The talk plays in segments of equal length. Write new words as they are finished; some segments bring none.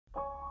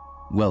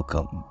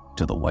Welcome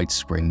to the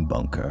Whitespring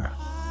bunker.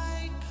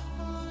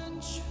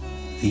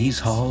 These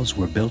halls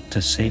were built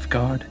to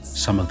safeguard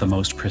some of the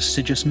most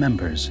prestigious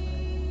members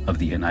of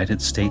the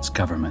United States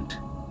government.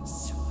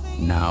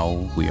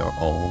 Now we are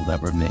all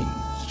that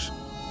remains,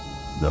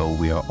 though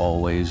we are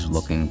always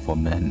looking for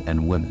men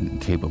and women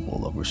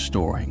capable of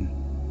restoring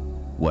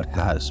what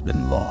has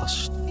been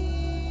lost.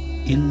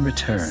 In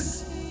return,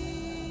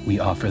 we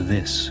offer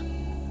this,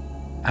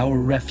 our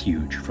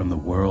refuge from the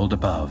world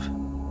above.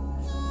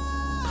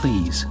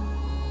 Please,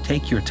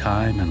 take your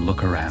time and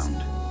look around.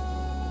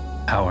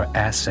 Our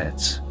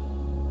assets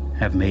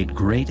have made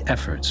great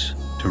efforts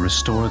to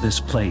restore this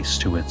place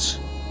to its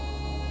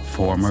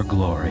former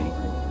glory.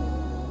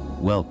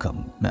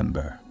 Welcome,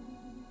 member,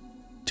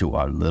 to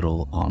our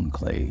little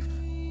enclave.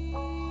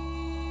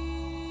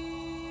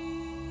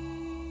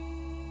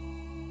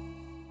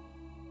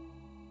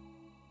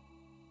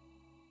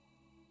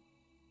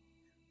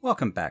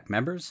 Welcome back,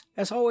 members.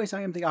 As always,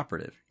 I am the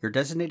Operative, your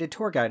designated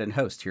tour guide and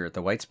host here at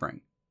the Whitespring.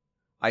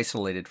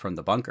 Isolated from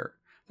the bunker,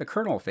 the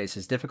Colonel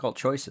faces difficult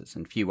choices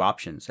and few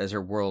options as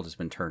her world has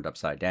been turned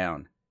upside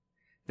down.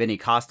 Vinny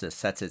Costas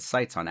sets its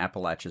sights on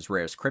Appalachia's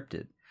rarest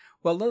cryptid,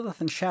 while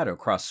Lilith and Shadow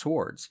cross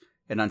swords,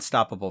 an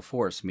unstoppable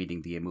force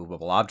meeting the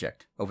immovable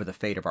object over the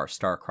fate of our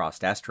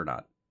star-crossed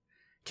astronaut.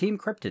 Team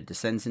Cryptid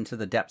descends into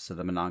the depths of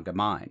the Monongah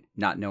Mine,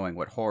 not knowing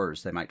what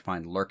horrors they might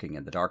find lurking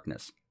in the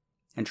darkness.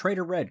 And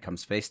Trader Red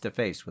comes face to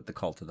face with the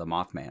cult of the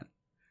Mothman.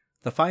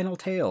 The final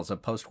tales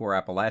of post-war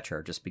Appalachia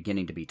are just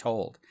beginning to be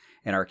told,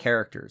 and our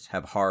characters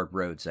have hard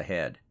roads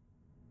ahead.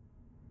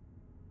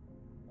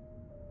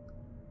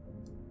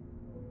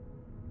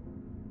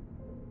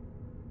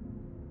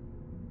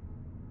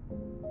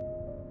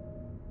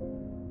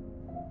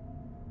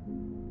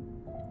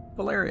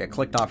 Valeria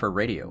clicked off her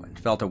radio and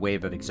felt a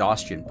wave of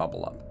exhaustion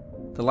bubble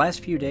up. The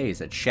last few days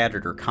had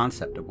shattered her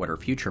concept of what her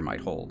future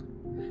might hold.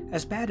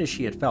 As bad as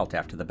she had felt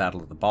after the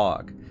Battle of the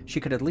Bog,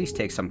 she could at least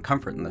take some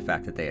comfort in the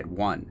fact that they had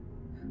won.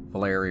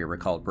 Valeria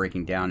recalled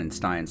breaking down in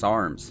Stein's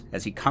arms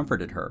as he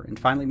comforted her and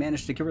finally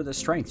managed to give her the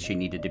strength she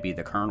needed to be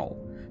the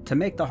Colonel, to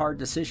make the hard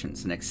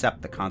decisions and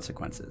accept the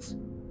consequences.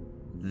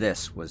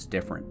 This was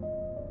different.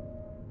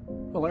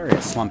 Valeria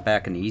slumped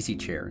back in the easy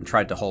chair and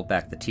tried to hold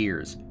back the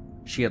tears.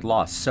 She had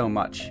lost so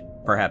much,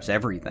 perhaps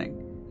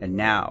everything, and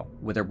now,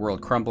 with her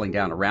world crumbling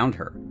down around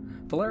her,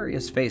 Valeria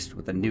is faced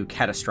with a new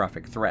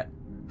catastrophic threat,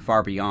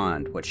 far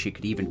beyond what she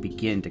could even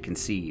begin to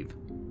conceive.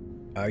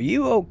 Are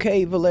you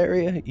okay,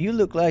 Valeria? You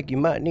look like you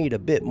might need a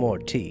bit more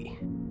tea.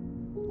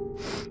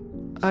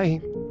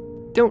 I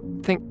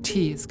don't think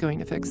tea is going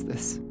to fix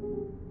this,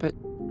 but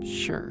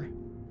sure.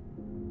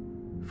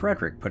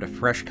 Frederick put a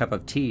fresh cup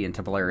of tea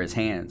into Valeria's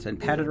hands and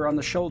patted her on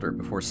the shoulder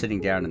before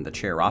sitting down in the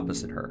chair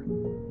opposite her.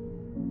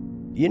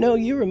 You know,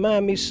 you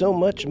remind me so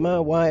much of my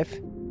wife.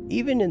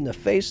 Even in the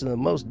face of the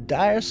most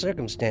dire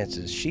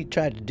circumstances, she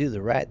tried to do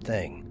the right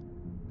thing.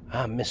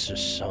 I miss her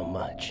so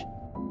much.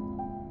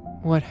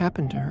 What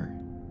happened to her?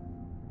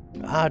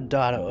 Our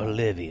daughter,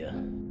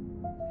 Olivia.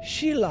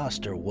 She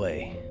lost her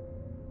way.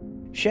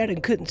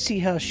 Shannon couldn't see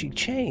how she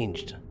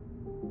changed.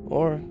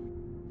 Or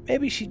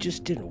maybe she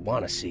just didn't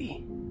want to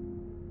see.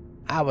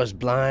 I was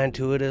blind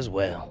to it as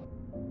well.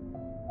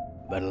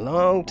 But a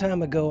long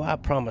time ago, I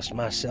promised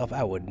myself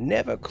I would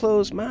never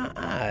close my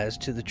eyes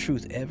to the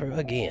truth ever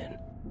again.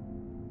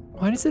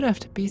 Why does it have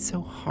to be so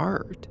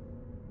hard?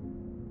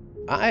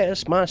 I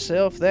asked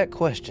myself that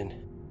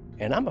question,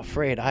 and I'm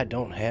afraid I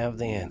don't have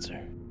the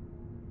answer.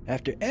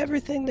 After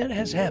everything that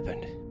has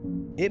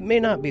happened, it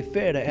may not be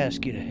fair to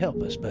ask you to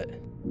help us, but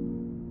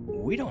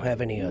we don't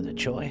have any other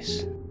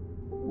choice.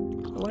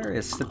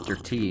 Valeria sipped her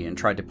tea and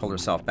tried to pull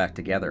herself back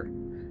together.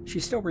 She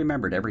still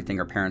remembered everything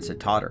her parents had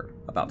taught her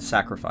about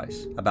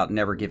sacrifice, about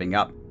never giving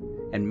up,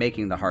 and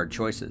making the hard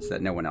choices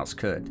that no one else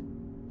could.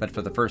 But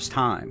for the first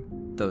time,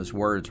 those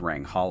words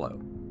rang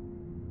hollow.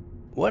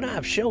 What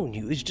I've shown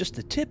you is just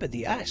the tip of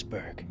the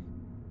iceberg.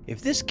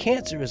 If this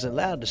cancer is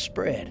allowed to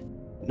spread,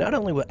 not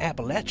only will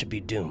Appalachia be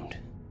doomed,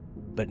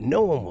 but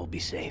no one will be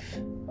safe,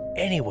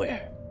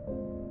 anywhere.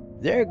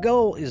 Their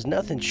goal is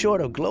nothing short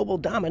of global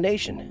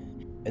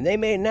domination, and they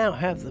may now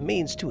have the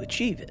means to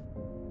achieve it.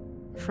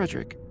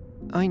 Frederick,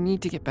 I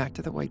need to get back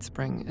to the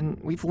Whitespring, and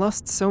we've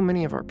lost so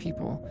many of our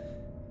people.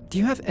 Do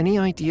you have any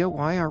idea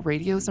why our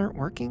radios aren't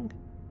working?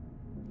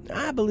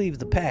 I believe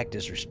the Pact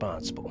is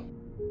responsible.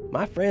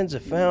 My friends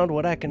have found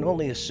what I can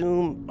only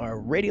assume are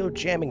radio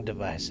jamming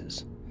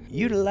devices,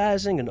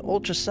 utilizing an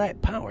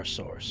ultrasight power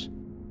source.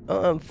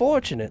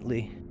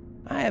 Unfortunately,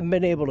 I haven't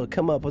been able to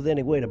come up with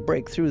any way to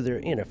break through their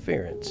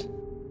interference.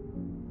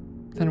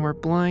 Then we're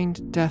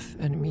blind, deaf,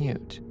 and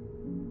mute.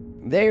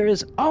 There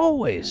is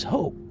always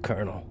hope,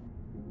 Colonel.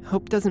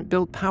 Hope doesn't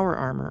build power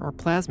armor or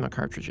plasma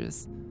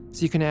cartridges,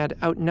 so you can add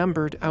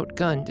outnumbered,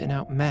 outgunned, and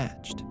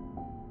outmatched.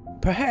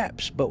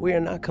 Perhaps, but we are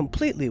not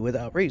completely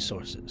without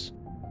resources.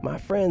 My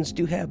friends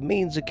do have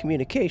means of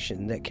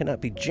communication that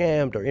cannot be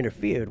jammed or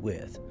interfered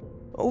with.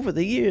 Over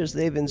the years,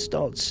 they've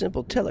installed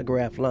simple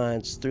telegraph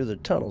lines through the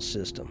tunnel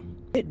system.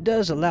 It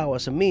does allow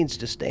us a means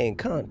to stay in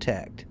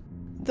contact,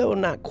 though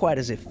not quite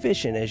as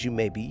efficient as you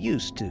may be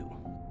used to.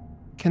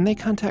 Can they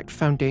contact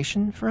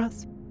Foundation for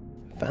us?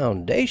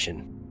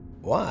 Foundation?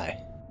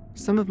 Why?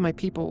 Some of my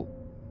people,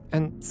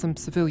 and some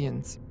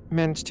civilians,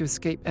 managed to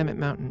escape Emmett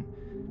Mountain.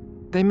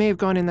 They may have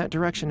gone in that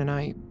direction, and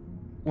I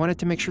wanted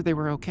to make sure they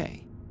were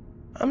okay.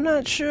 I'm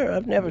not sure.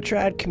 I've never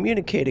tried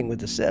communicating with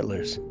the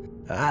settlers.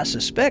 I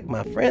suspect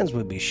my friends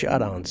would be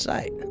shot on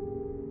sight.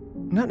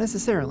 Not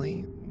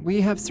necessarily.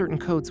 We have certain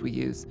codes we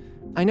use.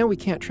 I know we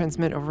can't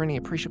transmit over any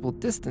appreciable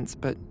distance,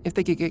 but if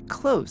they could get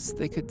close,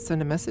 they could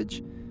send a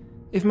message.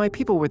 If my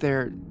people were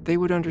there, they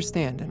would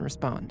understand and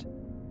respond.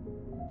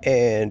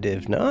 And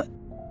if not?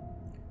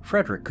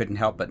 Frederick couldn't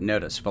help but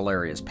notice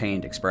Valeria's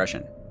pained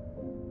expression.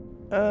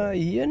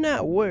 You're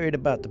not worried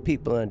about the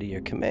people under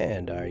your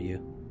command, are you?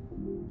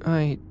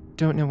 I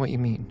don't know what you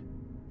mean.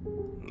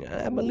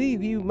 I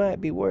believe you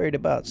might be worried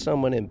about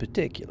someone in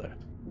particular.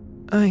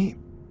 I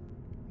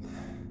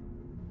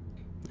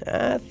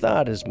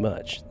thought as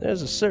much.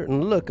 There's a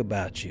certain look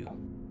about you.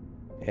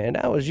 And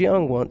I was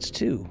young once,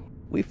 too.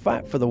 We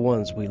fight for the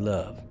ones we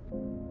love,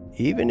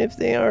 even if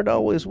they aren't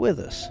always with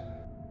us.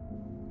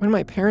 When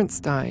my parents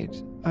died,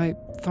 I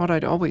thought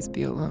I'd always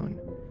be alone.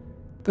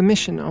 The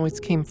mission always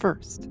came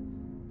first.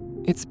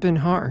 It's been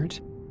hard.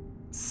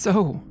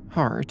 So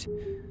hard.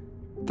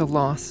 The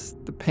loss,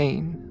 the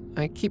pain.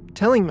 I keep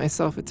telling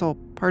myself it's all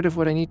part of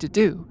what I need to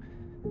do.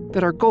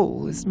 That our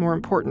goal is more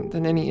important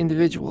than any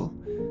individual.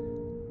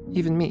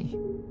 Even me.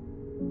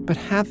 But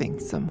having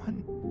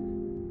someone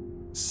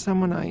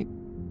I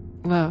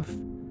love,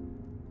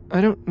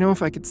 I don't know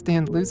if I could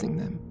stand losing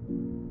them.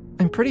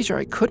 I'm pretty sure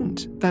I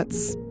couldn't.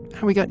 That's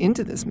how we got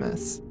into this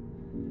mess.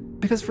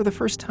 Because for the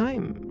first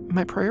time,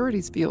 my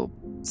priorities feel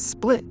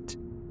split.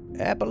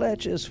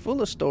 Appalachia is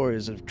full of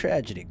stories of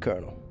tragedy,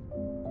 Colonel.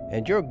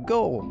 And your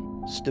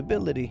goal,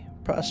 stability,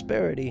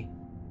 prosperity,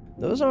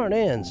 those aren't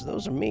ends,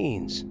 those are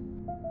means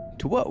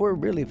to what we're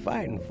really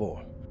fighting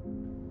for.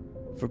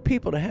 For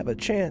people to have a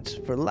chance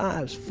for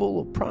lives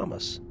full of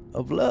promise,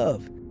 of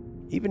love,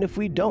 even if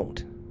we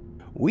don't.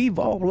 We've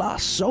all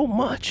lost so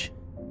much,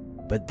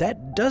 but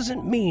that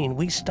doesn't mean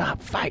we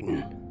stop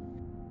fighting.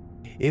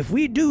 If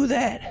we do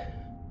that,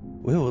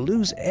 we will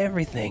lose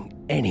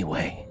everything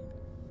anyway.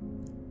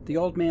 The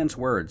old man's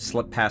words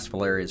slipped past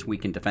Valeria's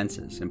weakened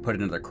defenses and put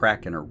another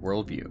crack in her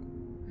worldview.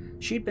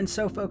 She'd been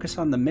so focused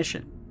on the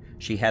mission,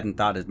 she hadn't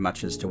thought as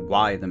much as to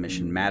why the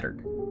mission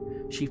mattered.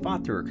 She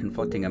fought through her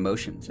conflicting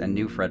emotions and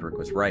knew Frederick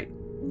was right.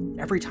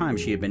 Every time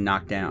she had been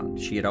knocked down,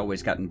 she had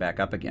always gotten back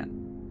up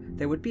again.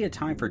 There would be a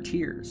time for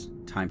tears,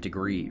 time to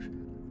grieve.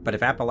 But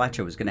if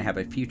Appalachia was going to have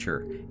a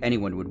future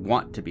anyone would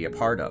want to be a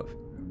part of,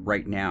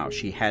 right now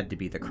she had to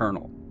be the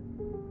colonel.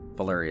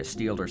 Valeria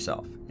steeled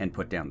herself and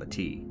put down the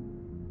tea.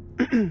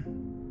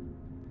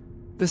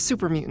 The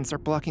super mutants are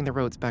blocking the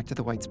roads back to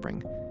the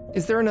Whitespring.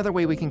 Is there another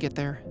way we can get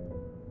there?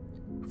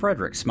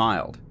 Frederick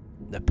smiled.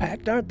 The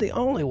Pact aren't the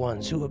only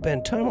ones who have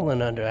been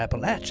tunneling under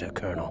Appalachia,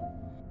 Colonel.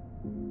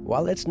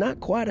 While it's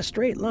not quite a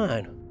straight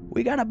line,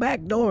 we got a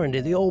back door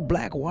into the old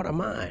Blackwater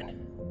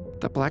Mine.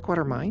 The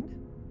Blackwater Mine?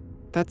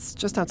 That's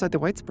just outside the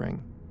Whitespring.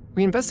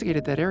 We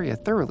investigated that area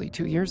thoroughly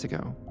 2 years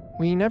ago.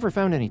 We never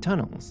found any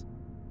tunnels.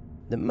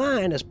 The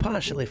mine is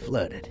partially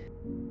flooded.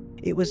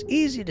 It was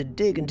easy to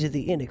dig into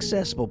the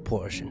inaccessible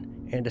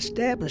portion and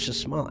establish a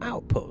small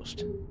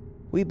outpost.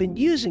 We've been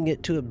using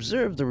it to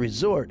observe the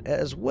resort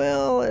as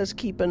well as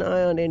keep an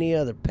eye on any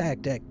other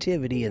Pact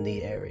activity in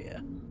the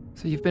area.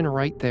 So you've been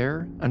right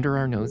there, under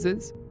our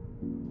noses?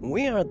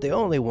 We aren't the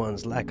only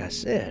ones, like I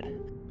said.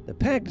 The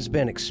Pact has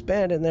been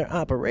expanding their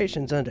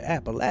operations under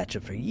Appalachia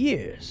for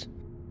years.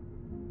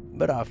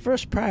 But our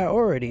first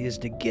priority is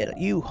to get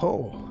you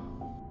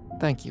home.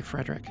 Thank you,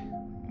 Frederick.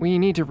 We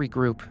need to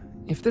regroup.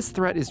 If this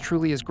threat is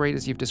truly as great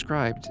as you've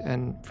described,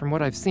 and from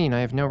what I've seen,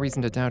 I have no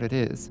reason to doubt it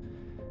is,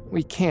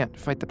 we can't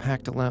fight the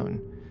Pact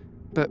alone.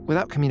 But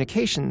without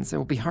communications, it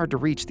will be hard to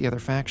reach the other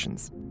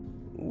factions.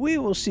 We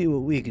will see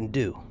what we can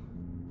do.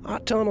 Our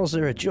tunnels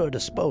are at your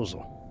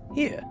disposal.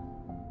 Here.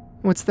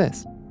 What's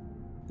this?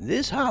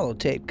 This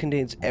holotape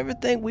contains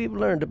everything we've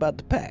learned about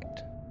the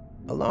Pact,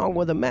 along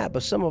with a map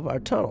of some of our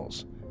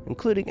tunnels,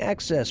 including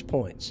access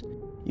points.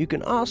 You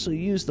can also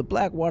use the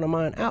Blackwater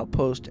Mine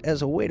outpost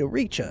as a way to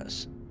reach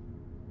us.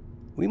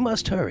 We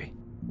must hurry.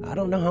 I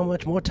don't know how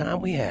much more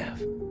time we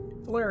have.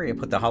 Valeria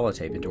put the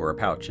holotape into her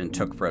pouch and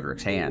took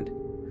Frederick's hand.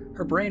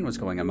 Her brain was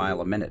going a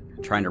mile a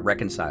minute, trying to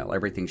reconcile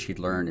everything she'd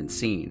learned and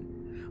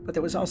seen, but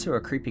there was also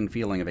a creeping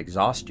feeling of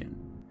exhaustion.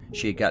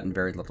 She had gotten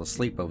very little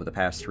sleep over the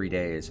past 3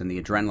 days, and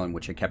the adrenaline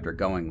which had kept her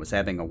going was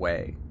ebbing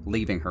away,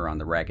 leaving her on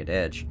the ragged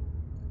edge.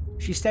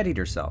 She steadied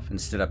herself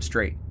and stood up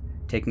straight,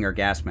 taking her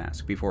gas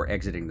mask before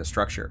exiting the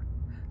structure.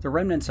 The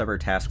remnants of her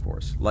task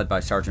force, led by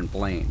Sergeant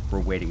Blaine, were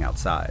waiting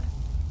outside.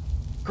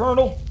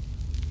 Colonel,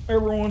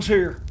 everyone's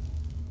here.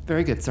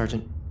 Very good,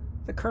 Sergeant.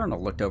 The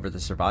colonel looked over the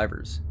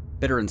survivors.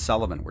 Bitter and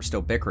Sullivan were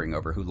still bickering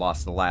over who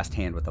lost the last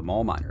hand with the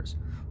mole miners,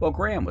 while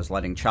Graham was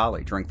letting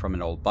Charlie drink from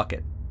an old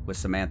bucket, with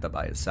Samantha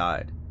by his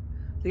side.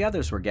 The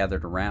others were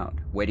gathered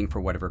around, waiting for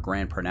whatever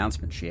grand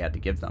pronouncement she had to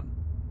give them.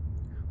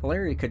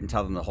 Valeria couldn't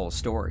tell them the whole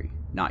story,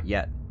 Not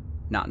yet.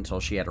 Not until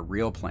she had a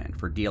real plan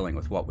for dealing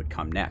with what would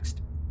come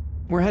next.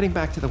 We're heading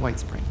back to the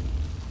Whitespring.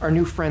 Our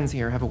new friends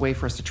here have a way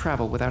for us to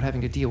travel without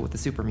having to deal with the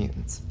super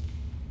mutants.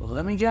 Well,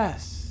 let me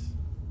guess.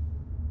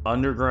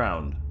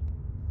 Underground.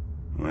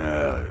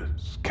 Well,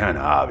 it's kind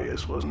of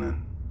obvious, wasn't it?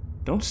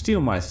 Don't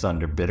steal my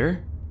thunder,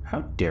 Bitter.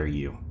 How dare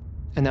you?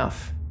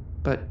 Enough.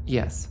 But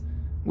yes,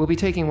 we'll be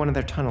taking one of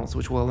their tunnels,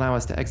 which will allow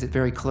us to exit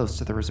very close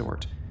to the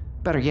resort.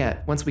 Better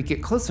yet, once we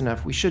get close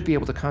enough, we should be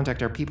able to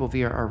contact our people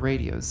via our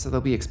radios, so they'll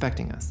be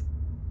expecting us.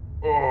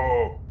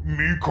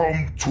 Me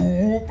come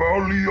too,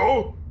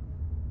 Valia?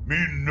 Me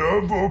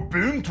never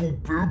been to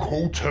big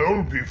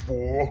hotel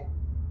before.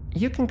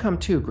 You can come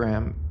too,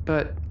 Graham,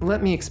 but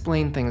let me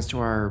explain things to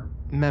our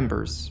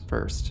members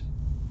first.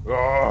 Me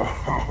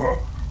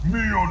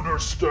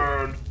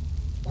understand.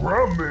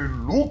 Graham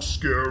may look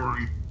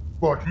scary,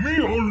 but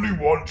me only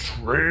want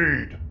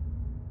trade.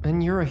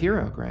 And you're a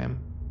hero, Graham.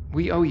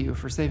 We owe you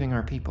for saving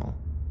our people.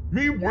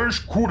 Me wish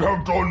could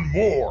have done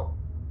more.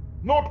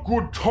 Not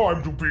good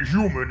time to be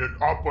human in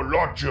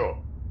Appalachia.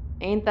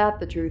 Ain't that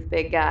the truth,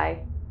 big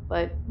guy?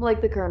 But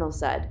like the Colonel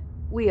said,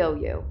 we owe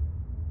you.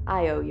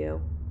 I owe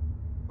you.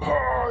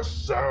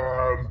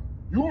 Sam,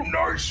 you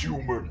nice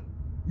human.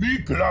 Me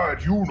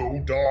glad you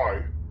no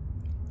die.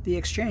 The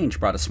exchange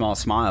brought a small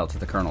smile to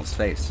the Colonel's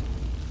face.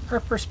 Her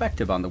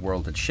perspective on the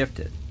world had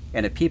shifted,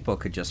 and if people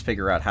could just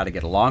figure out how to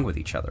get along with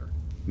each other,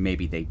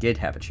 maybe they did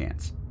have a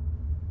chance.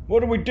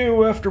 What do we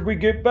do after we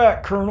get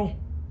back, Colonel?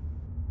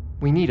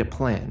 We need a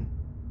plan.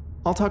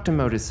 I'll talk to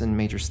Modus and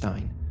Major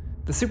Stein.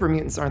 The super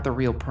mutants aren't the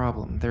real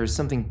problem. There's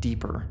something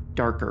deeper,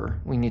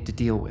 darker, we need to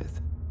deal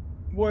with.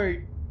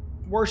 Wait,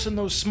 worse than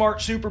those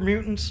smart super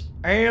mutants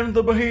and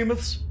the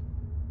behemoths?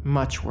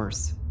 Much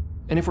worse.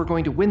 And if we're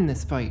going to win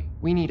this fight,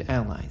 we need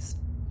allies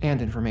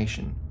and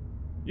information.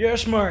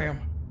 Yes,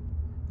 ma'am.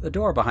 The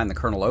door behind the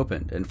Colonel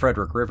opened, and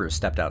Frederick Rivers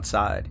stepped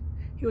outside.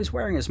 He was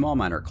wearing his mole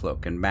miner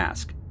cloak and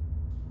mask.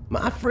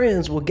 My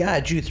friends will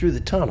guide you through the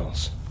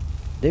tunnels.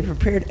 They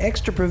prepared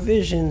extra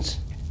provisions,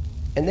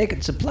 and they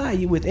can supply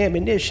you with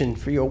ammunition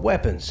for your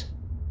weapons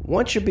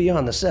once you're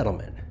beyond the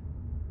settlement.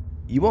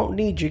 You won't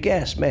need your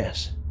gas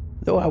masks,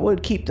 though I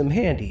would keep them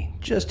handy,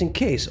 just in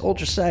case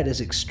ultrasight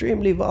is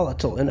extremely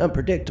volatile and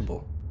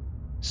unpredictable.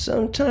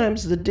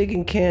 Sometimes the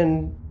digging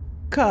can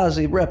cause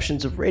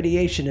eruptions of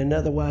radiation in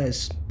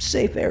otherwise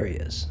safe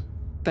areas.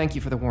 Thank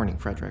you for the warning,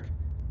 Frederick.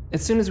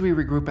 As soon as we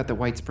regroup at the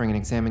Whitespring and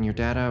examine your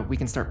data, we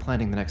can start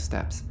planning the next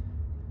steps.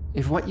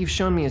 If what you've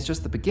shown me is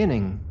just the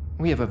beginning,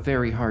 we have a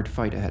very hard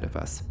fight ahead of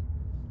us.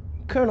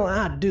 Colonel,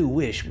 I do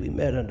wish we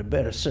met under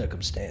better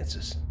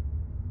circumstances.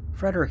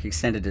 Frederick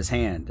extended his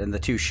hand, and the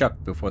two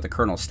shook before the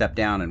Colonel stepped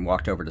down and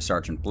walked over to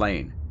Sergeant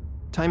Blaine.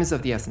 Time is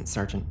of the essence,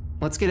 Sergeant.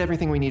 Let's get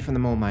everything we need from the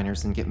mole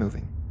miners and get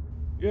moving.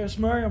 Yes,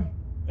 ma'am.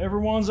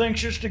 Everyone's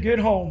anxious to get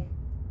home.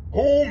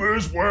 Home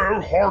is where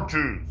heart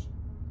is.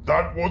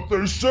 That what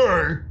they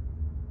say?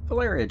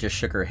 Valeria just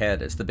shook her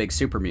head as the big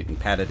super mutant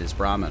patted his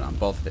Brahmin on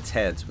both of its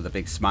heads with a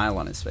big smile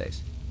on his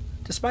face.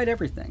 Despite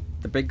everything,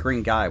 the big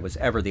green guy was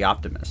ever the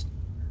optimist.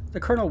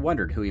 The Colonel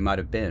wondered who he might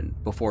have been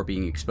before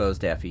being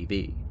exposed to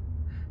FEV.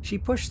 She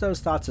pushed those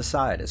thoughts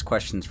aside as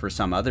questions for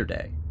some other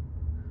day.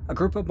 A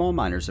group of mole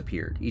miners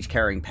appeared, each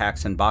carrying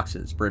packs and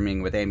boxes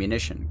brimming with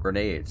ammunition,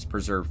 grenades,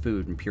 preserved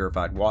food, and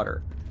purified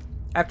water.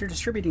 After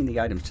distributing the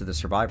items to the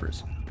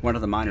survivors, one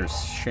of the miners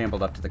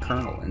shambled up to the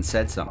Colonel and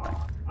said something.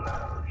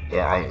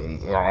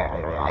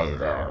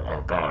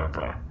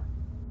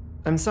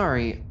 I'm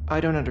sorry, I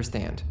don't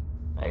understand.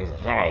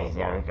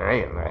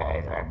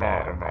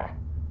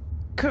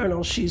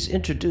 Colonel, she's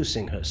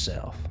introducing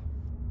herself.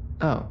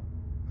 Oh,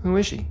 who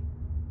is she?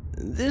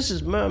 This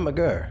is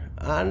Monongah.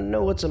 I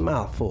know it's a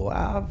mouthful.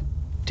 I've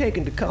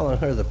taken to calling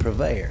her the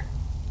Purveyor.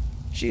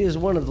 She is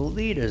one of the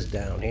leaders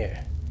down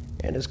here,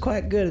 and is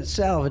quite good at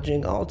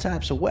salvaging all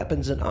types of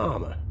weapons and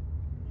armor.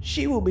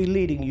 She will be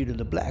leading you to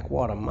the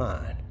Blackwater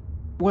Mine.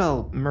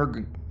 Well,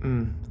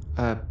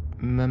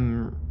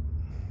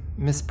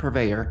 Miss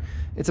Purveyor,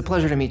 it's a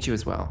pleasure to meet you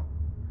as well.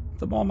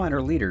 The mole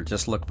miner leader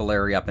just looked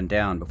Valeria up and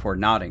down before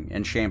nodding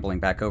and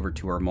shambling back over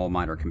to her mole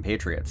miner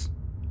compatriots.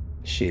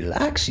 She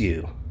likes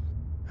you.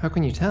 How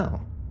can you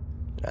tell?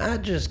 I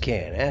just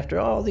can't. After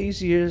all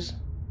these years,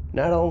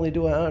 not only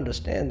do I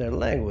understand their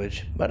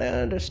language, but I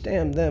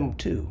understand them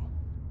too.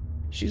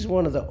 She's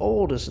one of the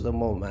oldest of the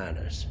mole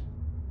miners.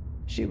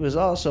 She was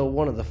also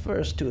one of the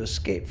first to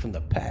escape from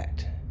the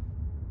Pact.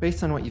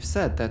 Based on what you've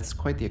said, that's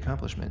quite the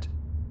accomplishment.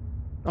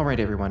 All right,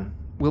 everyone.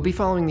 We'll be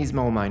following these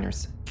mole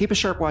miners. Keep a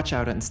sharp watch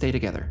out and stay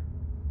together.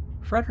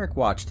 Frederick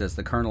watched as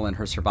the Colonel and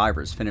her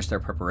survivors finished their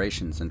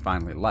preparations and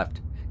finally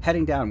left,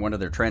 heading down one of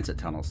their transit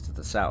tunnels to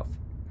the south.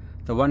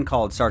 The one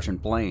called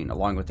Sergeant Blaine,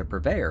 along with the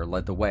Purveyor,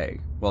 led the way,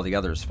 while the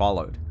others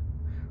followed.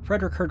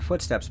 Frederick heard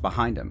footsteps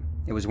behind him.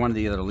 It was one of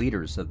the other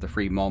leaders of the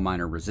Free Mole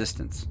Miner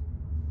Resistance.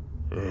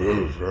 I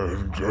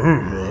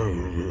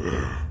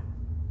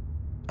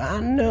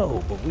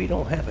know, but we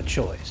don't have a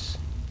choice.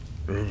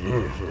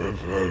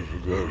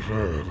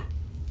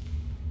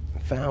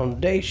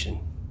 Foundation,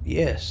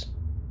 yes.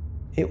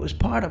 It was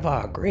part of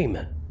our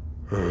agreement.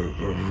 I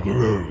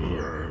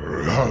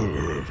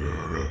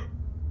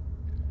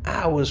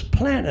was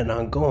planning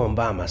on going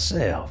by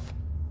myself.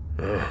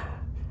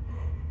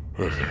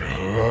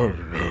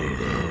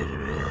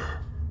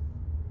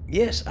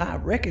 Yes, I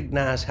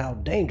recognize how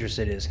dangerous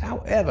it is.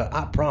 However,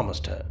 I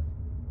promised her.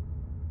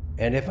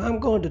 And if I'm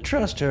going to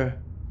trust her,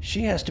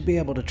 she has to be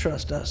able to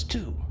trust us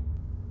too.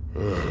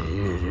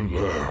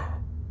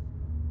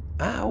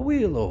 I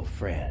will, old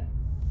friend.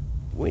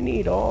 We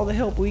need all the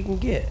help we can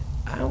get.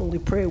 I only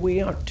pray we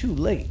aren't too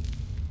late.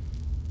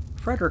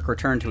 Frederick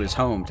returned to his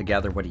home to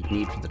gather what he'd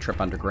need for the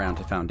trip underground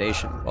to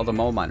Foundation, while the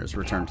mole miners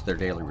returned to their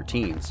daily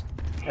routines.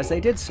 As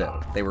they did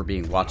so, they were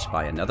being watched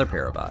by another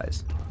pair of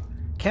eyes.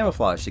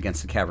 Camouflaged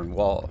against the cavern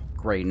wall,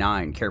 Gray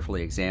 9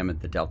 carefully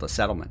examined the Delta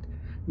settlement,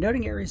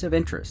 noting areas of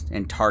interest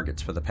and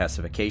targets for the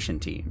pacification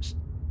teams.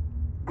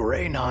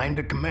 Gray 9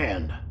 to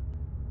command.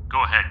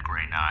 Go ahead,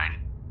 Gray 9.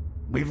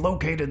 We've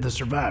located the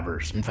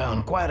survivors and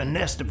found quite a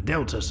nest of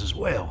deltas as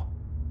well.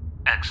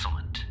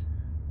 Excellent.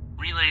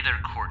 Relay their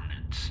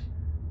coordinates.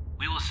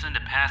 We will send a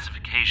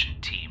pacification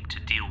team to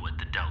deal with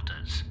the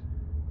deltas.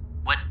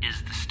 What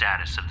is the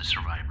status of the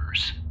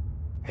survivors?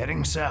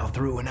 Heading south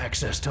through an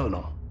access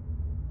tunnel.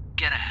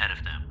 Get ahead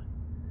of them.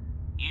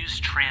 Use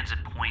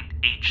transit point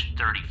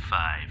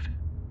H35.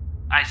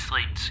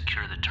 Isolate and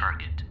secure the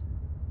target.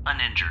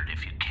 Uninjured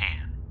if you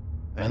can.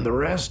 And the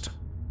rest?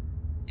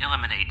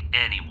 Eliminate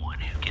anyone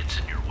who gets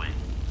in your way.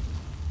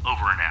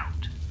 Over and out.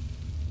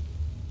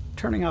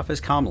 Turning off his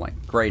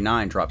comlink, Gray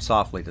 9 dropped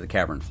softly to the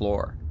cavern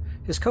floor.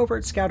 His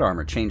covert scout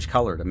armor changed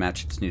color to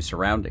match its new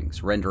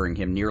surroundings, rendering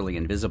him nearly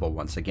invisible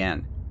once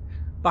again.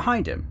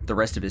 Behind him, the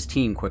rest of his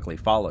team quickly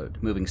followed,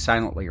 moving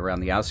silently around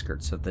the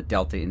outskirts of the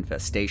Delta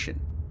infestation.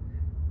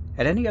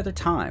 At any other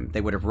time, they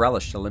would have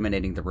relished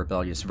eliminating the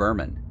rebellious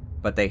vermin,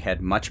 but they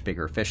had much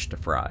bigger fish to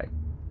fry.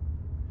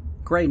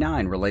 Gray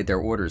 9 relayed their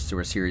orders through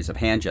a series of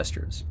hand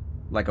gestures.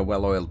 Like a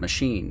well-oiled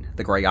machine,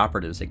 the Gray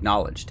operatives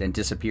acknowledged and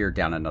disappeared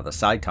down another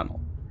side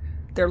tunnel.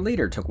 Their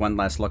leader took one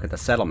last look at the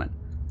settlement,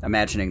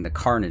 imagining the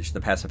carnage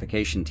the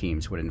pacification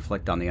teams would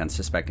inflict on the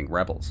unsuspecting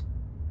rebels.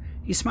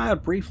 He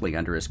smiled briefly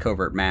under his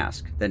covert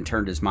mask, then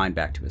turned his mind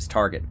back to his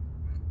target.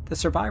 The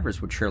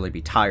survivors would surely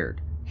be tired,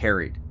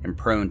 harried, and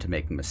prone to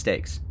making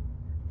mistakes.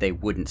 They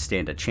wouldn't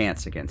stand a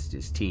chance against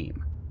his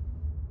team.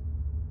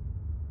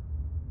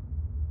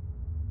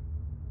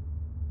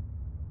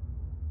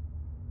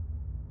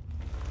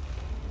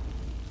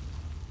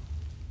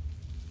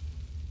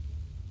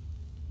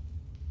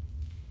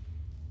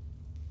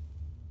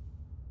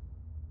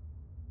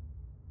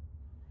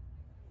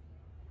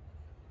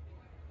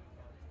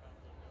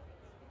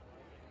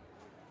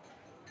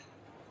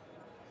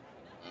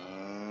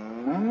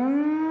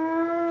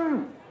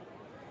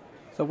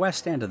 The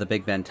west end of the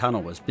Big Bend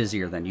Tunnel was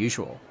busier than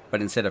usual,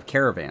 but instead of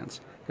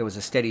caravans, there was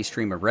a steady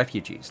stream of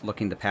refugees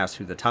looking to pass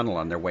through the tunnel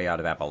on their way out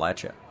of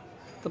Appalachia.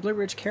 The Blue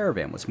Ridge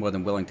Caravan was more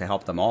than willing to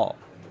help them all,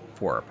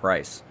 for a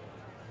price.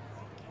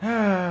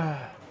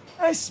 I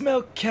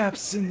smell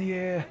caps in the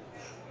air.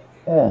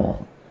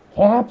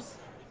 Caps?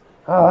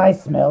 All I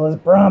smell is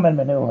Brahmin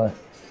manure.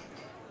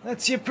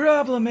 That's your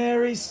problem,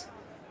 Aries.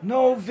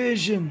 No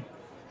vision.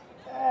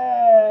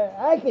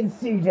 I can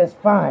see just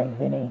fine,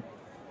 Vinny.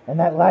 And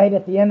that light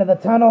at the end of the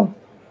tunnel?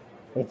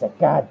 It's a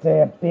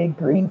goddamn big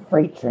green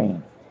freight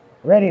train,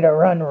 ready to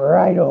run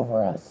right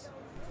over us.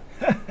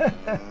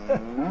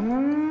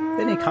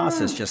 Vinny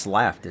Costas just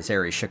laughed as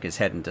Aries shook his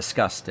head in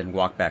disgust and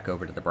walked back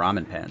over to the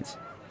Brahmin pens.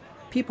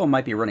 People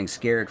might be running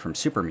scared from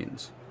super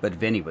mutants, but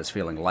Vinny was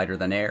feeling lighter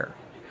than air.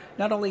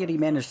 Not only had he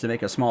managed to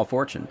make a small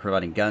fortune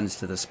providing guns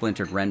to the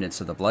splintered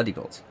remnants of the Blood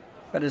Eagles,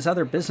 but his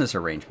other business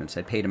arrangements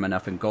had paid him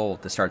enough in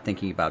gold to start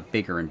thinking about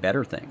bigger and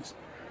better things,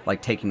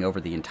 like taking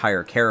over the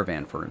entire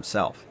caravan for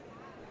himself.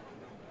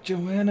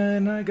 Joanna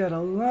and I got a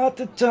lot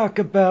to talk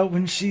about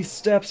when she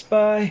steps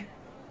by.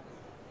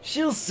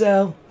 She'll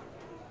sell,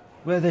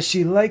 whether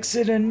she likes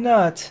it or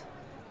not.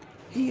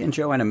 He and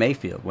Joanna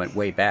Mayfield went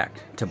way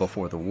back to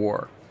before the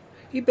war.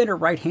 He'd been her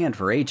right hand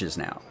for ages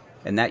now,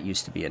 and that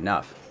used to be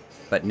enough.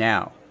 But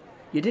now,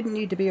 you didn't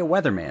need to be a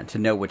weatherman to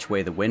know which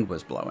way the wind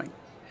was blowing.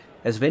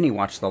 As Vinny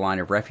watched the line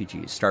of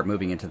refugees start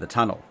moving into the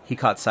tunnel, he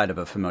caught sight of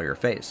a familiar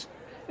face.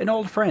 An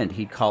old friend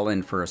he'd call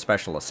in for a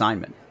special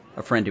assignment,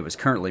 a friend who was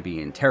currently being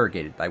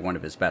interrogated by one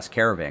of his best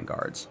caravan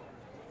guards.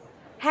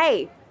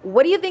 Hey,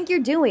 what do you think you're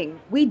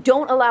doing? We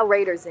don't allow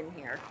raiders in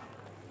here.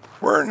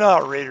 We're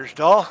not raiders,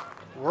 doll.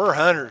 We're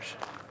hunters.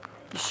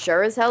 You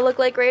sure as hell look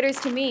like raiders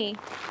to me.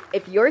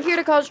 If you're here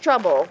to cause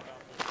trouble...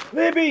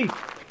 Libby!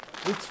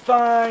 It's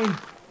fine.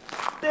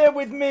 They're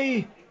with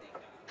me.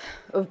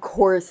 Of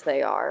course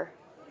they are.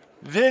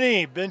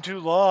 Vinny, been too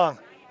long.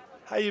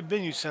 How you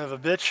been, you son of a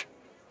bitch?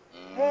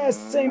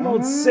 Same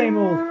old, same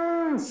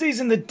old.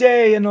 Seizing the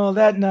day and all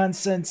that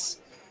nonsense.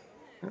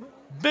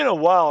 Been a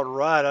wild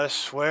ride, I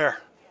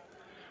swear.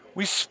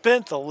 We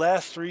spent the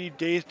last 3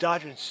 days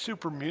dodging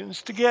super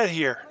mutants to get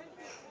here.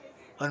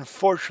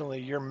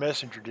 Unfortunately, your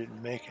messenger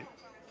didn't make it.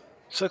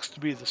 Sucks to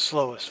be the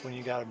slowest when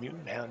you got a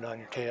mutant hound on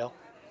your tail.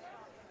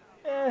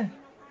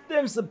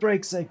 Them's the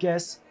breaks, I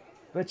guess.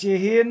 But you're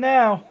here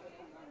now.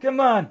 Come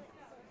on,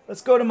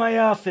 let's go to my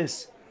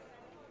office.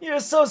 Your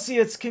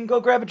associates can go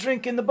grab a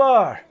drink in the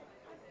bar.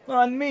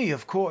 On me,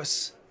 of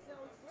course.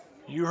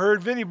 You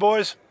heard Vinny,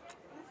 boys.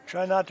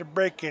 Try not to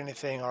break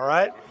anything, all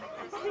right?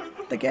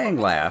 The gang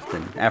laughed,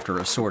 and after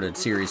a sordid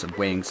series of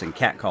winks and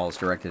catcalls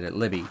directed at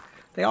Libby,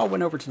 they all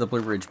went over to the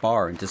Blue Ridge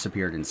bar and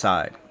disappeared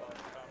inside.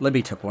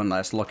 Libby took one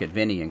last look at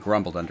Vinny and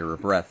grumbled under her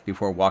breath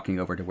before walking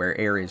over to where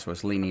Aries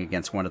was leaning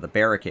against one of the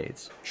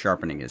barricades,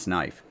 sharpening his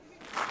knife.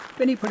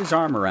 Vinny put his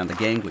arm around the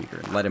gang leader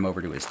and led him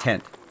over to his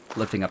tent,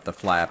 lifting up the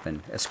flap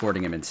and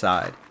escorting him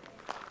inside.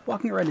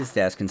 Walking around his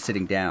desk and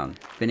sitting down,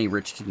 Vinny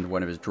reached into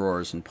one of his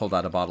drawers and pulled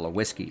out a bottle of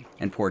whiskey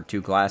and poured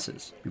 2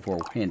 glasses before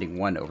handing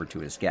one over to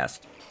his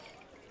guest.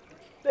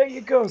 There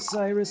you go,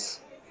 Cyrus.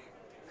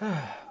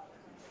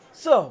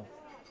 So,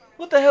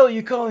 what the hell are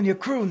you calling your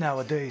crew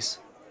nowadays?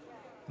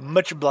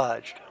 Much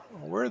obliged.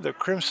 We're the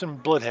Crimson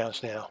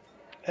Bloodhounds now.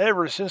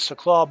 Ever since the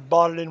Claw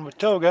bought it in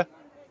Watoga,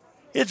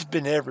 it's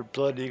been every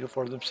blood eagle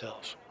for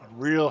themselves. A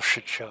real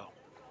shit show.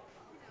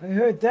 I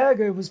heard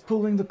Dagger was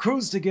pulling the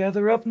crews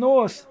together up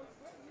north.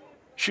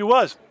 She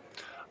was.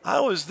 I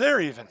was there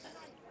even.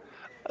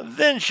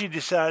 Then she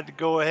decided to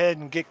go ahead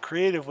and get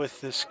creative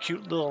with this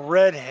cute little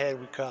redhead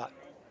we caught.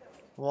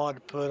 Wanted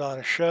to put on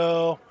a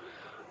show.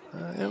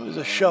 It was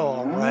a show,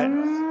 all right.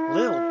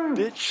 Little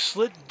bitch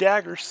slit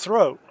Dagger's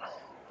throat.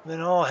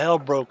 Then all hell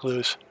broke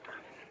loose.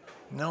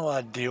 No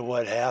idea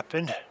what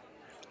happened.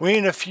 We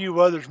and a few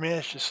others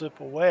managed to slip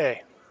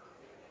away.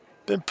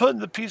 Been putting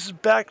the pieces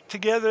back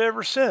together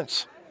ever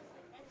since.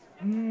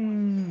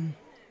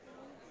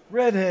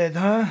 Redhead,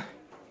 huh?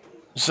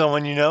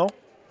 Someone you know?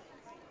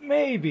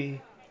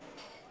 Maybe.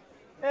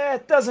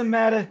 It doesn't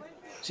matter.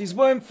 She's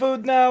worm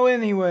food now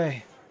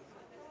anyway.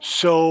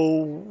 So,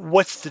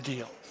 what's the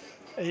deal?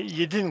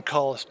 You didn't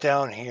call us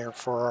down here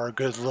for our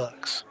good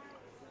looks.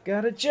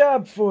 Got a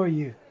job for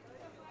you.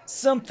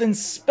 Something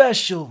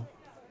special.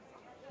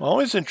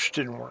 Always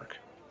interested in work.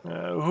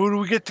 Who do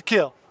we get to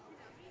kill?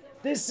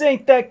 This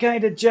ain't that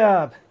kind of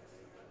job.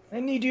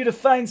 I need you to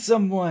find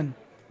someone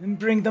and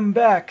bring them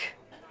back.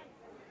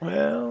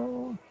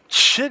 Well,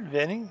 shit,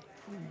 Vinny.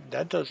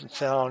 That doesn't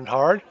sound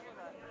hard.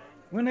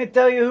 When I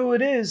tell you who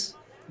it is,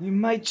 you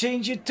might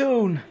change your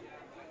tune.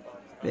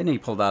 Vinny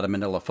pulled out a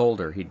manila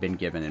folder he'd been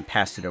given and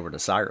passed it over to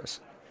Cyrus.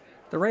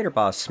 The raider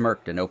boss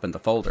smirked and opened the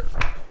folder,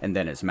 and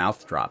then his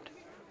mouth dropped.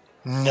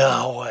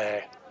 No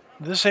way.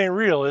 This ain't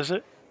real, is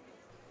it?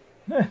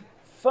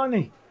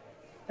 Funny.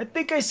 I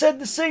think I said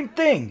the same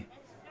thing.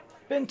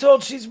 Been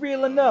told she's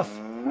real enough,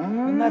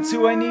 and that's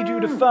who I need you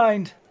to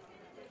find.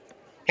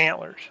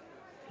 Antlers.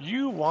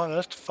 You want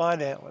us to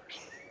find antlers.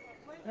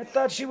 I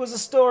thought she was a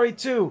story,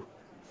 too.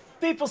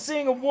 People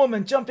seeing a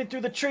woman jumping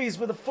through the trees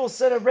with a full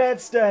set of rad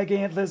stag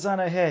antlers on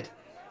her head.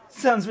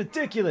 Sounds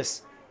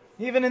ridiculous,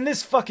 even in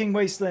this fucking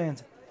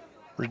wasteland.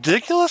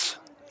 Ridiculous?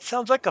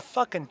 Sounds like a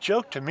fucking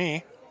joke to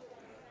me.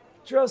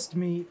 Trust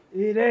me,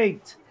 it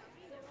ain't.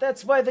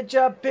 That's why the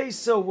job pays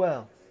so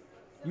well.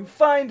 You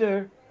find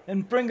her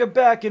and bring her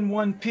back in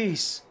one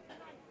piece.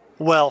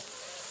 Well,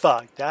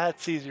 fuck,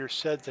 that's easier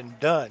said than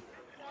done.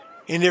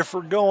 And if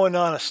we're going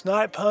on a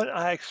snipe hunt,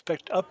 I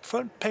expect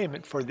upfront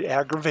payment for the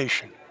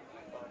aggravation.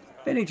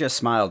 Vinny just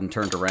smiled and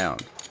turned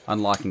around,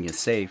 unlocking his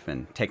safe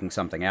and taking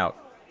something out.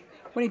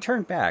 When he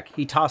turned back,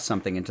 he tossed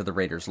something into the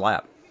raider's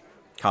lap.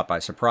 Caught by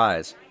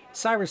surprise,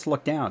 Cyrus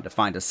looked down to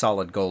find a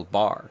solid gold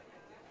bar.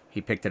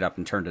 He picked it up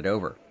and turned it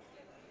over.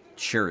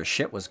 Sure as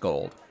shit was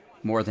gold,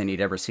 more than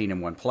he'd ever seen in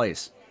one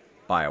place,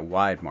 by a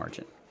wide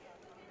margin.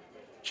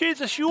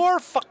 Jesus, you are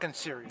fucking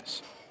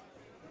serious.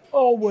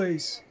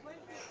 Always.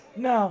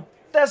 Now,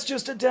 that's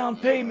just a down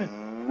payment.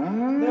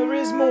 There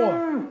is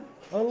more.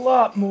 A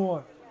lot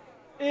more.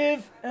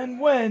 If and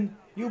when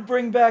you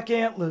bring back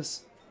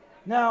antlers.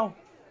 Now,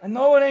 I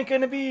know it ain't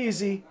gonna be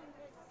easy,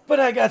 but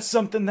I got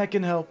something that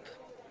can help.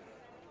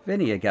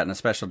 Vinny had gotten a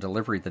special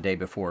delivery the day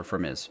before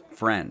from his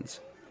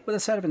friends, with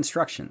a set of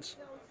instructions.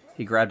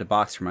 He grabbed a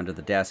box from under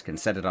the desk and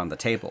set it on the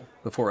table,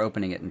 before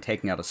opening it and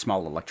taking out a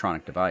small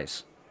electronic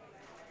device.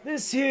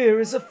 This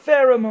here is a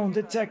pheromone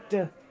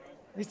detector.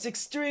 It's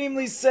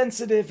extremely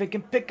sensitive and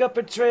can pick up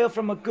a trail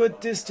from a good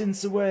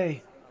distance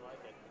away.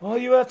 All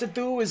you have to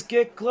do is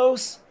get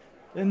close,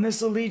 and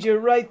this'll lead you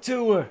right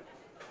to her.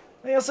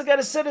 I also got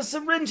a set of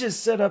syringes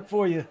set up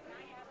for you.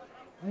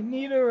 I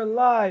need her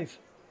alive.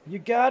 You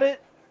got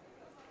it?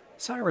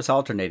 Cyrus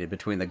alternated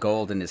between the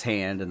gold in his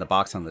hand and the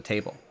box on the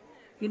table.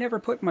 He never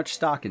put much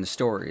stock in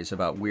stories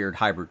about weird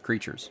hybrid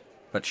creatures.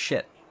 But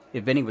shit,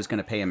 if Vinny was going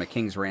to pay him a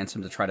king's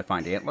ransom to try to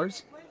find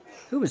antlers,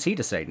 who was he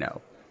to say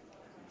no?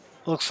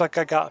 Looks like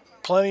I got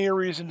plenty of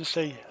reason to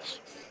say yes.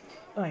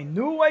 I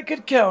knew I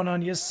could count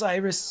on you,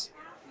 Cyrus.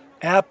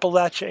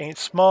 Appalachia ain't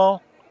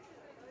small.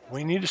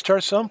 We need to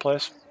start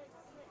someplace.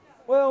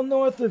 Well,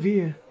 north of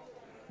here,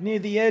 near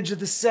the edge of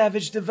the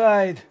Savage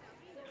Divide.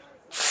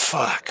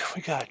 Fuck,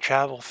 we gotta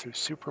travel through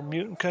super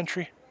mutant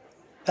country.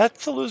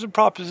 That's a losing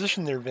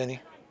proposition there, Vinny.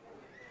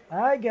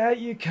 I got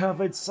you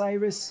covered,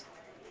 Cyrus.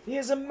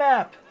 Here's a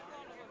map.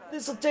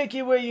 This'll take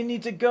you where you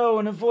need to go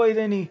and avoid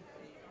any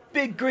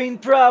big green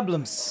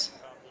problems.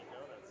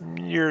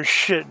 You're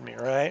shitting me,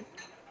 right?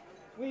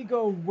 We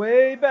go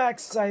way back,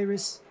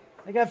 Cyrus.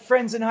 I got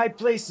friends in high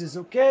places,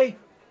 okay?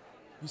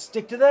 You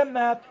stick to that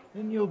map,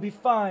 and you'll be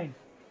fine.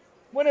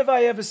 When have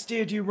I ever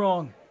steered you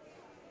wrong?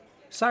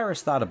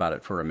 Cyrus thought about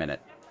it for a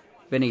minute.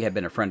 Vinny had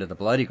been a friend of the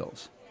Blood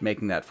Eagles,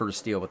 making that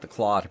first deal with the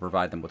Claw to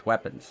provide them with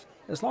weapons,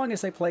 as long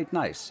as they played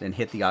nice and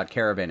hit the odd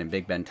caravan in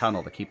Big Ben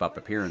Tunnel to keep up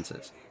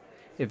appearances.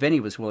 If Vinny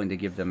was willing to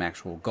give them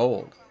actual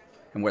gold,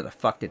 and where the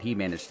fuck did he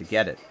manage to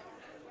get it,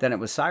 then it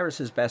was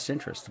Cyrus's best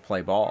interest to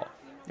play ball,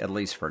 at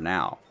least for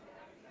now.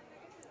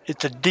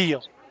 It's a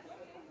deal.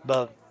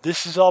 But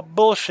this is all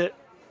bullshit.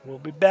 We'll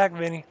be back,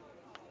 Vinny.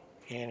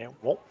 And it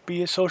won't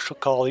be a social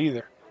call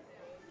either.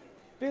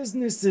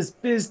 Business is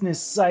business,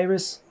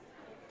 Cyrus.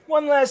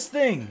 One last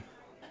thing.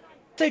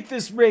 Take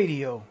this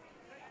radio.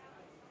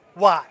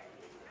 Why?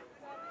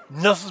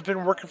 Nothing's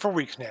been working for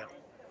weeks now.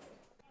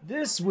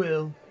 This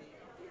will.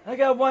 I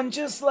got one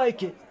just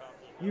like it.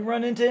 You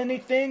run into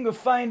anything or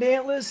find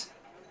antlers,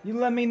 you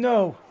let me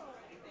know.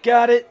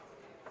 Got it?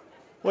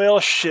 Well,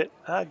 shit.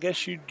 I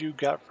guess you do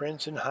got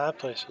friends in high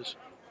places.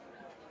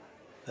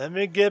 Let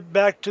me get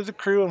back to the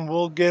crew and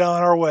we'll get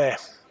on our way.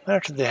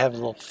 After they have a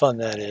little fun,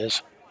 that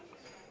is.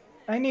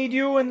 I need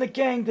you and the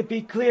gang to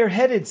be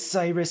clear-headed,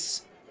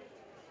 Cyrus.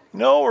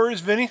 No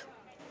worries, Vinny.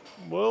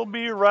 We'll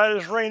be right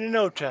as rain in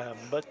no time,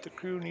 but the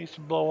crew needs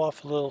to blow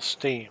off a little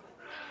steam.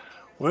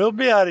 We'll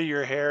be out of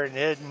your hair and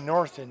heading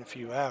north in a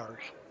few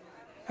hours.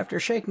 After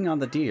shaking on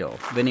the deal,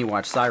 Vinny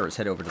watched Cyrus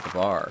head over to the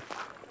bar.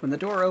 When the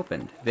door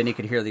opened, Vinny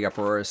could hear the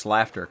uproarious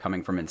laughter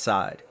coming from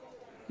inside.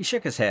 He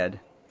shook his head.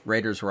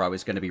 Raiders were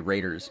always going to be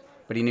raiders,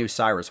 but he knew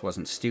Cyrus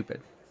wasn't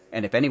stupid.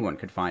 And if anyone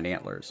could find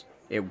antlers,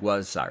 it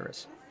was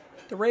Cyrus.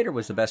 The raider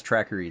was the best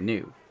tracker he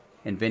knew,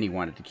 and Vinny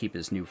wanted to keep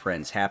his new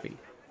friends happy.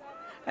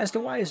 As to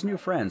why his new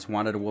friends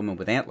wanted a woman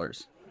with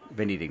antlers,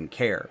 Vinny didn't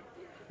care.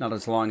 Not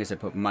as long as it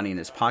put money in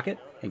his pocket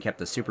and kept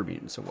the super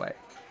mutants away.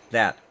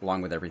 That,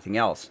 along with everything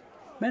else,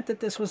 meant that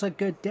this was a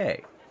good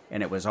day,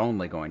 and it was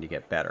only going to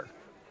get better.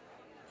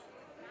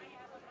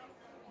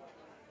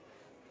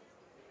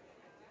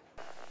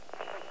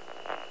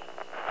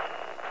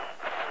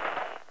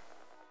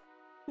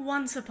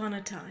 Once upon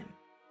a time,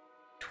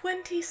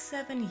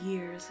 27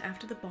 years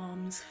after the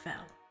bombs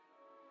fell,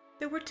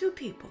 there were two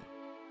people,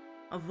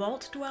 a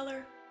vault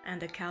dweller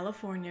and a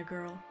California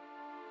girl.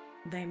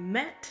 They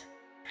met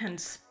and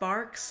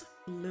sparks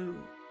flew.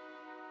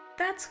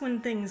 That's when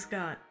things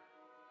got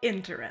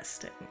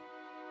interesting.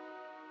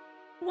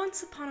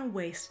 Once Upon a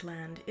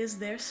Wasteland is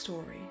their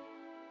story.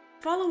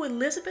 Follow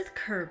Elizabeth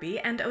Kirby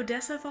and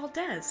Odessa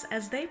Valdez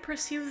as they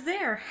pursue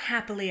their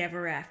happily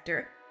ever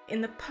after in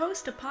the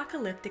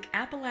post-apocalyptic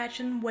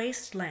Appalachian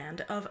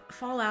wasteland of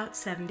Fallout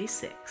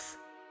 76.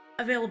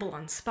 Available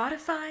on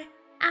Spotify,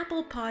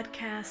 Apple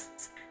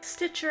Podcasts,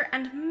 Stitcher,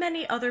 and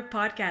many other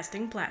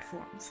podcasting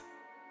platforms.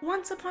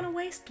 Once Upon a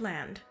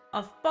Wasteland,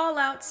 a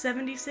Fallout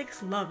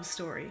 76 love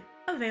story.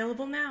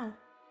 Available now.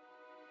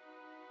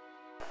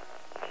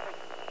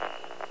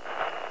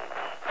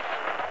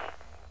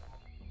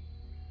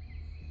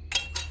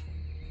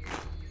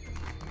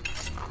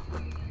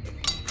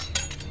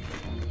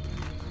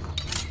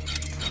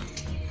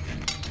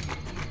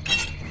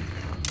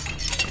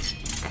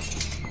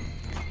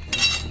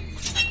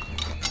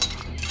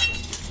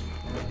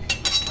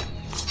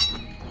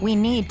 We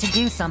need to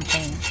do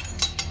something.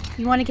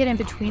 You want to get in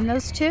between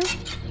those two?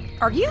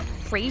 Are you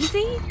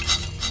crazy?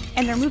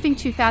 And they're moving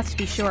too fast to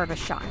be sure of a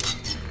shot.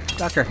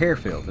 Dr.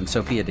 Harefield and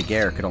Sophia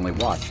Daguerre could only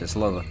watch as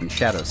Lilith and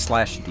Shadow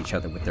slashed at each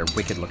other with their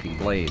wicked-looking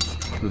blades,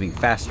 moving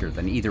faster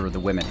than either of the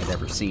women had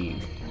ever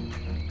seen.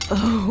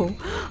 Oh,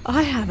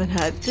 I haven't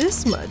had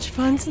this much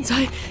fun since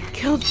I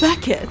killed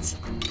Beckett.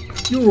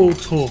 You're all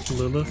talk,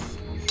 Lilith.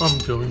 I'm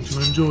going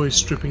to enjoy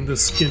stripping the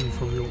skin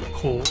from your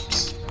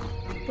corpse.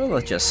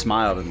 Lilith just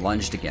smiled and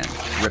lunged again,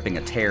 ripping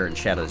a tear in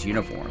Shadow's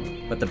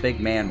uniform, but the big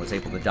man was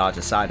able to dodge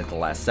aside at the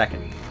last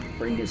second,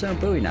 bringing his own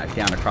Bowie knife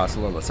down across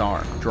Lilith's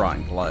arm,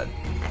 drawing blood.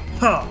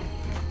 Ha!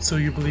 So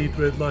you bleed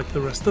red like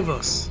the rest of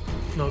us.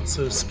 Not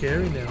so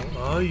scary now,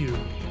 are you?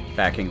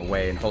 Backing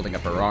away and holding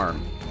up her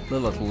arm,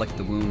 Lilith licked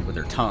the wound with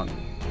her tongue,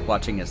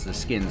 watching as the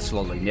skin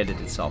slowly knitted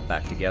itself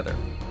back together.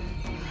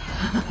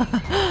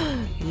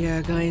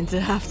 You're going to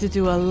have to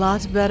do a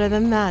lot better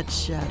than that,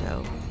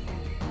 Shadow.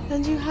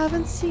 And you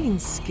haven't seen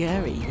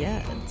scary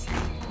yet.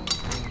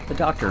 The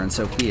Doctor and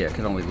Sophia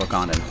could only look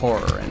on in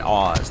horror and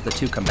awe as the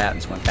two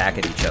combatants went back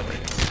at each other.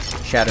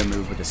 Shadow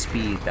moved with a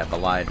speed that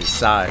belied his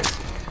size,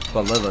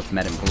 while Lilith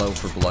met him blow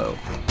for blow.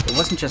 It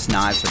wasn't just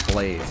knives or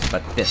blades,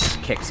 but fists,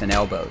 kicks, and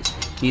elbows.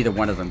 Neither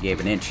one of them gave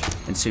an inch,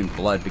 and soon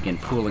blood began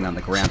pooling on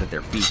the ground at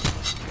their feet.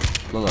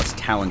 Lilith's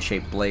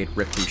talon-shaped blade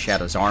ripped through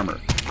Shadow's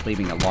armor,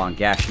 leaving a long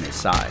gash in his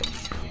side,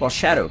 while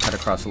Shadow cut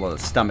across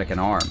Lilith's stomach and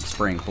arm,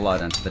 spraying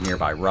blood onto the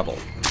nearby rubble.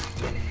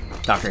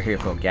 Dr.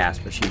 Harefield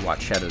gasped as she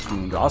watched Shadow's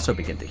wound also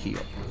begin to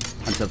heal,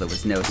 until there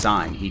was no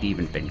sign he'd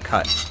even been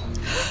cut.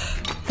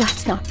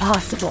 That's not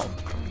possible.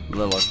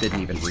 Lilith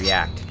didn't even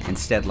react,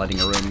 instead letting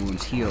her own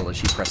wounds heal as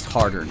she pressed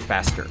harder and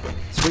faster,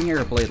 swinging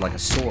her blade like a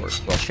sword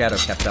while Shadow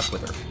kept up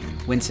with her.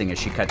 wincing as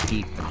she cut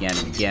deep again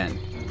and again.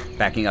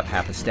 Backing up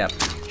half a step,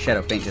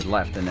 Shadow feinted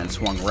left and then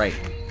swung right,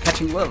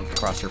 catching Lilith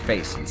across her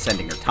face and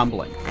sending her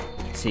tumbling.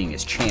 Seeing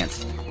his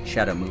chance,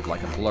 Shadow moved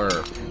like a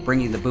blur,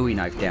 bringing the Bowie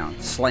knife down,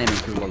 slamming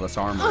through Lilith's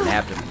armor and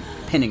abdomen,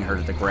 pinning her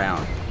to the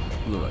ground.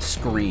 Lilith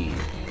screamed,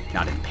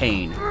 not in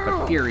pain,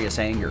 but furious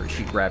anger as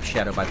she grabbed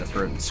Shadow by the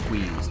throat and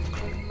squeezed.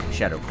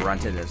 Shadow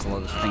grunted as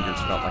Lilith's fingers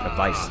felt like a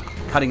vice,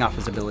 cutting off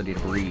his ability to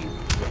breathe.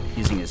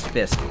 Using his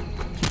fist,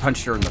 he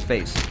punched her in the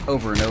face,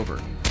 over and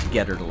over, to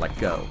get her to let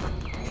go.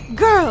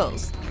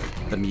 Girls!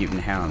 The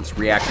mutant hounds,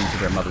 reacting to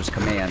their mother's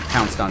command,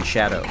 pounced on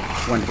Shadow,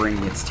 one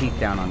bringing its teeth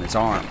down on his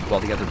arm, while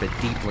the other bit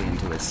deeply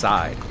into his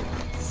side.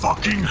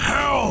 Fucking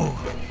hell!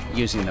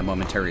 Using the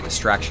momentary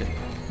distraction,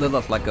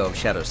 Lilith let go of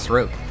Shadow's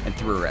throat and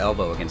threw her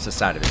elbow against the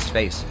side of his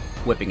face,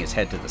 whipping his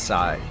head to the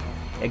side.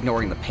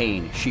 Ignoring the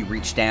pain, she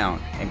reached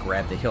down and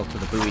grabbed the hilt of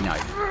the Bowie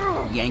knife,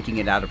 yanking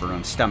it out of her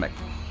own stomach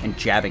and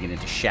jabbing it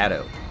into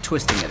Shadow,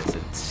 twisting it as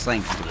it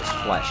sank into his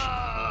flesh.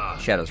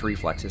 Shadow's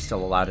reflexes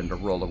still allowed him to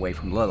roll away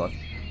from Lilith,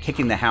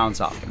 kicking the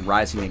hounds off and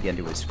rising again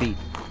to his feet,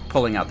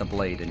 pulling out the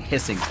blade and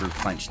hissing through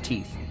clenched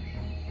teeth.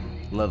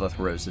 Lilith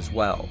rose as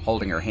well,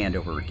 holding her hand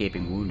over a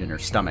gaping wound in her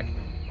stomach.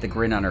 The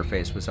grin on her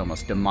face was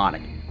almost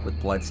demonic, with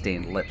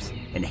blood-stained lips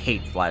and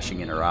hate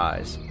flashing in her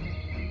eyes.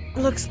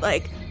 Looks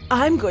like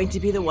I'm going to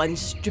be the one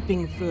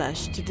stripping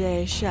flesh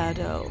today,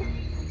 Shadow.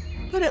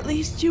 But at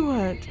least you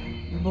weren't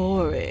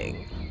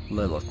boring.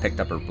 Lilith picked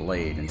up her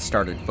blade and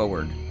started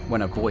forward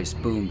when a voice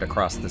boomed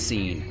across the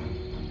scene.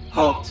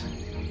 Halt!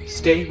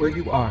 Stay where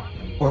you are,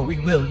 or we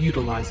will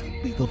utilize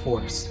lethal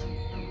force.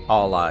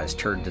 All eyes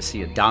turned to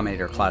see a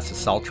Dominator-class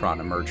Assaultron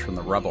emerge from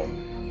the rubble,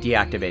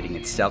 deactivating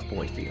its stealth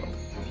boy field.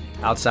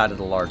 Outside of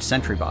the large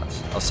sentry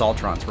bots,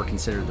 Assaultrons were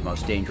considered the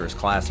most dangerous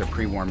class of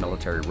pre-war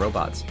military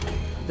robots.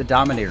 The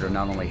Dominator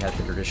not only had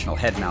the traditional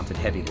head-mounted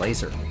heavy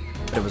laser,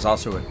 but it was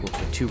also equipped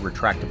with 2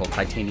 retractable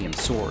titanium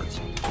swords,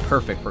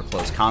 perfect for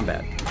close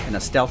combat, and a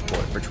stealth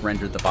boy which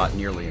rendered the bot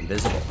nearly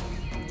invisible.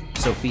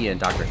 Sophia and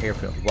Dr.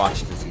 Harefield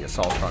watched as the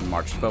Assaultron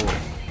marched forward,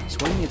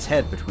 swinging its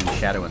head between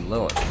Shadow and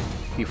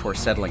Lilith, before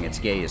settling its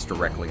gaze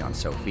directly on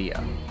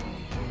Sophia.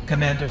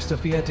 Commander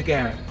Sophia de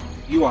Garrett,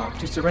 you are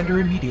to surrender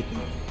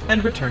immediately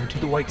and return to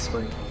the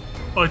Whitespring.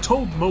 I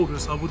told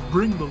Modus I would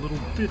bring the little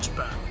bitch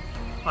back.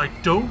 I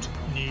don't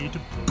need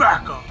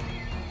backup.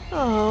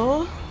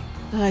 Oh,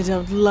 I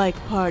don't like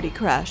party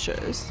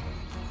crashers.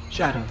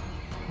 Shadow,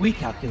 we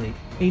calculate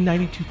a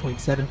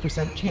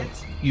 92.7%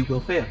 chance you will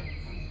fail.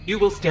 You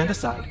will stand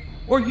aside,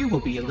 or you will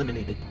be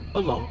eliminated,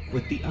 along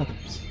with the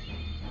others.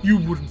 You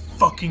wouldn't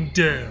fucking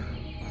dare.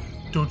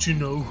 Don't you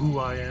know who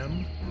I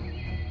am?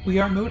 We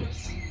are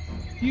Modus.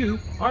 You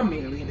are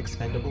merely an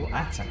expendable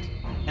asset,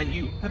 and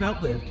you have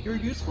outlived your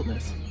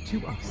usefulness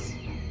to us.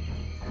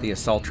 The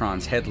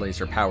Assaultron's head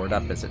laser powered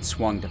up as it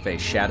swung to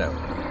face Shadow.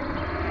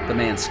 The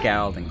man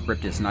scowled and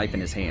gripped his knife in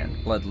his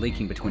hand, blood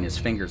leaking between his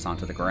fingers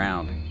onto the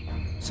ground.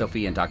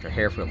 Sophie and Dr.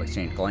 Harefield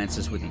exchanged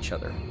glances with each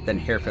other, then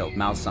Harefield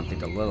mouthed something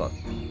to Lilith,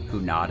 who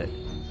nodded.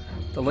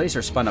 The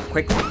laser spun up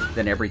quickly,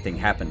 then everything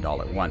happened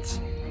all at once.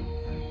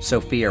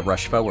 Sophia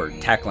rushed forward,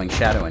 tackling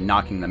Shadow and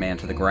knocking the man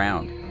to the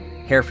ground.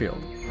 Harefield,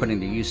 putting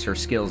to use her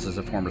skills as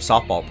a former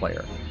softball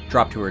player,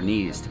 dropped to her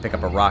knees to pick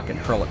up a rock and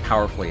hurl it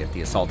powerfully at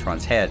the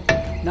Assaultron's head,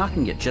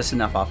 knocking it just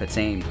enough off its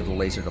aim for the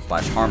laser to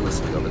flash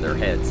harmlessly over their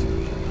heads.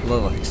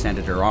 Lilith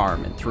extended her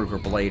arm and threw her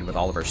blade with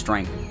all of her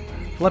strength.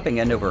 Flipping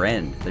end over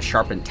end, the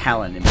sharpened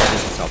talon embedded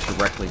itself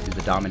directly through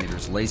the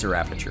Dominator's laser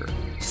aperture,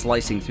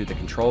 slicing through the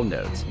control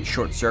nodes and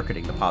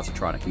short-circuiting the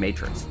positronic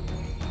matrix.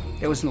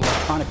 There was an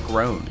electronic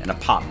groan and a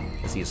pop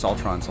as the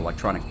Assaultron's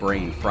electronic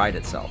brain fried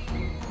itself.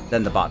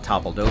 Then the bot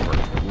toppled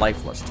over,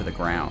 lifeless to the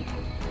ground.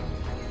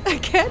 I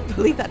can't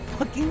believe that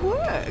fucking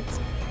worked.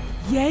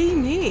 Yay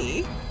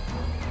me.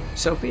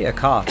 Sophia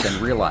coughed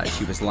and realized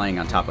she was laying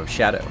on top of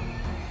Shadow.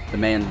 The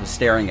man was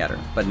staring at her,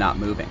 but not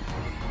moving.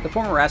 The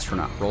former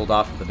astronaut rolled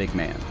off of the big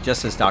man,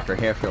 just as Dr.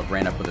 Harefield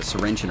ran up with a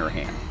syringe in her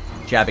hand,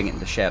 jabbing it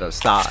into Shadow's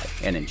thigh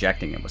and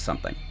injecting it with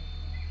something.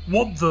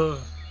 What the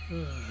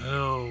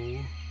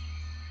hell?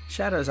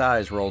 Shadow's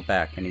eyes rolled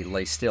back and he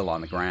lay still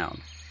on the ground.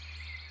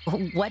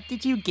 What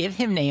did you give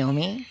him,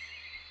 Naomi?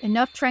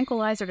 Enough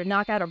tranquilizer to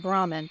knock out a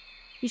Brahmin.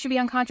 He should be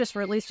unconscious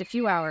for at least a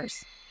few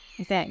hours,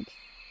 I think.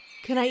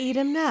 Can I eat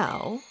him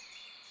now?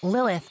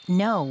 Lilith,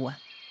 no.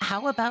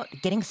 How about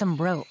getting some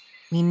rope?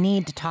 We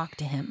need to talk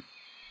to him.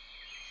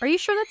 Are you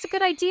sure that's a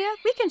good idea?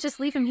 We can just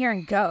leave him here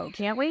and go,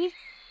 can't we?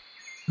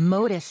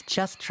 Modus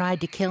just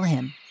tried to kill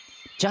him,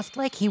 just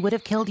like he would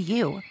have killed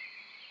you.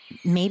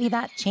 Maybe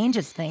that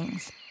changes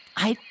things.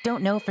 I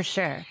don't know for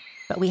sure,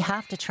 but we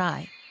have to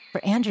try,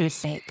 for Andrew's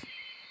sake.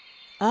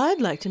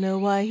 I'd like to know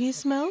why he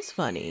smells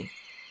funny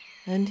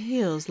and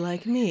heals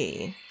like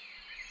me.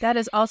 That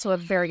is also a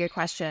very good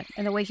question.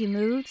 And the way he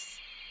moves,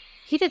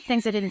 he did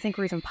things I didn't think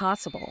were even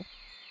possible.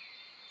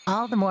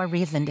 All the more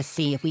reason to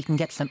see if we can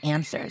get some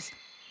answers.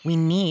 We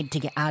need to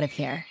get out of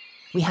here.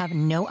 We have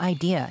no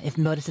idea if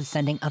Modus is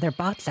sending other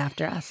bots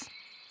after us.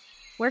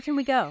 Where can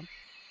we go?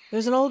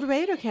 There's an old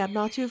raider camp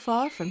not too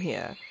far from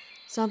here.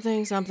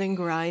 Something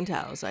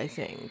Grindhouse, I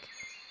think.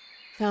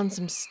 Found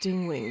some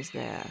stingwings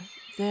there.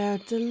 They're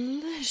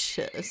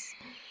delicious.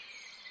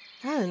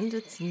 And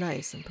it's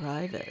nice and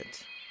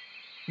private.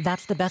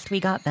 That's the best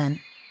we got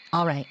then.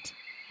 All right,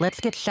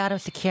 let's get Shadow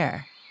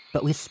secure,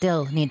 but we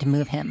still need to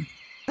move him.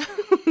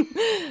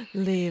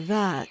 Leave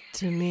that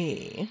to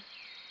me.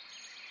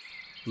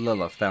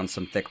 Lilith found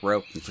some thick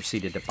rope and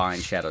proceeded to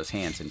bind Shadow's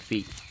hands and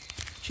feet.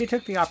 She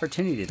took the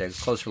opportunity to take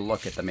a closer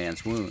look at the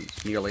man's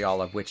wounds, nearly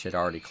all of which had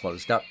already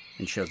closed up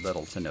and showed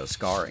little to no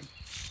scarring.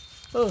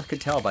 Lilith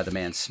could tell by the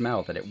man's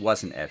smell that it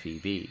wasn't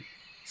FEV.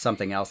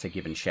 Something else had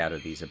given Shadow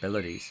these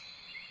abilities.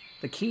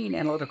 The keen,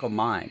 analytical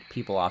mind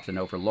people often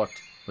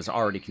overlooked was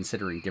already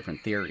considering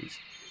different theories,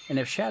 and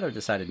if Shadow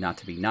decided not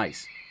to be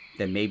nice,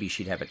 then maybe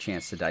she'd have a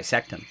chance to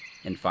dissect him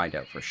and find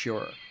out for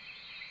sure.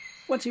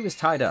 Once he was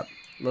tied up,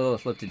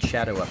 Lilith lifted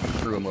Shadow up and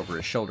threw him over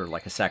his shoulder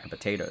like a sack of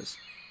potatoes.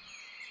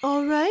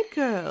 All right,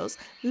 girls,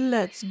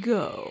 let's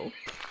go.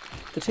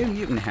 The two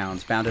mutant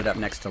hounds bounded up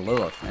next to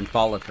Lilith and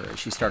followed her as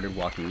she started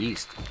walking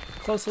east,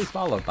 closely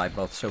followed by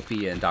both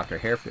Sophia and Dr.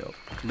 Harefield,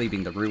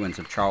 leaving the ruins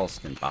of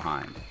Charleston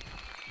behind.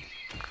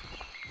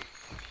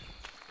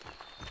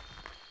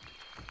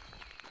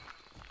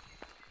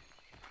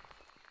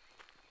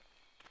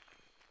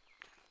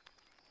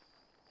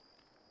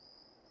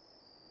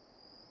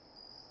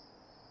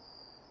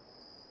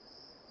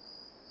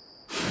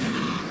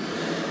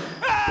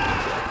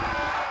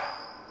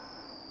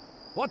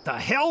 What the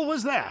hell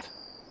was that?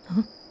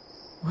 Huh?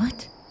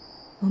 What?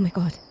 Oh my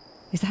god.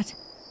 Is that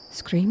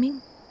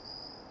screaming?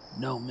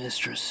 No,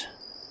 mistress.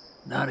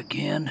 Not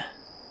again.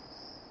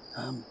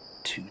 I'm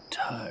too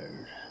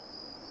tired.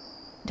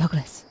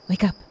 Douglas,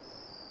 wake up.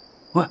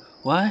 What?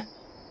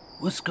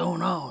 What's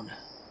going on?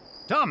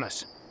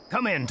 Thomas!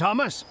 Come in,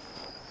 Thomas!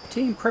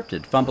 Team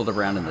Cryptid fumbled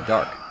around in the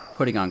dark,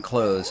 putting on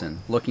clothes and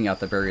looking out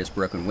the various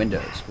broken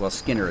windows, while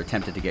Skinner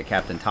attempted to get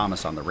Captain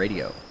Thomas on the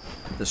radio.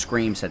 The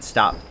screams had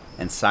stopped,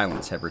 and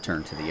silence had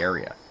returned to the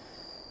area.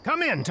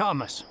 Come in,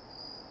 Thomas.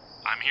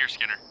 I'm here,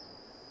 Skinner.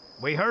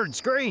 We heard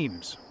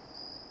screams.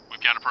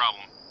 We've got a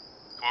problem.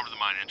 Come over to the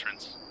mine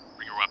entrance.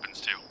 Bring your weapons,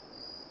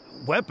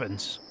 too.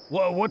 Weapons?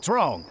 What's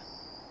wrong?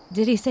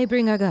 Did he say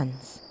bring our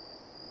guns?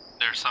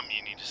 There's something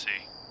you need to see.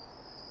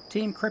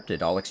 Team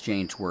Cryptid all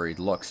exchanged worried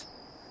looks.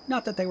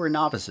 Not that they were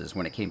novices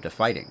when it came to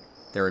fighting.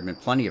 There had been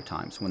plenty of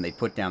times when they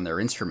put down their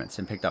instruments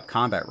and picked up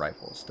combat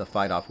rifles to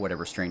fight off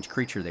whatever strange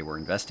creature they were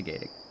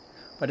investigating.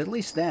 But at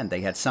least then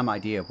they had some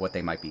idea of what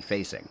they might be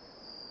facing.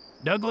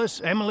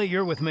 Douglas, Emily,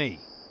 you're with me.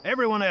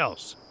 Everyone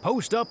else,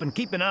 post up and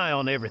keep an eye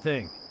on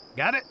everything.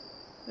 Got it?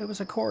 There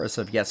was a chorus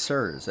of yes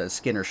sirs as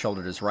Skinner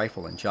shouldered his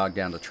rifle and jogged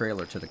down the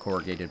trailer to the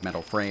corrugated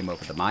metal frame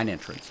over the mine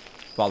entrance,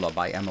 followed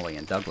by Emily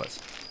and Douglas.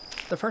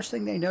 The first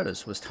thing they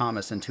noticed was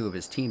Thomas and two of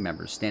his team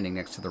members standing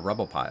next to the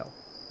rubble pile,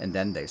 and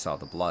then they saw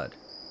the blood.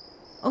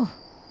 Oh,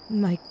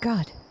 my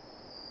God.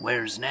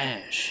 Where's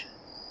Nash?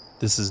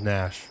 This is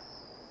Nash.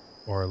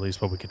 Or at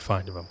least what we could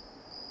find of him.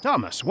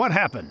 Thomas, what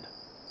happened?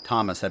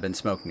 Thomas had been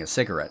smoking a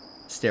cigarette,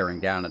 staring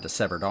down at a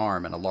severed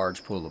arm and a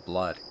large pool of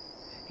blood.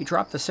 He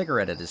dropped the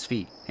cigarette at his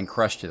feet and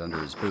crushed it under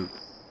his boot.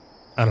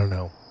 I don't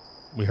know.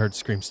 We heard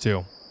screams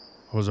too.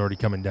 I was already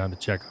coming down to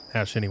check on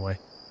Nash anyway.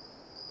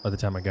 By the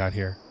time I got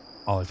here,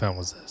 all I found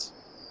was this.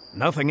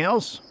 Nothing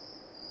else?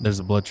 There's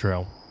a blood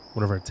trail.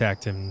 Whatever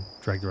attacked him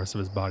dragged the rest of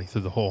his body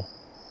through the hole.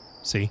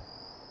 See?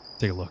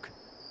 Take a look.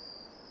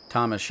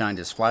 Thomas shined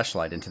his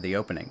flashlight into the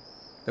opening.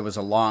 There was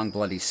a long,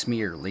 bloody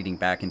smear leading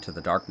back into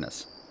the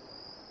darkness.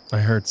 I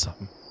heard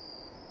something.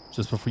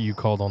 Just before you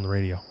called on the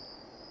radio.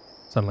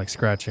 Sounded like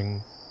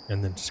scratching,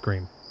 and then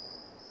scream.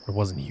 It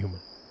wasn't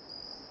human.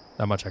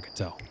 That much I could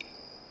tell.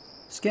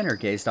 Skinner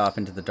gazed off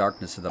into the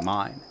darkness of the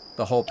mine.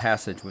 The whole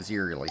passage was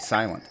eerily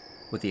silent,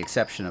 with the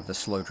exception of the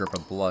slow drip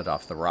of blood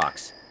off the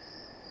rocks.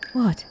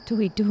 What do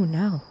we do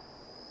now?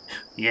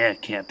 Yeah,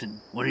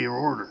 Captain. What are your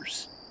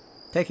orders?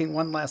 Taking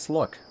one last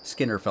look,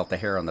 Skinner felt the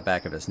hair on the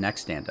back of his neck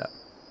stand up.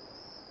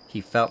 He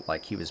felt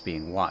like he was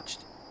being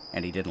watched,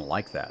 and he didn't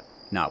like that,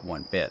 not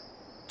one bit.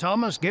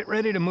 Thomas, get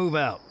ready to move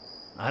out.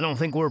 I don't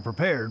think we're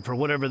prepared for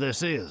whatever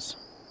this is.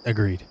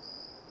 Agreed.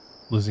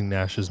 Losing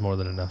Nash is more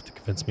than enough to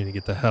convince me to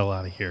get the hell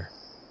out of here.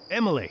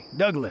 Emily,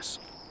 Douglas.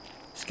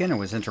 Skinner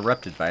was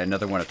interrupted by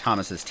another one of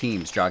Thomas's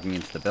teams jogging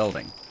into the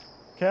building.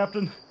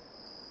 Captain,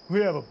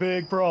 we have a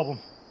big problem.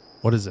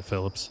 What is it,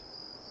 Phillips?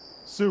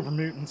 Super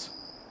mutants.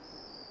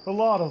 A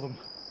lot of them.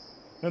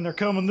 And they're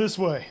coming this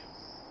way.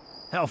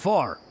 How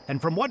far?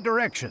 And from what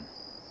direction?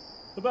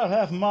 About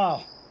half a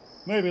mile.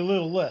 Maybe a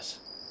little less.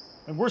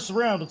 And we're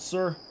surrounded,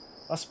 sir.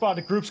 I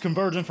spotted groups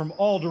converging from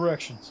all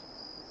directions.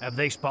 Have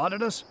they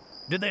spotted us?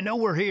 Did they know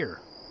we're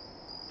here?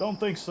 Don't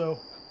think so.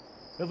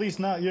 At least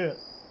not yet.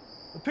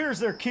 Appears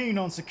they're keen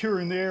on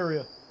securing the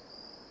area.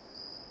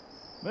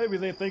 Maybe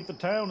they think the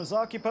town is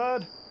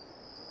occupied?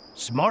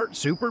 Smart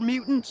super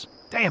mutants?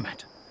 Damn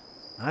it.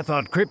 I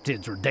thought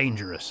cryptids were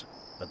dangerous,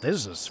 but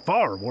this is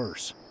far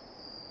worse.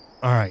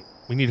 All right,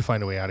 we need to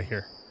find a way out of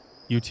here.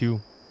 You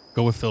two,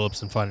 go with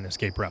Phillips and find an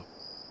escape route.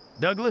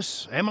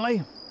 Douglas,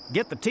 Emily,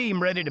 get the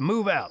team ready to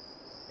move out.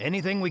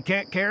 Anything we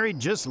can't carry,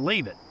 just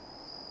leave it.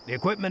 The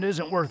equipment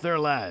isn't worth their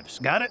lives.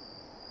 Got it?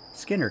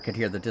 Skinner could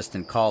hear the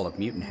distant call of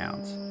mutant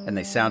hounds, and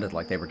they sounded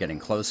like they were getting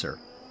closer.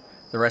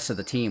 The rest of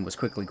the team was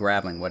quickly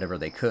grabbing whatever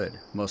they could,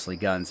 mostly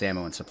guns,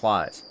 ammo, and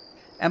supplies.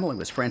 Emily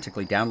was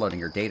frantically downloading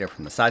her data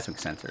from the seismic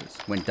sensors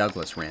when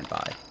Douglas ran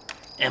by.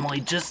 Emily,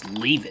 just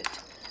leave it.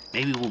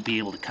 Maybe we'll be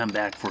able to come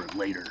back for it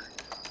later.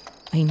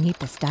 I need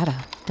this data,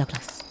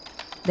 Douglas.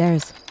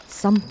 There's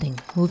something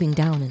moving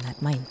down in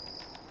that mine.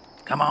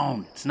 Come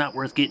on, it's not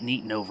worth getting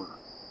eaten over.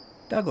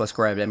 Douglas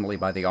grabbed Emily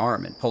by the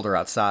arm and pulled her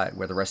outside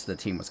where the rest of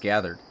the team was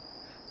gathered.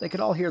 They could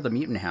all hear the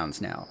mutant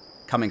hounds now,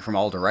 coming from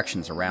all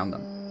directions around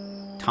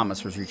them.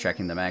 Thomas was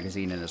rechecking the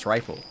magazine in his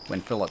rifle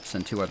when Phillips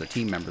and 2 other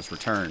team members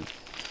returned.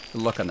 The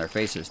look on their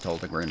faces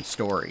told a grim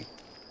story.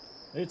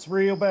 It's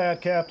real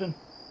bad, Captain.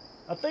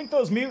 I think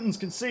those mutants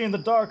can see in the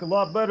dark a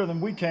lot better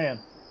than we can.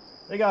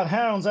 They got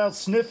hounds out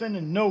sniffing,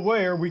 and no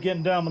way are we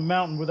getting down the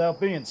mountain without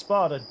being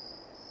spotted.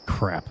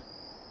 Crap.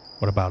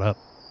 What about up?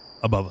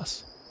 Above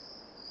us?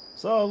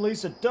 Saw at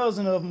least a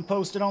dozen of them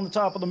posted on the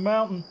top of the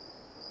mountain.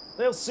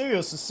 They'll see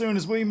us as soon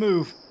as we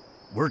move.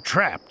 We're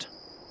trapped.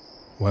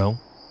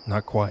 Well,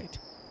 not quite.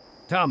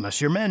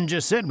 Thomas, your men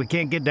just said we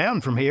can't get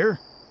down from here.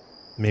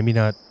 Maybe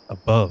not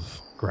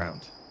above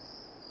ground.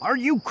 Are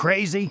you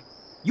crazy?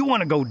 You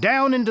want to go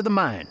down into the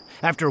mine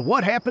after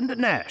what happened to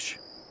Nash?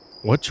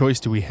 What choice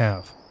do we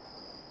have?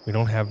 We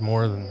don't have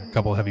more than a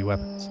couple heavy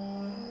weapons.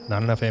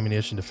 Not enough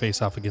ammunition to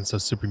face off against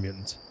those super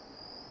mutants.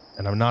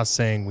 And I'm not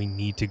saying we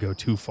need to go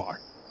too far.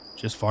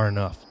 Just far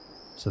enough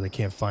so they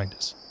can't find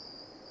us.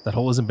 That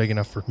hole isn't big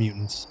enough for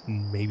mutants,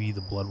 and maybe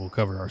the blood will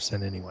cover our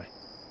scent anyway.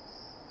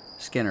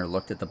 Skinner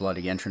looked at the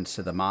bloody entrance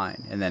to the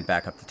mine and then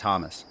back up to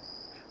Thomas.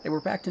 They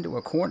were backed into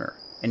a corner,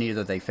 and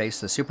either they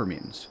faced the super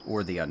mutants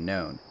or the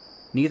unknown.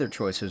 Neither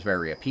choice was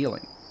very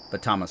appealing,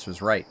 but Thomas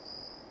was right.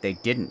 They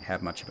didn't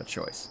have much of a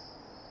choice.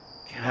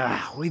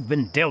 God, we've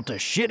been dealt a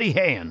shitty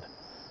hand.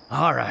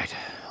 All right,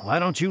 why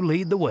don't you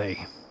lead the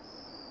way?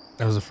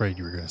 I was afraid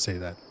you were going to say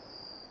that.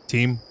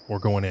 Team, we're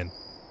going in.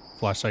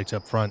 Flashlights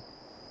up front,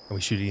 and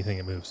we shoot anything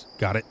that moves.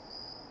 Got it?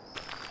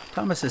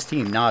 Thomas's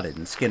team nodded,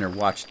 and Skinner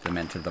watched them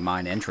enter the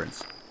mine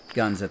entrance,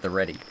 guns at the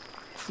ready.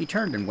 He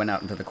turned and went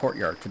out into the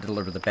courtyard to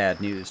deliver the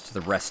bad news to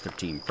the rest of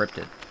Team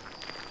Cryptid.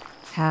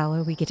 How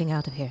are we getting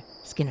out of here,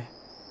 Skinner?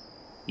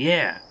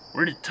 Yeah,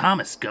 where did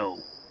Thomas go?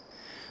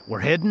 We're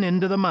heading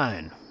into the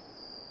mine.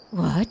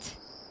 What?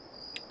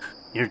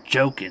 You're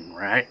joking,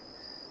 right?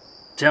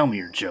 Tell me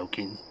you're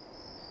joking.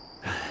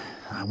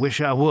 I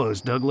wish I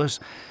was, Douglas.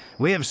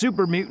 We have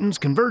super mutants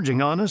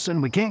converging on us,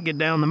 and we can't get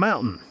down the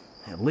mountain.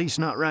 At least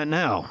not right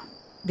now.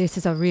 This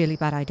is a really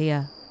bad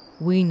idea.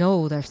 We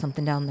know there's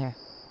something down there,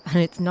 and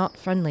it's not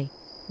friendly.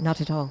 Not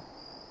at all.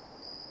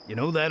 You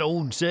know that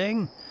old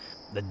saying?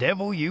 The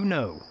devil you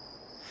know.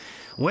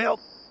 Well,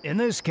 in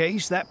this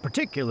case, that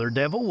particular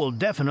devil will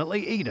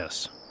definitely eat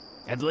us.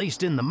 At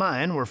least in the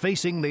mine, we're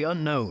facing the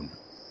unknown.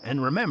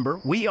 And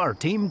remember, we are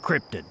Team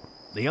Cryptid.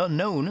 The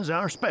unknown is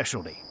our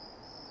specialty.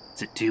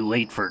 Is it too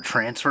late for a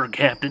transfer,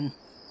 Captain?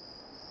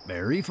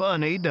 Very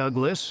funny,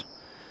 Douglas.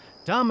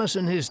 Thomas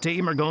and his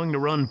team are going to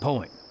run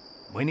point.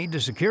 We need to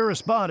secure a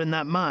spot in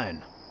that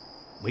mine.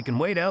 We can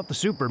wait out the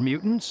super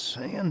mutants,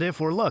 and if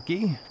we're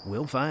lucky,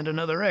 we'll find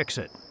another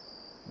exit.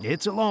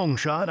 It's a long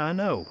shot, I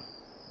know,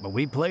 but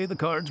we play the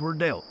cards we're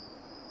dealt.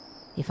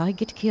 If I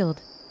get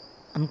killed,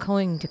 I'm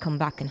going to come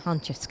back and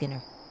haunt you,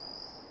 Skinner.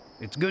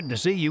 It's good to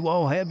see you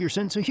all have your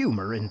sense of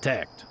humor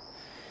intact.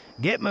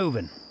 Get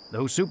moving.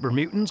 Those super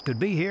mutants could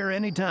be here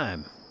any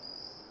time.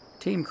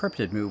 Team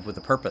Cryptid moved with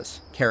a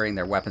purpose, carrying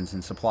their weapons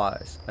and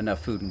supplies,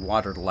 enough food and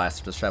water to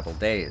last for several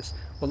days,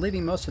 while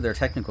leaving most of their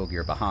technical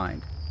gear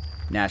behind.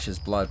 Nash's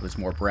blood was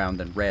more brown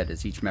than red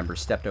as each member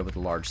stepped over the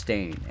large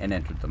stain and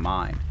entered the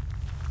mine.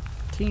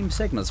 Team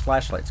Sigma's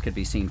flashlights could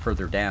be seen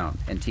further down,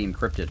 and Team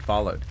Cryptid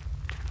followed.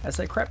 As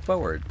they crept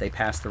forward, they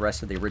passed the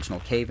rest of the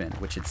original cave-in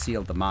which had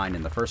sealed the mine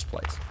in the first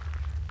place.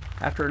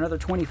 After another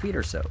 20 feet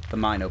or so, the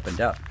mine opened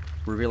up,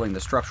 revealing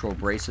the structural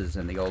braces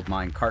and the old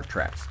mine cart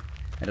tracks,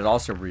 and it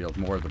also revealed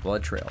more of the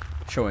blood trail,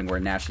 showing where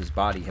Nash's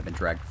body had been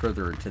dragged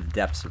further into the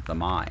depths of the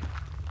mine.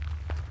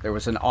 There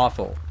was an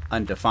awful,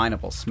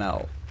 undefinable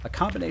smell, a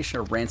combination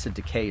of rancid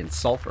decay and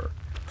sulfur,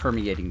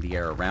 permeating the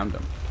air around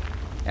them.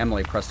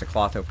 Emily pressed a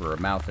cloth over her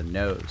mouth and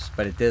nose,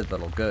 but it did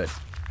little good.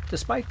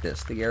 Despite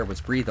this, the air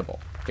was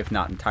breathable, if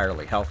not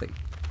entirely healthy.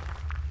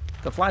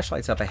 The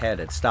flashlights up ahead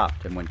had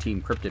stopped, and when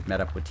Team Cryptid met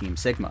up with Team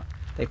Sigma,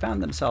 they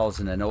found themselves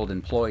in an old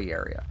employee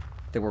area.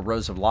 There were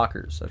rows of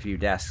lockers, a few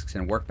desks,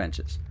 and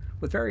workbenches,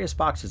 with various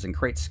boxes and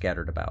crates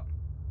scattered about.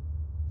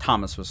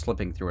 Thomas was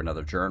flipping through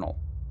another journal.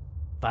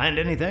 Find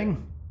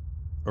anything?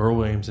 Earl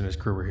Williams and his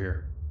crew were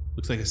here.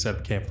 Looks like they set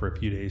up camp for a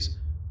few days,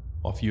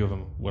 while a few of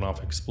them went off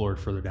and explored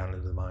further down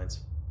into the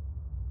mines.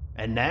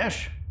 And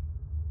Nash?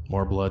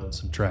 More blood and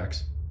some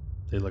tracks.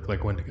 They look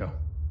like Wendigo.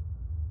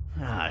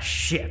 Ah,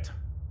 shit.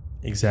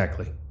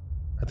 Exactly.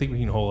 I think we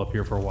can hole up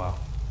here for a while.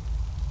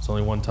 There's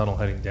only one tunnel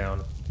heading down.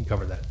 We can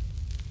cover that.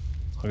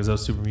 As long as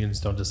those super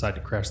mutants don't decide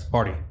to crash the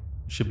party,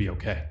 we should be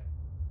okay.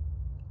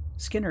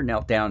 Skinner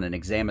knelt down and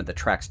examined the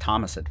tracks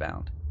Thomas had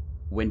found.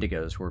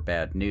 Wendigos were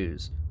bad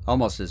news,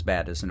 almost as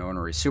bad as an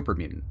ornery super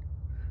mutant.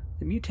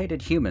 The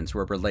mutated humans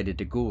were related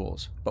to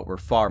ghouls, but were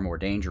far more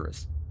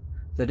dangerous.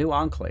 The new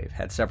Enclave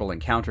had several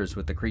encounters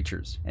with the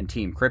creatures, and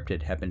Team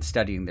Cryptid had been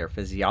studying their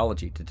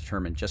physiology to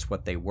determine just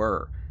what they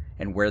were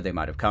and where they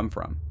might have come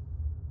from.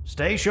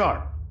 Stay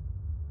sharp.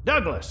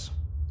 Douglas!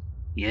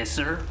 Yes,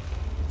 sir?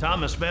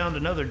 Thomas found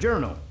another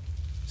journal.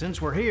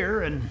 Since we're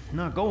here and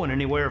not going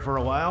anywhere for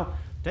a while,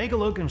 take a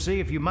look and see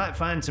if you might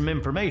find some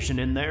information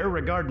in there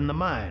regarding the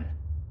mine.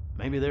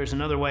 Maybe there's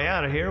another way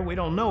out of here we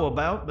don't know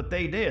about, but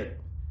they did.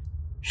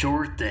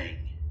 Sure thing.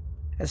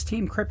 As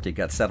Team Cryptid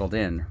got settled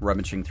in,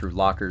 rummaging through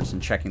lockers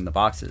and checking the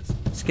boxes,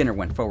 Skinner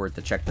went forward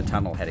to check the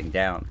tunnel heading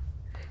down.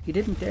 He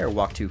didn't dare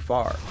walk too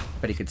far,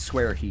 but he could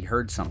swear he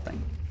heard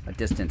something, a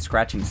distant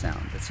scratching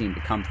sound that seemed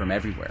to come from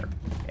everywhere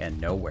and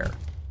nowhere.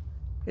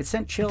 It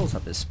sent chills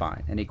up his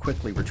spine, and he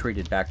quickly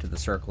retreated back to the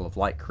circle of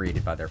light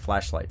created by their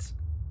flashlights.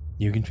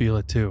 You can feel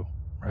it too,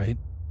 right?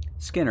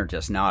 Skinner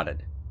just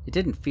nodded. It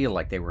didn't feel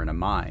like they were in a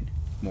mine,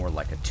 more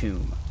like a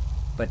tomb.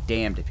 But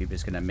damned if he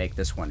was going to make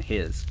this one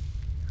his.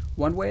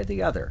 One way or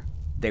the other,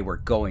 they were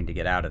going to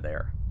get out of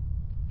there.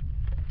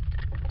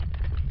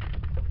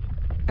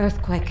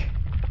 Earthquake.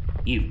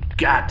 You've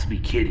got to be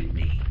kidding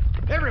me.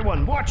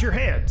 Everyone, watch your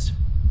heads!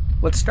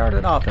 What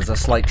started off as a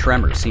slight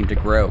tremor seemed to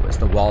grow as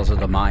the walls of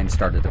the mine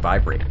started to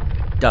vibrate.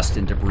 Dust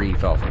and debris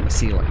fell from the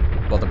ceiling,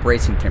 while the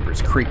bracing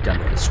timbers creaked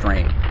under the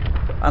strain.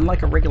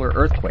 Unlike a regular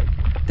earthquake,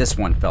 this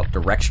one felt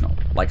directional,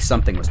 like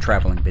something was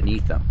traveling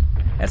beneath them.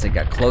 As it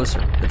got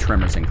closer, the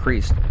tremors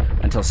increased,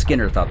 until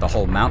Skinner thought the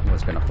whole mountain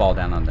was going to fall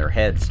down on their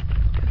heads.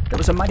 There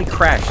was a mighty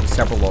crash as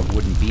several old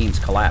wooden beams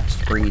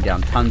collapsed, bringing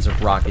down tons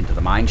of rock into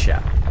the mine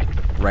shaft,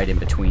 right in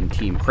between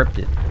Team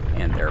Cryptid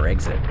and their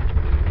exit.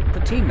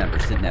 The team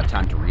members didn't have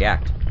time to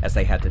react, as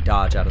they had to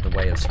dodge out of the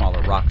way of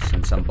smaller rocks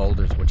and some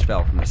boulders which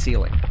fell from the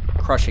ceiling,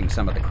 crushing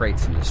some of the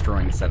crates and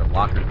destroying a set of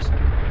lockers.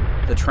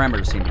 The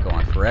tremors seemed to go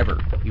on forever,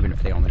 even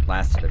if they only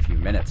lasted a few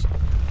minutes,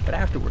 but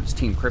afterwards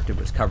Team Cryptid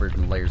was covered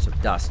in layers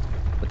of dust,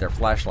 with their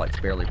flashlights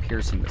barely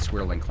piercing the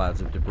swirling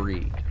clouds of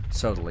debris,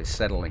 slowly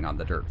settling on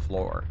the dirt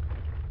floor.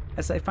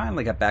 As they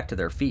finally got back to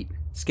their feet,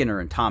 Skinner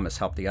and Thomas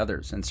helped the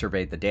others and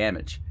surveyed the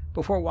damage,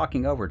 before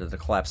walking over to the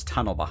collapsed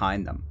tunnel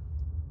behind them.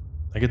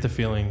 I get the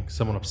feeling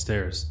someone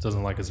upstairs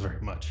doesn't like us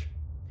very much.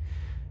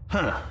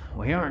 Huh,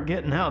 we aren't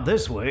getting out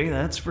this way,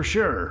 that's for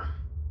sure.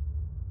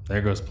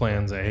 There goes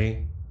plans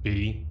A,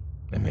 B,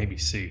 and maybe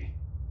C.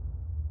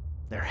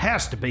 There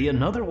has to be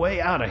another way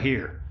out of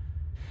here.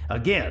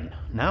 Again,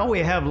 now we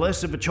have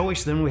less of a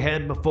choice than we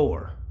had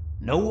before.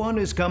 No one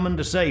is coming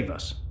to save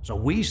us, so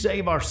we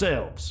save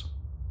ourselves.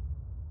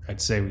 I'd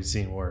say we've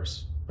seen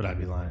worse, but I'd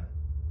be lying.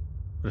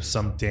 But if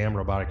some damn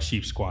robotic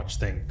sheep squatch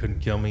thing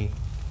couldn't kill me,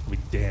 I'd be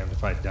damned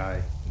if I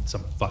die in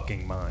some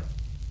fucking mine.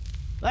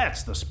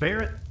 That's the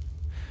spirit.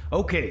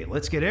 Okay,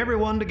 let's get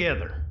everyone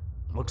together.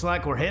 Looks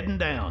like we're heading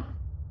down.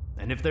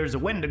 And if there's a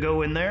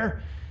Wendigo in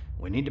there,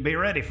 we need to be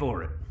ready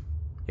for it.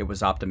 It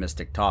was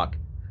optimistic talk,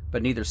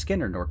 but neither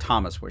Skinner nor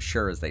Thomas was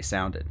sure as they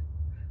sounded.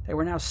 They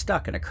were now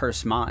stuck in a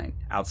cursed mine,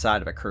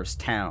 outside of a cursed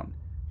town,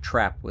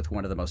 trapped with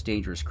one of the most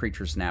dangerous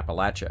creatures in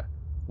Appalachia,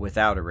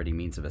 without a ready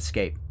means of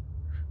escape.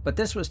 But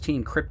this was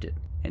Team Cryptid,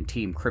 and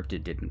Team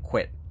Cryptid didn't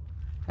quit.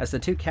 As the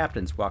two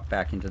captains walked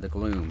back into the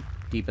gloom,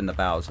 deep in the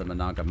bowels of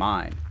Monongah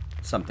Mine,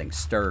 something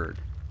stirred,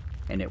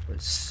 and it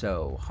was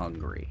so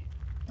hungry.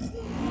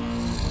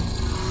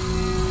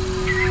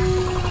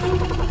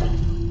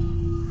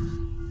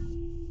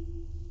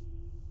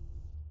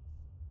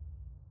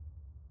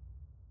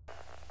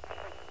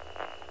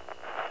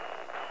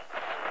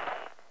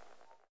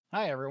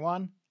 Hi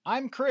everyone,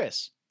 I'm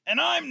Chris. And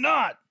I'm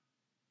not.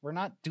 We're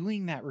not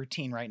doing that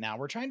routine right now.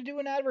 We're trying to do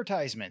an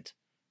advertisement.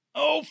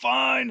 Oh,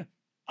 fine.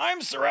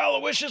 I'm Sir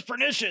Aloysius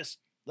Pernicious,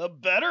 the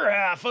better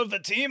half of the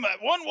team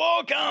at One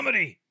Wall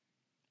Comedy.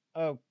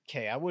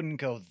 Okay, I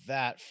wouldn't go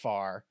that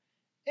far.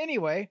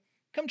 Anyway,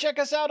 come check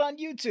us out on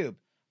YouTube.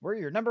 We're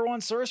your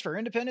 #1 source for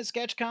independent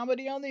sketch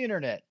comedy on the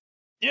internet.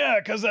 Yeah,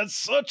 'cause that's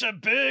such a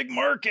big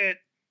market.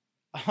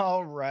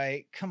 All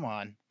right, come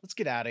on. Let's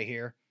get out of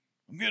here.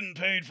 I'm getting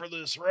paid for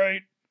this,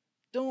 right?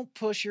 Don't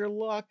push your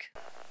luck.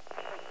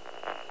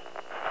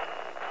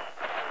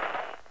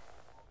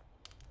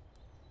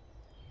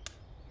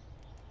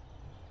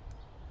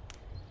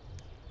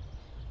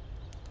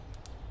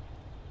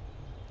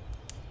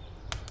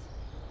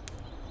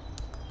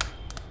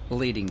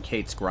 Leading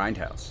Kate's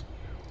Grindhouse,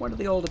 one of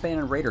the old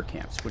abandoned raider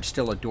camps which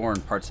still adorn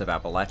parts of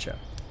Appalachia,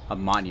 a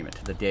monument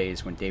to the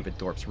days when David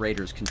Thorpe's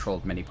raiders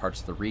controlled many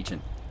parts of the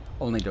region,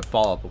 only to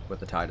fall with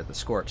the tide of the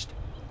scorched.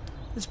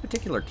 This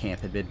particular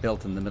camp had been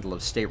built in the middle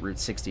of State Route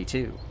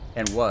 62,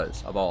 and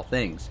was, of all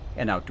things,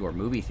 an outdoor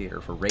movie theater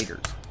for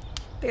raiders.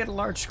 They had a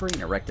large screen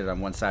erected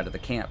on one side of the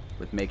camp,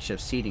 with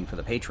makeshift seating for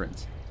the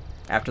patrons.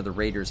 After the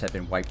raiders had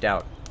been wiped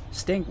out,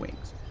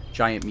 stingwings,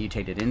 giant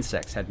mutated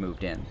insects, had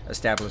moved in,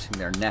 establishing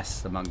their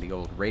nests among the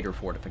old raider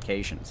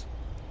fortifications.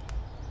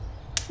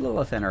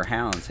 Lilith and her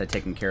hounds had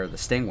taken care of the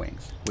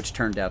stingwings, which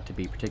turned out to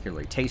be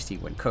particularly tasty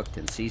when cooked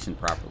and seasoned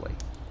properly.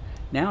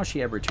 Now she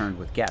had returned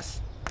with guests,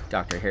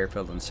 Dr.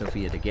 Harefield and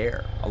Sophia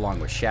Daguerre, along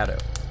with Shadow,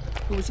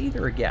 who was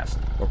either a guest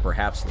or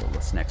perhaps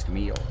Lilith's next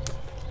meal.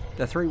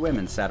 The three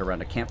women sat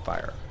around a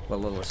campfire, while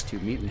Lilith's two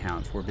mutant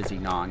hounds were busy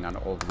gnawing on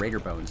old raider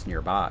bones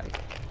nearby.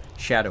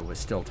 Shadow was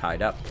still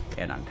tied up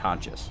and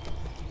unconscious.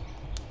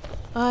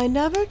 I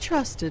never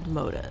trusted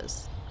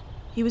Modus.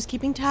 He was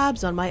keeping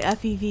tabs on my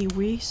FEV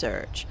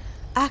research,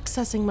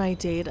 accessing my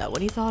data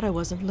when he thought I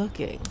wasn't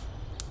looking.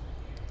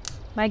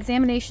 My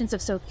examinations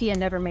of Sophia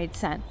never made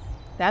sense.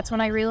 That's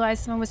when I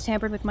realized someone was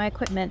tampered with my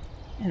equipment,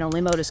 and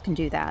only Modus can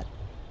do that.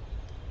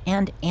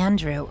 And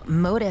Andrew,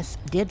 Modus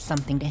did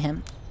something to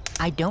him.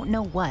 I don't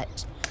know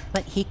what,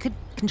 but he could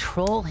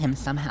control him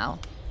somehow.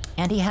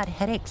 And he had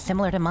headaches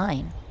similar to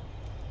mine.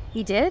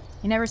 He did?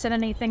 He never said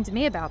anything to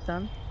me about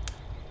them.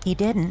 He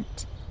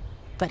didn't.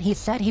 But he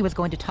said he was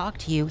going to talk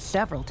to you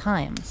several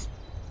times.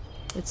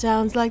 It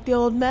sounds like the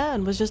old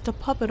man was just a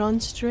puppet on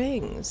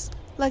strings.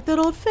 Like that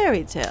old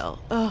fairy tale.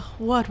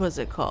 What was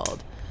it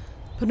called?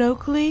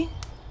 Pinocchio?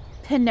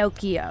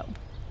 Pinocchio.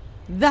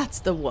 That's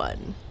the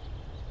one.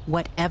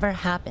 Whatever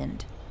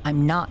happened,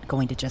 I'm not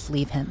going to just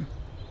leave him.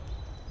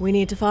 We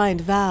need to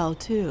find Val,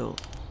 too.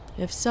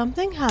 If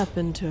something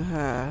happened to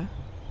her...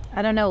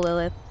 I don't know,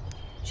 Lilith.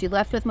 She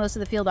left with most of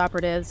the field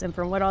operatives, and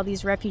from what all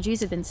these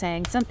refugees have been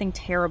saying, something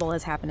terrible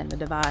has happened in the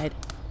Divide.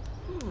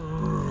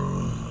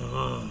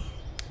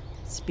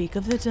 Speak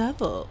of the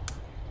devil.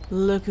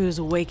 Look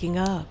who's waking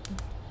up.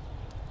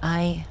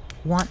 I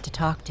want to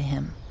talk to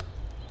him.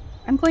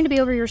 I'm going to be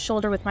over your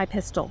shoulder with my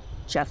pistol,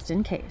 just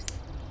in case.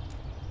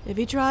 If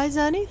he tries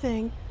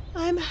anything,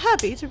 I'm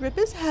happy to rip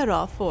his head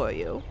off for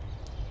you.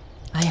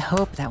 I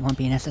hope that won't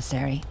be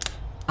necessary.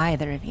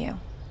 Either of you.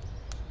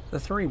 The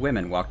three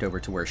women walked over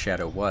to where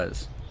Shadow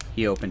was.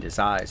 He opened his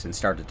eyes and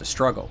started to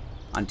struggle,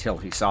 until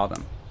he saw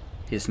them.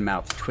 His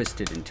mouth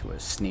twisted into a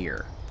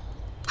sneer.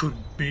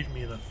 Couldn't beat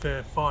me in a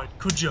fair fight,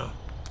 could ya?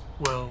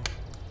 Well,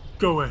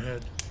 go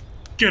ahead.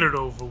 Get it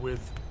over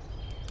with.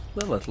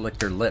 Lilith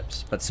licked her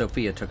lips, but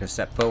Sophia took a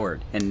step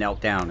forward and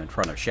knelt down in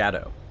front of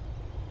Shadow.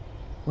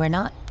 We're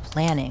not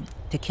planning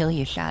to kill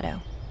you,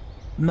 Shadow.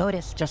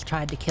 Modus just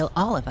tried to kill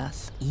all of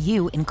us,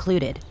 you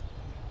included.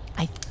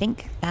 I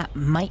think that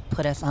might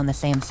put us on the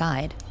same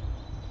side.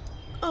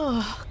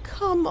 Oh,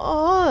 come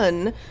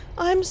on.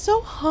 I'm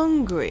so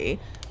hungry,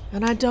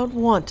 and I don't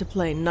want to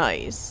play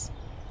nice.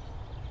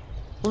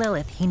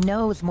 Lilith, he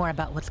knows more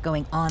about what's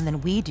going on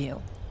than we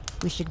do.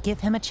 We should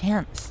give him a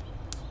chance.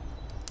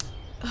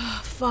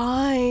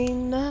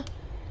 Fine.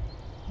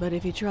 But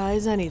if he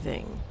tries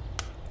anything,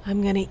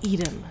 I'm gonna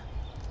eat him.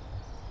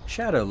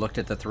 Shadow looked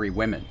at the three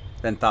women,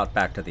 then thought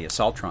back to the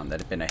assaultron that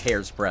had been a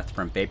hair's breadth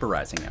from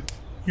vaporizing him.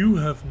 You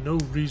have no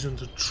reason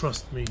to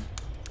trust me,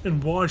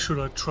 and why should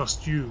I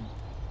trust you?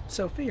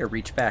 Sophia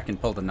reached back and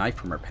pulled a knife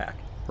from her pack,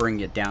 bringing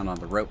it down on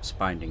the ropes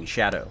binding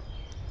Shadow.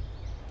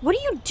 What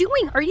are you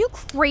doing? Are you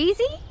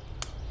crazy?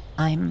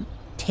 I'm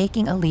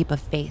taking a leap of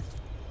faith.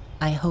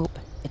 I hope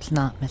it's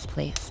not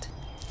misplaced.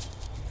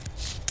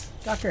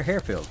 Dr.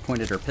 Harefield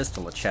pointed her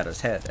pistol at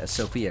Shadow's head as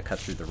Sophia cut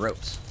through the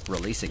ropes,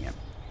 releasing him.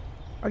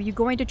 Are you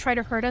going to try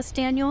to hurt us,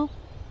 Daniel?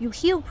 You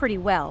heal pretty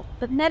well,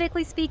 but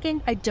medically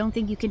speaking, I don't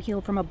think you can heal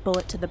from a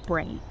bullet to the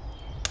brain.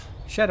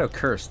 Shadow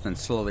cursed, then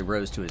slowly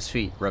rose to his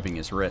feet, rubbing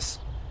his wrists.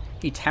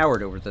 He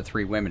towered over the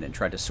three women and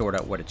tried to sort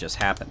out what had just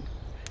happened.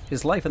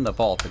 His life in the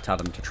vault had taught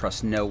him to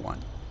trust no one.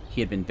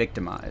 He had been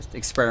victimized,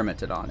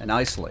 experimented on, and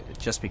isolated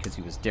just because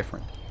he was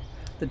different.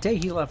 The day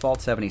he left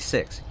Vault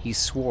 76, he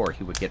swore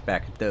he would get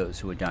back at those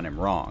who had done him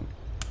wrong.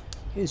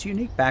 His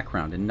unique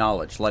background and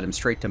knowledge led him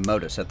straight to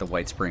Modus at the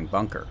Whitespring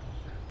bunker.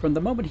 From the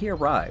moment he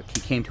arrived,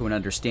 he came to an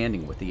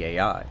understanding with the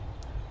AI,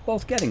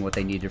 both getting what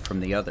they needed from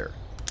the other.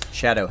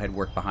 Shadow had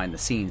worked behind the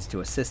scenes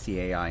to assist the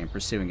AI in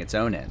pursuing its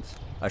own ends,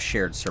 a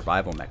shared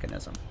survival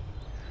mechanism.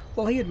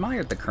 While he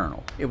admired the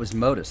Colonel, it was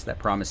Modus that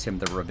promised him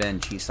the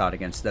revenge he sought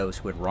against those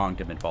who had wronged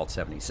him in Vault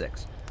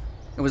 76.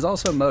 It was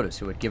also Modus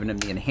who had given him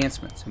the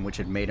enhancements and which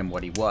had made him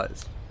what he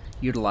was,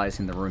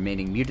 utilizing the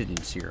remaining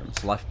mutagen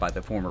serums left by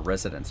the former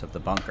residents of the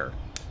bunker.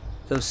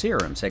 Those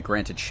serums had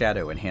granted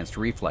Shadow enhanced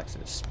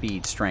reflexes,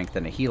 speed, strength,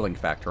 and a healing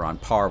factor on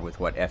par with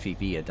what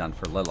FEV had done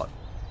for Lilith.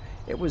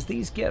 It was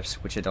these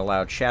gifts which had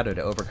allowed Shadow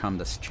to overcome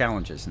the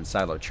challenges in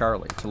Silo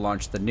Charlie to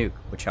launch the nuke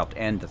which helped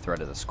end the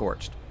threat of the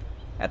Scorched.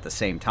 At the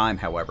same time,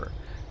 however,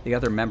 the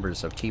other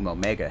members of Team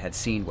Omega had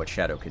seen what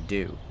Shadow could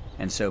do,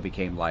 and so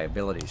became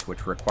liabilities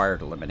which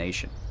required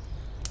elimination.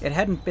 It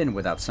hadn't been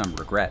without some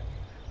regret,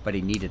 but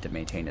he needed to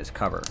maintain his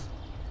cover.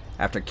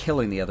 After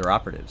killing the other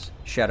operatives,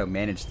 Shadow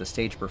managed the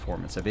stage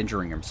performance of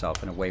injuring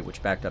himself in a way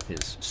which backed up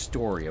his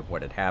story of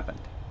what had happened.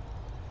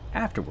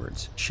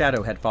 Afterwards,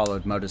 Shadow had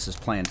followed Modus's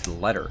plan to the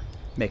letter,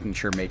 making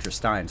sure Major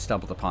Stein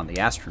stumbled upon the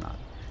astronaut,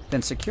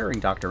 then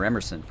securing Dr.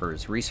 Emerson for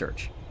his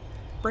research.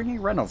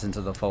 Bringing Reynolds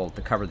into the fold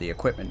to cover the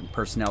equipment and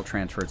personnel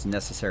transfers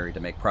necessary to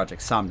make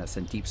Project Somnus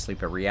and Deep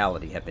Sleep a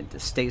reality had been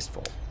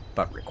distasteful,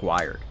 but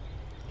required.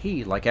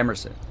 He, like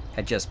Emerson,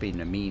 had just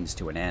been a means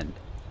to an end.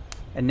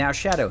 And now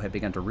Shadow had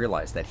begun to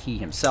realize that he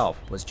himself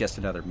was just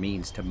another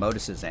means to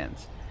Modus's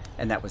ends,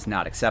 and that was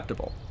not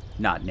acceptable,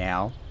 not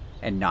now,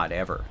 and not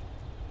ever.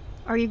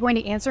 Are you going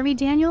to answer me,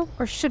 Daniel,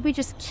 or should we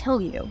just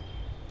kill you?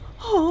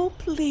 Oh,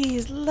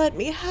 please let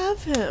me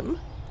have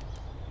him.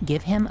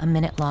 Give him a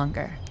minute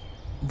longer.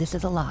 This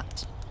is a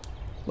lot.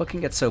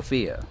 Looking at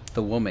Sophia,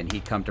 the woman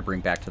he'd come to bring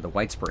back to the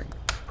Whitespring,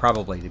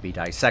 probably to be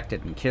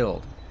dissected and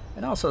killed,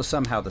 and also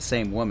somehow the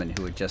same woman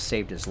who had just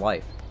saved his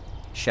life,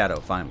 Shadow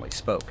finally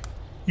spoke.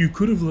 You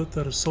could have let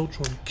that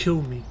Assaultron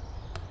kill me,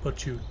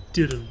 but you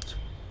didn't.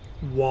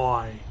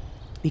 Why?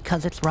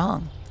 Because it's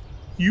wrong.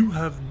 You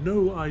have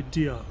no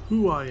idea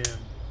who I am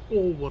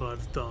or what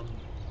I've done.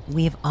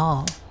 We've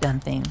all done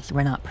things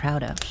we're not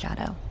proud of,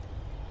 Shadow.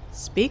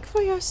 Speak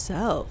for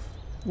yourself.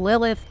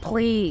 Lilith,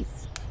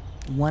 please.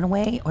 One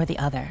way or the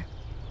other,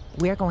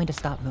 we're going to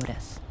stop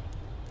Modus.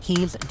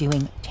 He's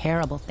doing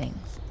terrible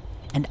things,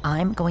 and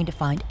I'm going to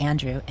find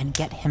Andrew and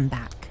get him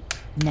back.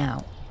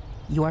 Now,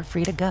 you're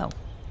free to go.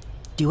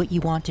 Do what you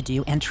want to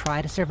do and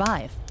try to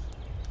survive.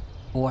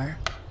 Or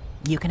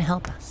you can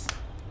help us.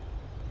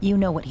 You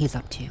know what he's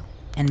up to,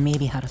 and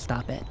maybe how to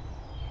stop it.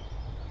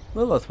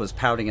 Lilith was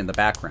pouting in the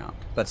background,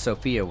 but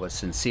Sophia was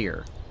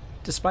sincere.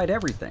 Despite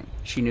everything,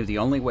 she knew the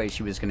only way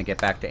she was going to get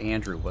back to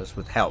Andrew was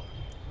with help,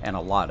 and a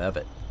lot of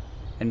it.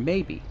 And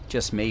maybe,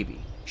 just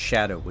maybe,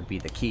 Shadow would be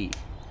the key.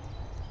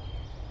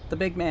 The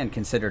big man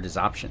considered his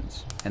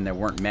options, and there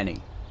weren't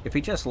many. If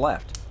he just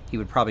left, he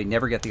would probably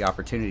never get the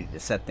opportunity to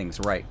set things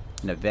right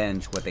and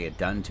avenge what they had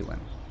done to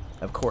him.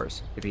 Of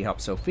course, if he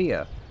helped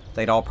Sophia,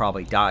 they'd all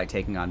probably die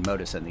taking on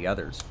Modus and the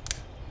others.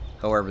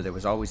 However, there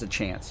was always a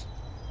chance.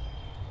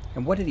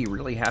 And what did he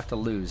really have to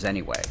lose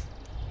anyway?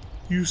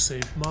 You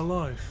saved my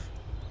life.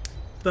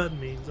 That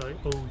means I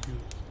owe you.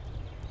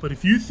 But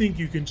if you think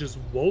you can just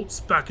waltz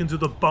back into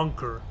the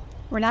bunker...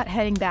 We're not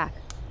heading back.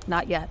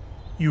 Not yet.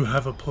 You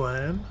have a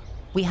plan?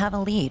 We have a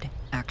lead,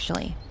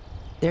 actually.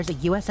 There's a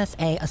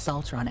USSA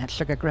Assaultron at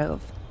Sugar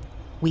Grove.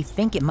 We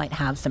think it might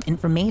have some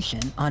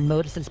information on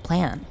Modus's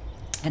plan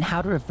and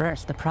how to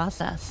reverse the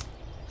process.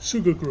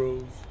 Sugar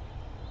Grove.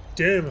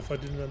 Damn if I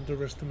didn't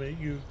underestimate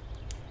you.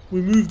 We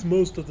moved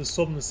most of the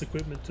Somnus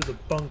equipment to the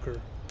bunker,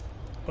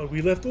 but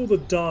we left all the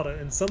data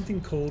and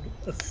something called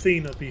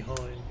Athena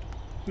behind.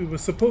 We were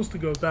supposed to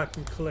go back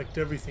and collect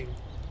everything,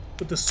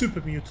 but the super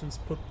mutants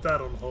put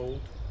that on hold.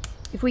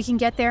 If we can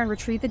get there and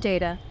retrieve the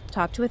data,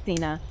 talk to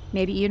Athena,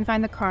 maybe even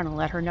find the Colonel,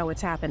 let her know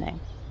what's happening.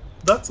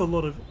 That's a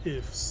lot of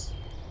ifs,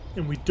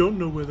 and we don't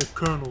know where the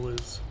Colonel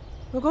is.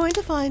 We're going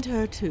to find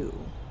her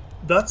too.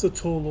 That's a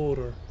tall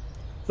order,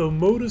 though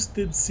Modus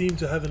did seem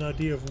to have an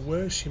idea of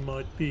where she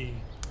might be.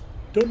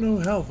 Don't know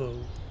how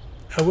though.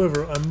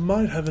 However, I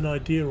might have an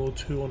idea or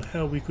two on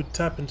how we could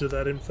tap into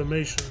that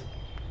information.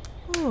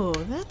 Oh,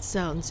 that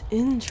sounds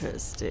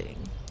interesting.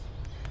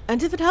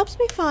 And if it helps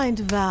me find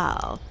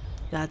Val,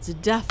 that's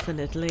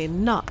definitely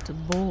not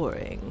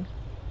boring.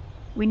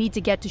 We need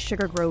to get to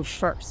Sugar Grove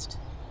first.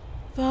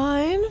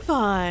 Fine,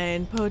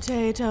 fine.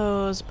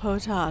 Potatoes,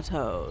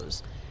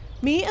 potatoes.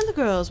 Me and the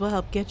girls will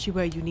help get you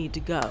where you need to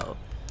go.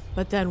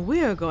 But then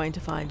we're going to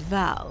find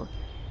Val.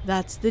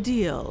 That's the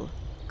deal.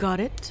 Got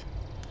it?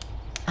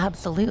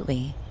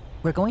 Absolutely.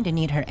 We're going to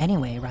need her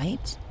anyway,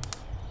 right?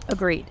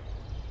 Agreed.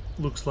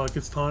 Looks like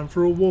it's time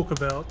for a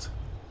walkabout.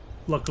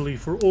 Luckily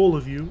for all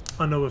of you,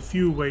 I know a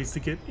few ways to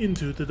get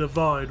into the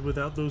Divide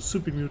without those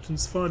super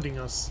mutants finding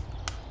us,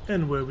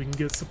 and where we can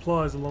get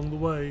supplies along the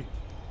way.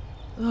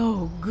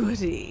 Oh,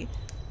 goody.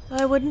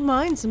 I wouldn't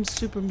mind some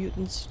super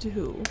mutants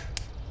too.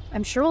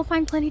 I'm sure we'll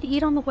find plenty to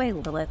eat on the way,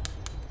 Lilith.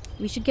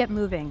 We should get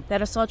moving.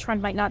 That Assaultron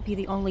might not be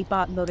the only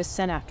bot Modus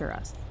sent after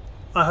us.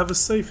 I have a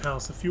safe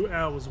house a few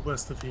hours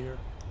west of here.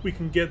 We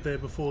can get there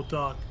before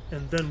dark,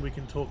 and then we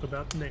can talk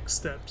about next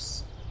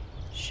steps.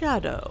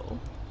 Shadow,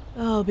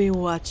 I'll be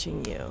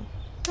watching you.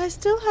 I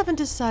still haven't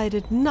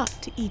decided not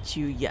to eat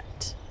you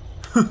yet.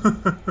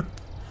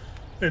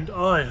 And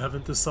I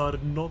haven't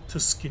decided not to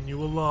skin you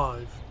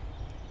alive.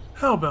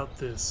 How about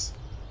this?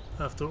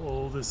 After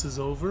all this is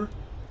over,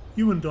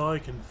 you and I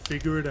can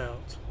figure it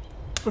out.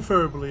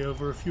 Preferably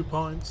over a few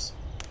pints.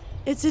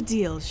 It's a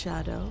deal,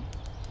 Shadow.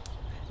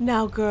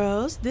 Now,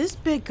 girls, this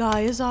big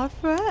guy is our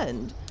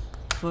friend.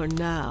 For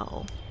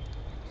now.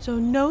 So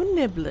no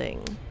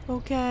nibbling,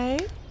 okay?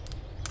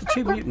 The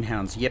two mutant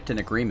hounds yipped in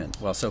agreement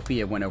while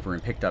Sophia went over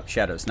and picked up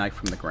Shadow's knife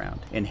from the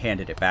ground and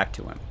handed it back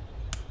to him.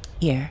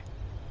 Here.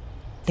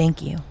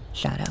 Thank you,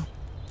 Shadow.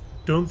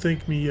 Don't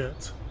thank me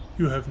yet.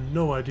 You have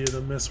no idea the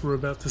mess we're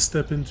about to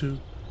step into.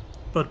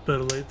 But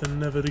better late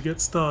than never to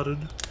get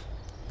started.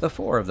 The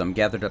four of them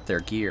gathered up their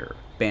gear,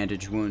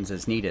 bandaged wounds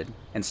as needed,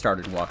 and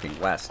started walking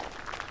west.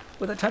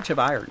 With a touch of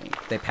irony,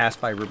 they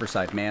passed by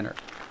Riverside Manor.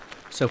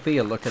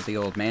 Sophia looked at the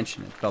old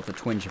mansion and felt a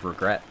twinge of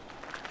regret.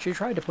 She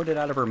tried to put it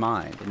out of her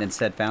mind and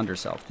instead found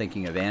herself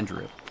thinking of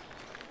Andrew.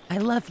 I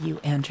love you,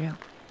 Andrew.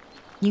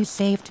 You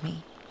saved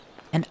me,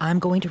 and I'm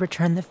going to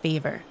return the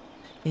favor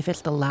if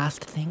it's the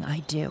last thing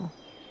I do.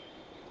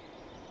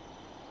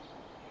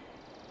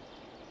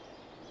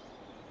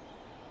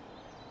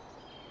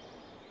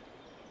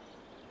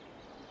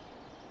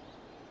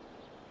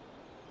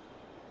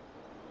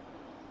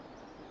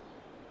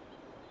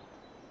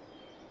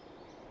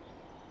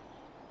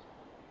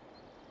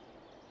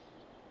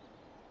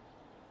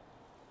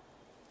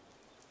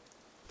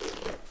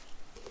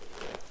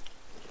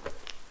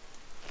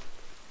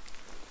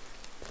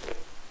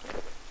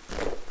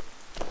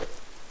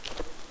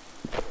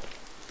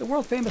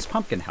 world-famous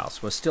pumpkin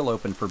house was still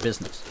open for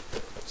business.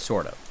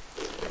 Sort of.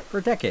 For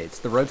decades,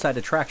 the roadside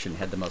attraction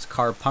had the most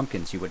carved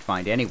pumpkins you would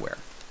find anywhere.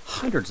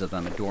 Hundreds of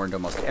them adorned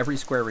almost every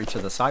square inch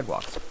of the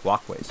sidewalks,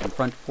 walkways, and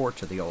front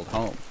porch of the old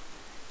home.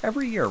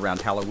 Every year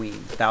around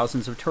Halloween,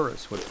 thousands of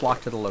tourists would flock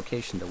to the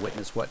location to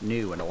witness what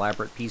new and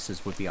elaborate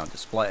pieces would be on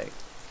display.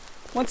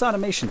 Once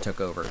automation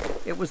took over,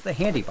 it was the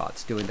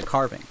handybots doing the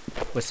carving,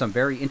 with some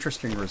very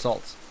interesting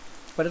results,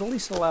 but it at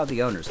least allowed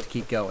the owners to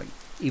keep going,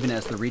 even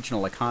as the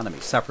regional economy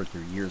suffered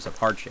through years of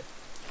hardship.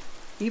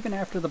 Even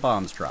after the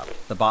bombs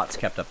dropped, the bots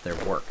kept up their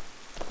work.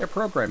 Their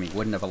programming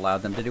wouldn't have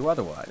allowed them to do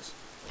otherwise.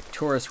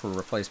 Tourists were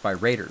replaced by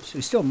raiders,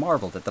 who still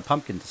marveled at the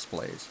pumpkin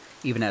displays,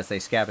 even as they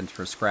scavenged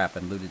for scrap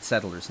and looted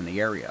settlers in the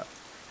area,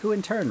 who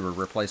in turn were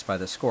replaced by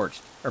the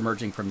scorched,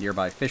 emerging from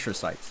nearby fisher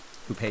sites,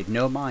 who paid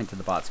no mind to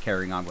the bots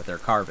carrying on with their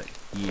carving,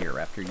 year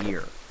after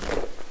year.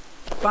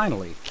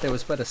 Finally, there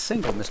was but a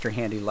single Mr.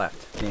 Handy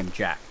left, named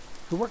Jack,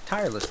 who worked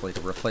tirelessly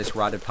to replace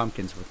rotted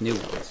pumpkins with new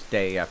ones,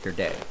 day after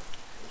day.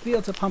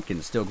 Fields of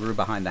pumpkins still grew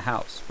behind the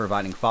house,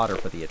 providing fodder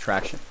for the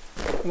attraction.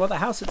 And while the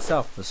house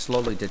itself was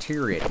slowly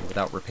deteriorating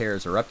without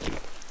repairs or upkeep,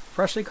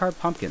 freshly carved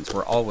pumpkins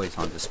were always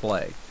on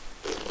display.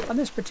 On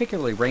this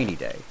particularly rainy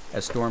day,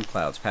 as storm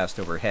clouds passed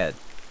overhead,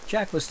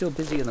 Jack was still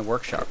busy in the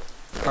workshop,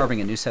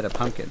 carving a new set of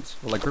pumpkins,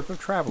 while a group of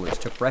travelers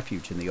took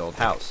refuge in the old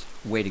house,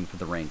 waiting for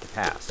the rain to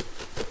pass.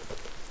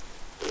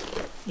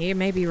 It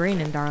may be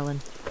raining,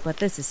 darling, but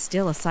this is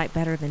still a sight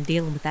better than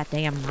dealing with that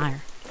damn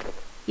mire.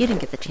 You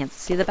didn't get the chance to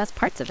see the best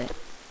parts of it.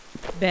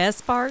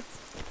 Best parts?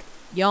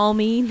 Y'all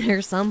mean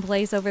there's some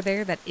place over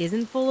there that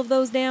isn't full of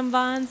those damn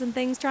vines and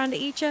things trying to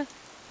eat you?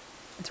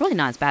 It's really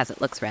not as bad as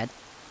it looks, Red.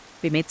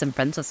 We made some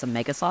friends with some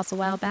mega sloths a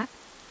while back.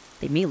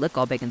 They may look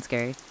all big and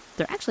scary.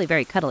 They're actually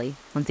very cuddly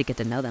once you get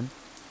to know them.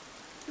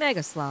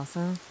 Mega sloths,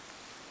 huh?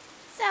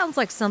 Sounds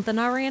like something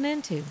I ran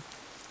into.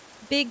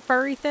 Big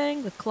furry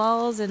thing with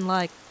claws and,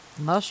 like,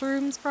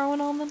 mushrooms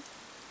growing on them?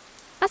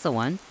 That's the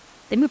one.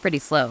 They move pretty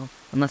slow,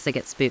 unless they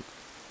get spooked.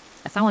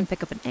 I saw one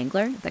pick up an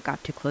angler that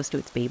got too close to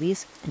its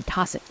babies and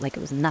toss it like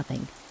it was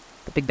nothing.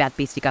 The big bad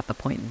beastie got the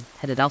point and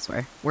headed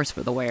elsewhere, worse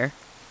for the wearer.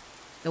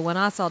 The one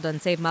I saw done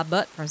saved my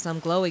butt from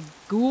some glowy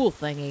ghoul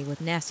thingy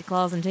with nasty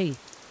claws and teeth.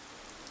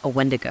 A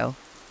Wendigo.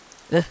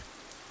 Ugh,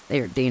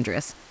 they are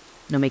dangerous.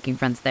 No making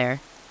friends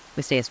there.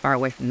 We stay as far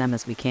away from them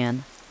as we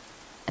can.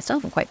 I still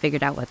haven't quite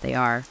figured out what they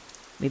are.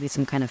 Maybe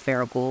some kind of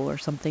feral ghoul or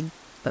something,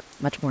 but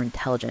much more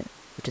intelligent,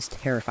 which is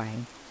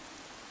terrifying.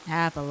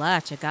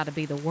 Appalachia gotta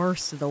be the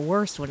worst of the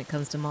worst when it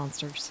comes to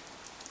monsters.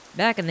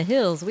 Back in the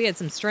hills, we had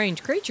some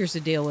strange creatures to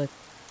deal with,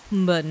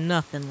 but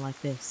nothing like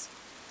this.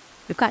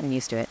 We've gotten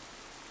used to it.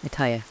 I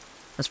tell you,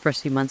 those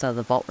first few months out of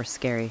the vault were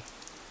scary.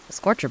 The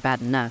scorcher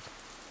bad enough,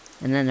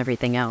 and then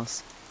everything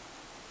else.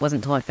 It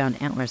wasn't until I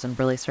found antlers and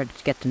really started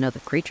to get to know the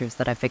creatures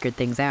that I figured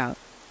things out.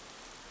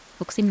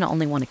 Folks seem to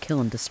only want to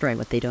kill and destroy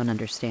what they don't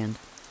understand,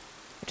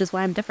 which is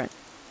why I'm different.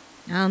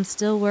 I'm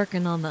still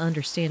working on the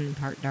understanding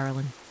part,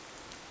 darling.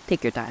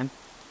 Take your time.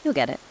 You'll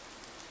get it.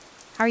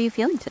 How are you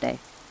feeling today?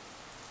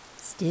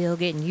 Still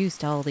getting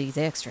used to all these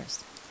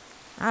extras.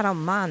 I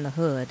don't mind the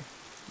hood,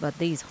 but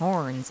these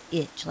horns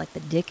itch like the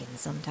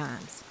dickens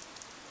sometimes.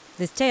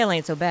 This tail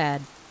ain't so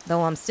bad,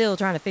 though I'm still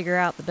trying to figure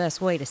out the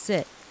best way to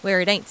sit, where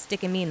it ain't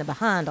sticking me in the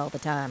behind all the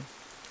time.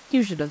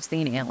 You should have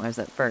seen Antlers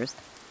at first.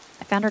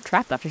 I found her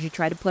trapped after she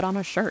tried to put on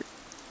a shirt.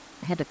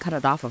 I had to cut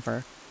it off of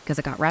her, because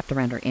it got wrapped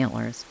around her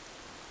antlers.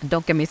 And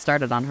don't get me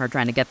started on her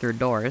trying to get through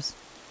doors.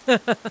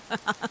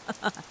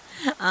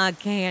 I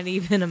can't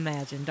even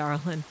imagine,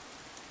 darling.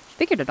 She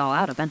figured it all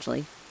out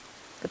eventually.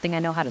 Good thing I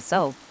know how to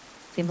sew.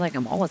 Seems like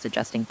I'm always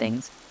adjusting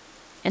things.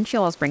 And she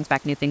always brings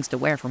back new things to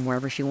wear from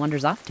wherever she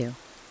wanders off to.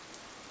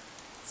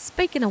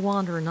 Speaking of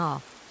wandering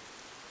off,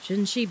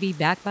 shouldn't she be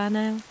back by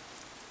now?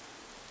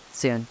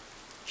 Soon.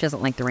 She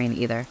doesn't like the rain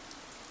either.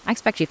 I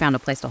expect she found a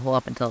place to hole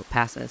up until it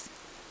passes.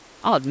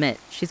 I'll admit,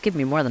 she's given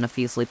me more than a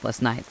few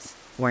sleepless nights,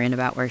 worrying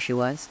about where she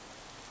was.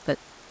 But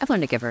I've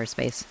learned to give her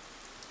space.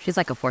 She's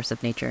like a force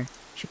of nature.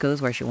 She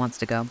goes where she wants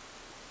to go.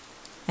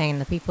 And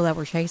the people that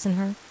were chasing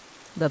her?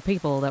 The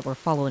people that were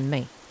following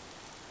me?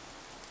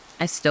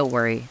 I still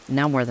worry,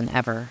 now more than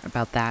ever,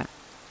 about that.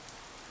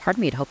 Part of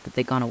me had hoped that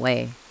they'd gone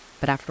away,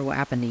 but after what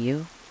happened to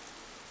you,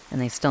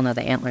 and they still know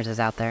the Antlers is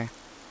out there.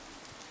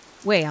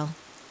 Well,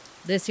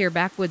 this here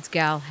backwoods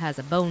gal has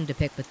a bone to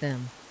pick with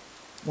them.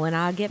 When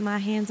I get my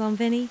hands on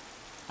Vinny,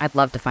 I'd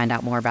love to find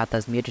out more about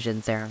those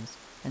mutagen serums.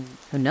 And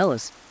who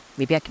knows,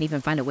 maybe I can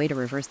even find a way to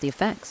reverse the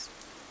effects.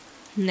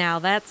 Now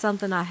that's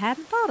something I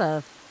hadn't thought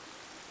of.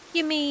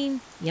 You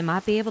mean you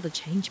might be able to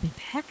change me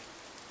back?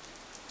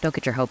 Don't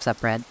get your hopes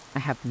up, Red. I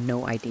have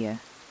no idea.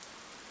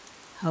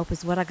 Hope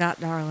is what I got,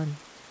 darling.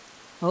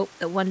 Hope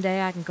that one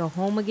day I can go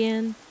home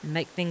again and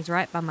make things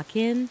right by my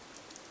kin.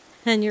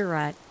 And you're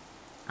right.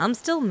 I'm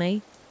still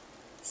me.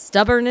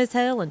 Stubborn as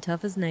hell and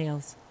tough as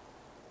nails.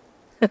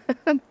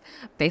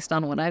 Based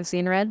on what I've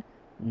seen, Red,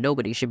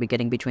 nobody should be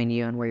getting between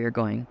you and where you're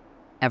going.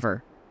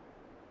 Ever.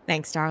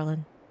 Thanks,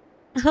 darling.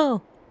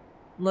 Oh,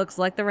 looks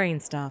like the rain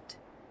stopped.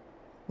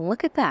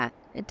 Look at that.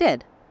 It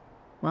did.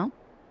 Well,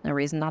 No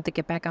reason not to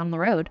get back on the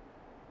road.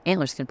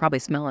 Antlers can probably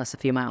smell us a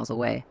few miles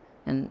away,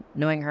 and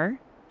knowing her,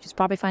 she's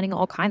probably finding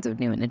all kinds of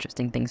new and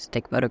interesting things to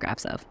take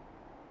photographs of.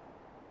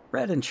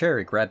 Red and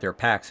Cherry grabbed their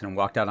packs and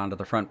walked out onto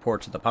the front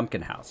porch of the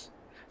pumpkin house.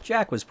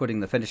 Jack was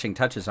putting the finishing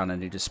touches on a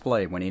new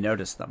display when he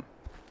noticed them.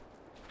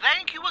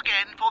 Thank you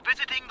again for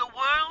visiting the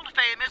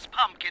world-famous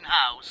pumpkin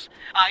house.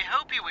 I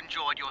hope you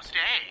enjoyed your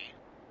stay.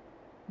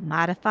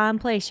 Mighty fine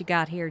place you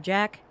got here,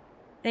 Jack.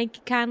 Thank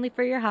you kindly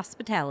for your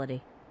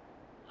hospitality.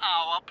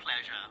 Our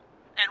pleasure.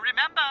 And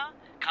remember,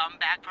 come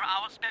back for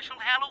our special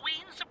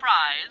Halloween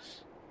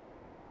surprise.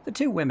 The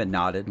two women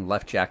nodded and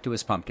left Jack to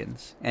his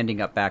pumpkins, ending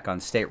up back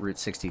on State Route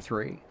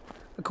 63.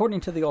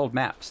 According to the old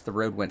maps, the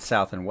road went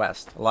south and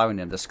west, allowing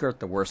them to skirt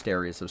the worst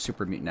areas of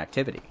super mutant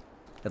activity.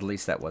 At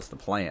least that was the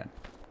plan.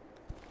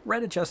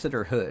 Red adjusted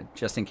her hood,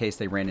 just in case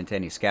they ran into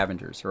any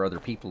scavengers or other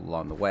people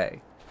along the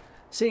way.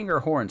 Seeing her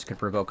horns could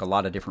provoke a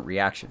lot of different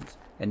reactions,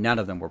 and none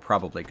of them were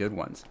probably good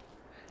ones.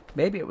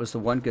 Maybe it was the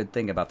one good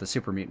thing about the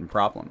super mutant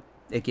problem.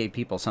 It gave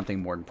people something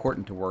more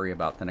important to worry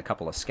about than a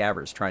couple of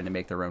scavvers trying to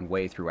make their own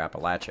way through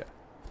Appalachia.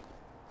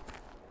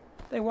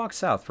 They walked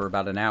south for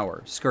about an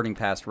hour, skirting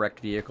past wrecked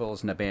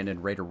vehicles and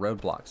abandoned raider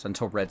roadblocks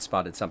until Red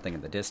spotted something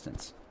in the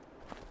distance.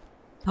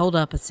 Hold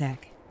up a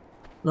sec.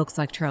 Looks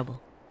like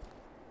trouble.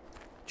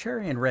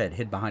 Cherry and Red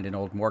hid behind an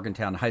old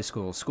Morgantown High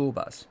School school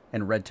bus,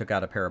 and Red took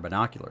out a pair of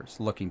binoculars,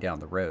 looking down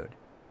the road.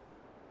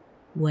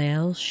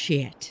 Well,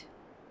 shit.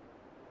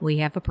 We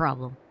have a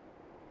problem.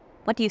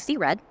 What do you see,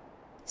 Red?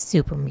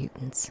 Super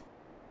mutants.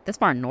 This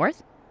far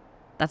north?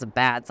 That's a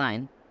bad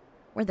sign.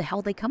 Where the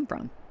hell they come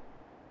from?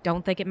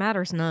 Don't think it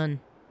matters none.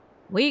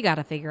 We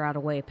gotta figure out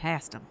a way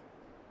past them.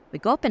 We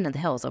go up into the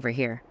hills over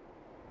here.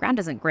 Ground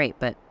isn't great,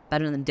 but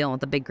better than dealing with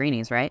the big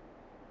greenies, right?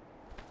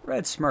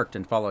 Red smirked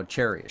and followed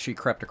Cherry as she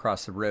crept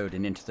across the road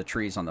and into the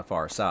trees on the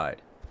far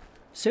side.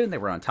 Soon they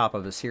were on top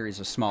of a series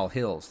of small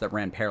hills that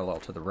ran parallel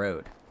to the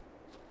road.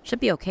 Should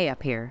be okay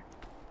up here.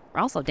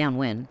 We're also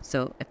downwind,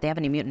 so if they have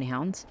any mutant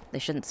hounds, they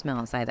shouldn't smell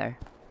us either.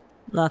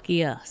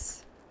 Lucky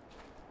us.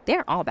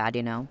 They're all bad,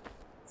 you know.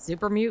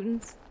 Super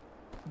mutants?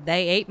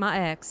 They ate my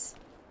ex.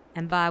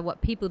 And by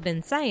what people have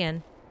been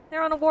saying,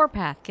 they're on a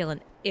warpath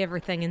killing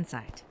everything in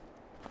sight.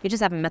 You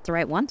just haven't met the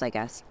right ones, I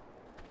guess.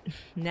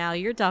 Now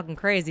you're talking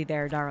crazy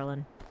there,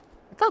 darling.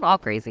 It's not all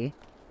crazy.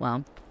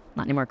 Well,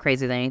 not any more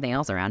crazy than anything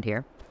else around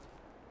here.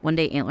 One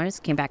day Antlers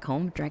came back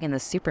home dragging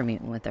this super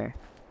mutant with her.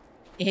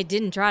 It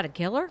didn't try to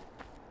kill her?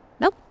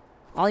 Nope.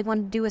 All he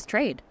wanted to do was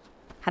trade.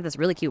 Had this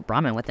really cute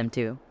Brahmin with him,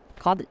 too.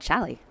 Called it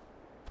Chally.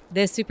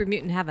 This super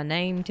mutant have a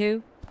name,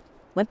 too?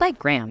 Went by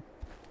Graham.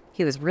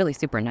 He was really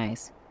super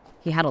nice.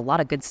 He had a lot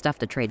of good stuff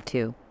to trade,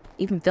 too.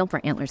 Even film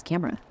for Antlers'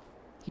 camera.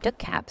 He took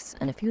caps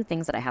and a few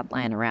things that I had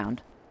lying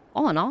around.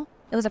 All in all,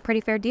 it was a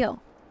pretty fair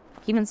deal.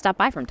 He even stopped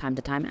by from time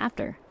to time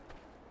after.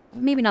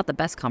 Maybe not the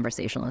best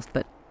conversationalist,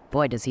 but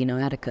boy does he know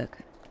how to cook.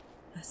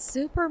 A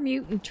super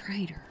mutant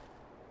trader.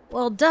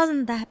 Well,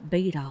 doesn't that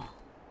beat all?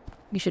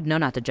 You should know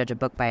not to judge a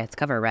book by its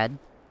cover, Red.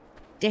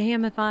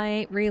 Damn if I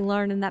ain't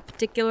relearning that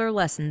particular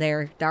lesson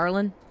there,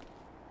 darling.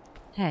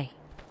 Hey,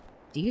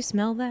 do you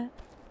smell that?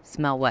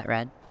 Smell what,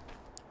 Red?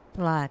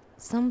 Like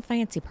some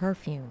fancy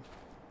perfume.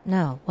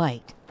 No,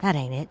 wait, that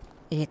ain't it.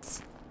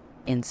 It's...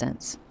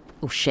 incense.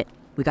 Oh shit,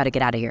 we gotta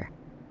get out of here.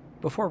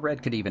 Before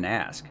Red could even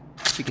ask,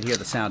 she could hear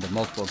the sound of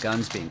multiple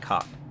guns being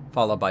cocked,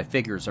 followed by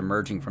figures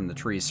emerging from the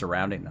trees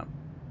surrounding them.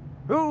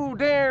 Who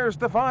dares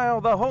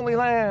defile the Holy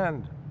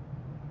Land?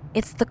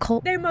 It's the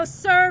cult. They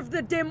must serve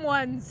the dim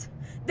ones.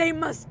 They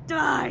must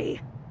die.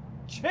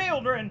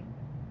 Children,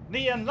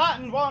 the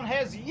Enlightened One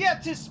has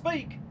yet to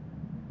speak.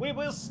 We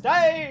will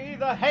stay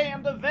the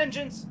hand of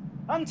vengeance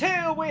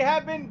until we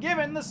have been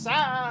given the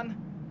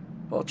sign.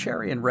 Well,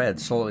 Cherry and Red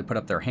slowly put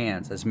up their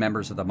hands as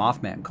members of the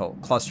Mothman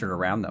cult clustered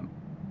around them.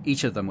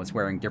 Each of them was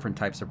wearing different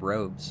types of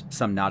robes,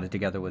 some knotted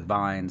together with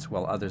vines,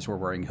 while others were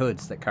wearing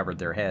hoods that covered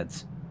their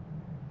heads.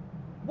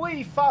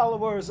 We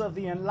followers of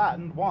the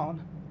Enlightened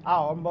One,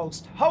 our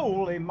most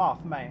holy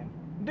Mothman,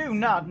 do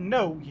not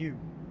know you.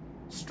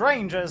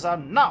 Strangers are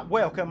not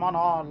welcome on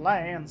our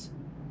lands.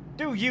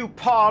 Do you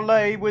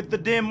parley with the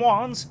dim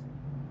ones?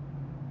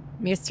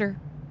 Mister,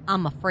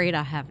 I'm afraid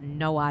I have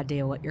no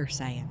idea what you're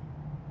saying.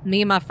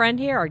 Me and my friend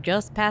here are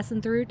just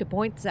passing through to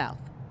point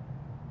south.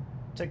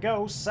 To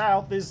go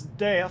south is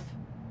death.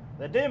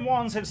 The dim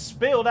ones have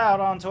spilled out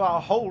onto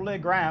our holy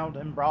ground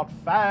and brought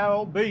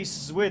foul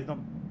beasts with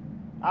them.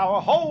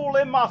 Our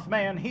holy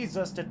Mothman heeds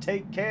us to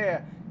take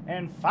care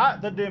and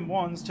fight the dim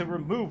ones to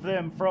remove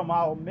them from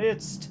our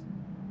midst.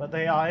 But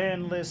they are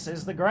endless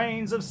as the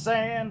grains of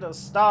sand or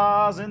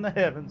stars in the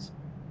heavens.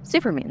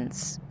 Super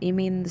mutants. You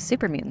mean the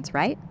super mutants,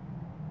 right?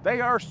 They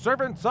are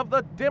servants of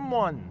the dim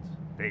ones.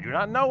 They do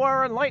not know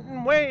our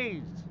enlightened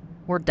ways.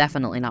 We're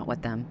definitely not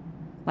with them.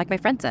 Like my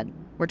friend said,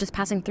 we're just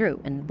passing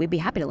through, and we'd be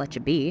happy to let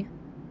you be.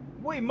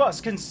 We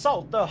must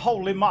consult the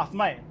holy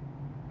Mothman.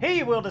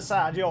 He will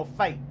decide your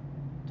fate.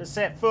 To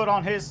set foot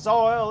on his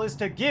soil is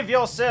to give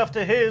yourself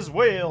to his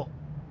will.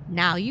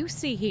 Now you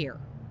see here.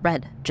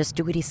 Red, just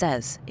do what he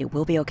says. It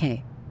will be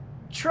okay.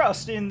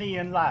 Trust in the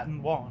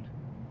Enlightened One.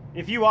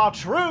 If you are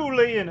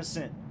truly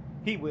innocent,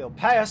 he will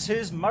pass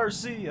his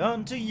mercy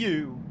unto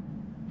you.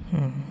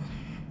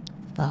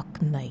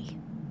 Fuck me.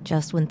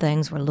 Just when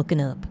things were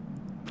looking up.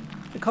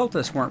 The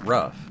cultists weren't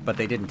rough, but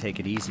they didn't take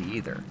it easy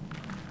either.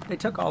 They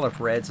took all of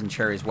Red's and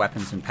Cherry's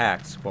weapons and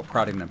packs while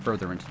prodding them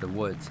further into the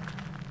woods.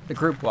 The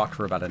group walked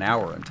for about an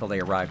hour until they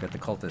arrived at the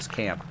cultist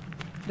camp.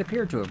 It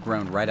appeared to have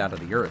grown right out of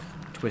the earth.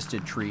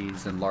 Twisted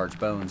trees and large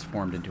bones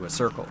formed into a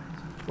circle,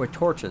 with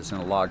torches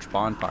and a large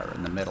bonfire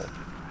in the middle.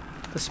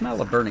 The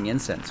smell of burning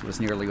incense was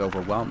nearly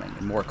overwhelming,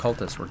 and more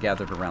cultists were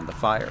gathered around the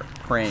fire,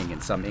 praying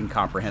in some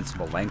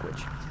incomprehensible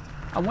language.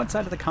 On one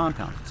side of the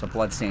compound was a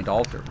blood-stained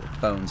altar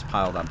with bones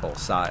piled on both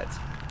sides.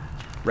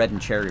 Red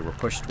and Cherry were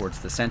pushed towards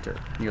the center,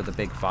 near the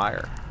big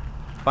fire.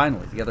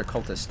 Finally, the other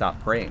cultists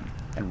stopped praying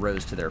and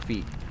rose to their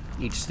feet,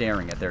 each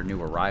staring at their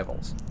new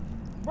arrivals.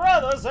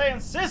 Brothers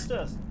and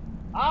sisters,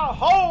 our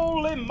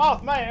holy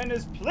Mothman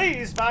is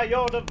pleased by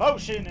your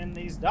devotion in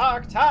these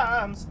dark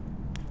times.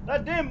 The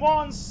dim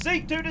ones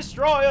seek to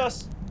destroy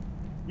us,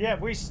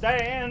 yet we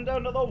stand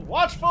under the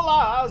watchful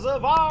eyes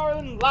of our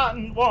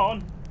enlightened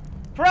one.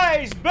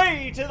 Praise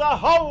be to the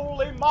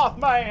holy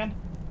Mothman!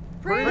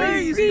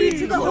 Praise be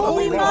to the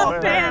holy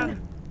Mothman!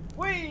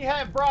 We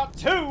have brought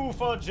two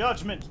for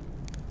judgment.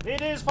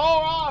 It is for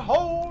our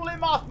holy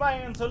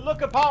Mothman to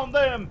look upon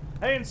them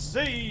and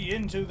see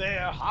into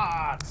their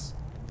hearts.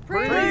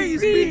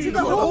 Praise be to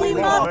the holy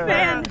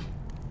Mothman!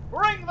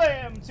 Bring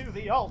them to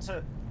the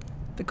altar.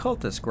 The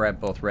cultists grabbed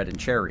both Red and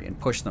Cherry and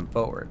pushed them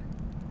forward.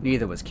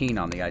 Neither was keen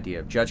on the idea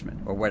of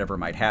judgment or whatever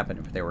might happen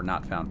if they were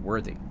not found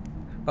worthy.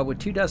 But with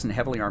 24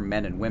 heavily armed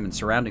men and women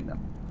surrounding them,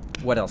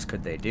 what else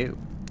could they do?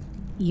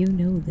 You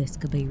know this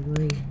could be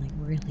really,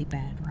 really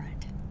bad,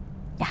 right?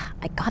 Yeah,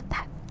 I got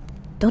that.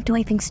 Don't do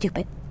anything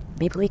stupid.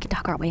 Maybe we can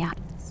talk our way out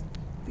of this.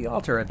 The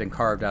altar had been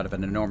carved out of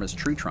an enormous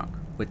tree trunk,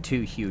 with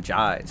two huge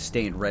eyes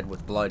stained red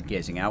with blood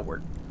gazing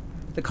outward.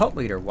 The cult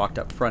leader walked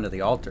up front of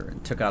the altar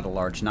and took out a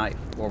large knife,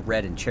 while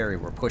Red and Cherry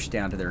were pushed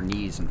down to their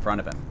knees in front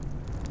of him.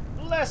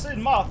 Blessed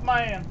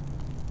Mothman,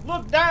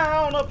 look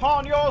down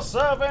upon your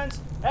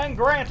servants and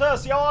grant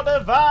us your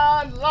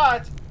divine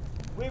light.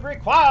 We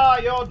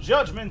require your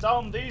judgment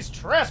on these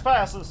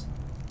trespassers.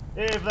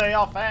 If they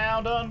are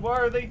found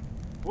unworthy,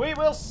 we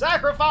will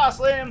sacrifice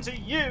them to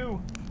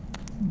you.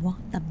 What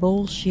the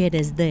bullshit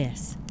is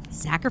this?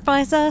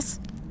 Sacrifice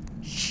us?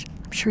 Shh,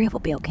 I'm sure it will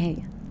be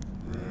okay.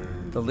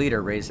 The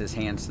leader raised his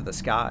hands to the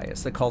sky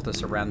as the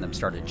cultists around them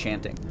started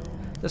chanting.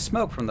 The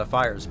smoke from the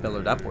fires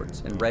billowed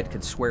upwards, and Red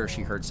could swear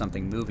she heard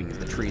something moving in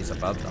the trees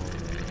above them.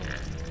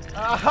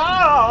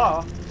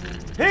 Aha!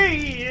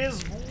 He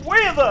is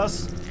with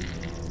us!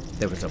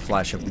 There was a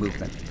flash of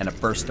movement and a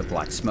burst of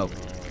black smoke,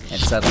 and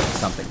suddenly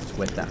something was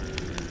with them.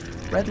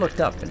 Red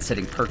looked up, and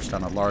sitting perched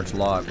on a large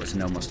log was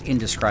an almost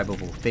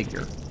indescribable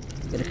figure.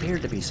 It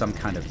appeared to be some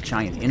kind of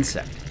giant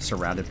insect,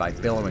 surrounded by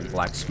billowing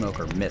black smoke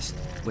or mist,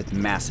 with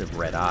massive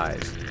red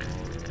eyes.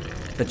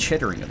 The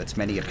chittering of its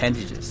many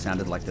appendages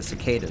sounded like the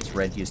cicadas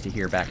Red used to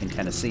hear back in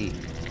Tennessee,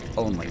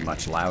 only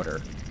much louder.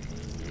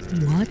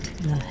 What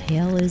the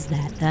hell is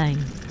that thing?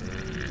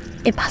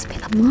 It must be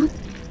the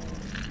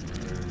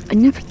moth. I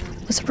never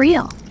thought it was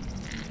real.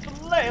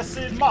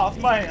 Blessed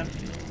Mothman,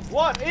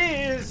 what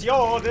is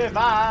your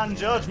divine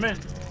judgment?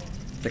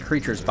 The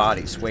creature's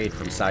body swayed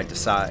from side to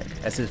side,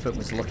 as if it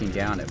was looking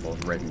down at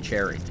both Red and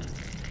Cherry.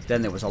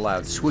 Then there was a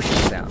loud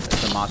swooshing sound as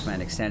the Mothman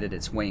extended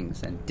its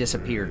wings and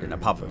disappeared in a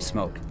puff of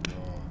smoke.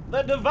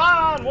 The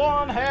Divine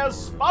One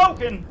has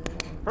spoken.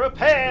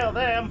 Prepare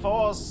them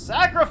for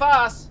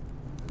sacrifice.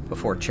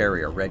 Before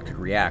Cherry or Red could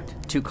react,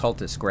 two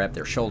cultists grabbed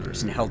their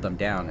shoulders and held them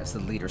down as the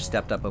leader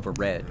stepped up over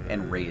Red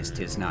and raised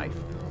his knife.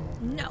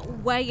 No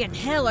way in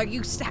hell are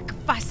you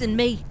sacrificing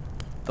me!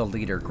 The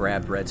leader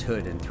grabbed Red's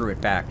hood and threw it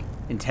back,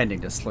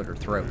 intending to slit her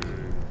throat.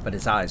 But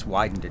his eyes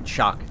widened in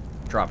shock,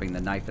 dropping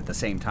the knife at the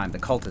same time the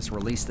cultists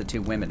released the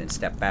two women and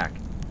stepped back.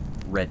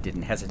 Red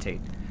didn't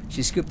hesitate.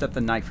 She scooped up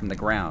the knife from the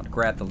ground,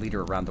 grabbed the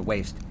leader around the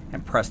waist,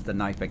 and pressed the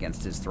knife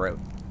against his throat.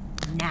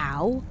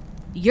 Now,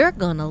 you're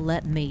gonna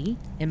let me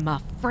and my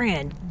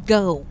friend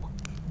go.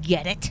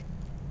 Get it?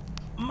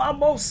 My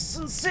most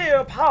sincere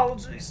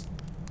apologies.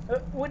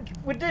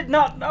 We did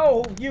not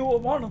know you were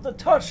one of the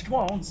touched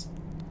ones.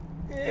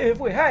 If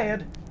we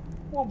had,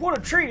 we would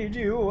have treated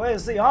you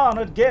as the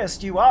honored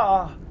guest you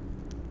are.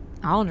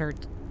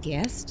 Honored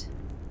guest?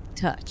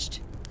 Touched.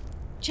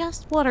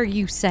 Just what are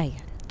you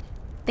saying?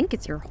 I think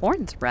it's your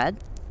horns, Red.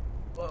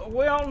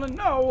 We only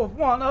know of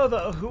one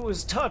other who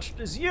is touched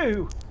as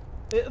you.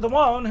 The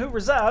one who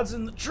resides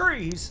in the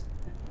trees.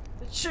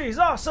 She's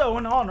also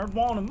an honored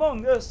one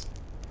among us.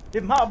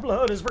 If my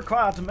blood is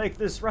required to make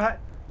this right,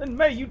 then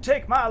may you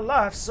take my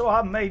life so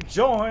I may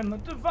join the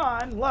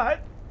divine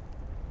light.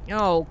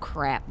 Oh,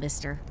 crap,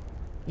 mister.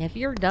 If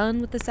you're done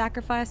with the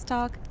sacrifice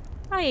talk,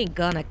 I ain't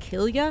gonna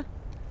kill ya.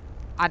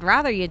 I'd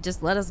rather you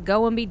just let us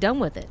go and be done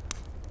with it.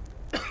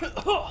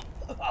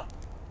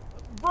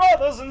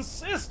 Brothers and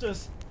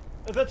sisters,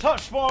 the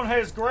Touched One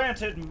has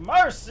granted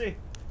mercy.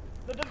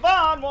 The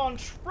Divine One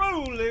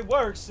truly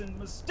works in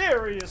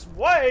mysterious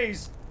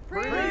ways.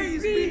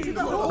 Praise be to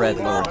the Holy Red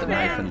lowered the Mothman.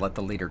 knife and let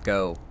the leader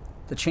go.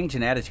 The change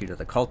in attitude of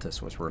the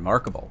cultists was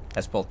remarkable,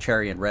 as both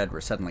Cherry and Red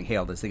were suddenly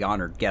hailed as the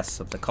honored guests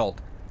of the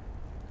cult.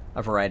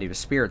 A variety of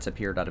spirits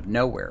appeared out of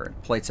nowhere,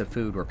 and plates of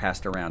food were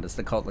passed around as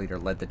the cult leader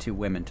led the two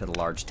women to the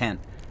large tent,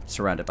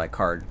 surrounded by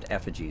carved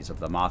effigies of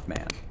the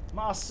Mothman.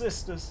 My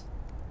sisters,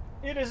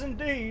 it is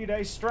indeed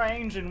a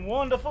strange and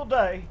wonderful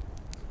day.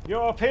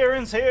 Your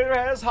appearance here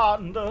has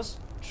heartened us,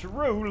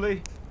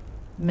 truly.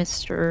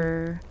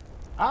 Mr.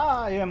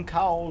 I am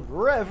called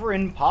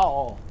Reverend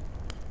Paul.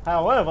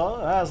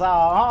 However, as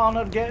our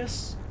honored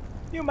guest,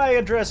 you may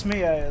address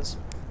me as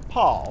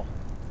Paul.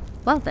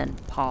 Well then,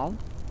 Paul.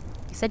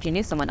 You said you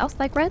knew someone else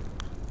like Red?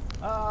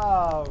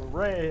 Ah,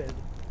 Red.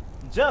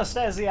 Just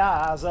as the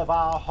eyes of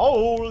our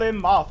holy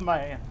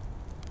Mothman.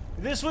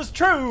 This was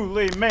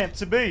truly meant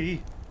to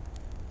be.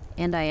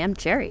 And I am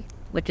Cherry,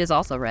 which is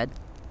also Red.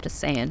 Just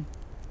saying.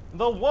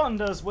 The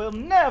wonders will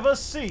never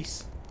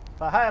cease.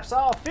 Perhaps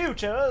our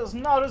future is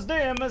not as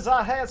dim as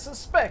I had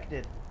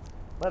suspected.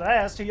 But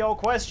as to your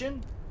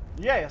question,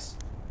 yes,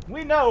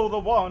 we know the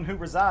one who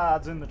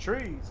resides in the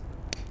trees.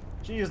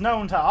 She is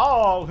known to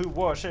all who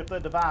worship the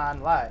divine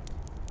light.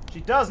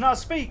 She does not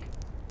speak,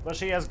 but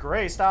she has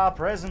graced our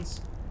presence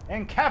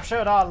and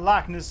captured our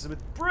likeness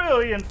with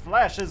brilliant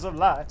flashes of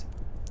light.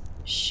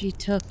 She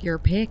took your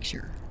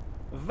picture.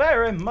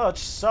 Very much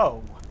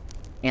so.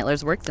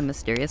 Antlers works in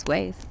mysterious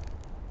ways.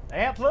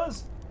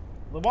 Antlers?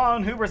 The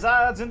one who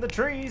resides in the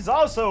trees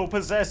also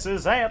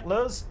possesses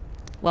antlers.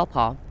 Well,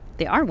 Paul,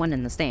 they are one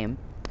and the same.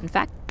 In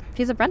fact,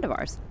 she's a friend of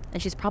ours,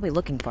 and she's probably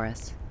looking for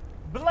us.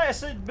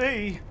 Blessed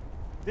be!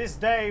 This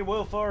day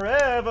will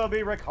forever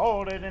be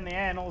recorded in the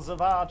annals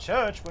of our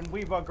church when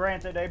we were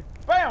granted a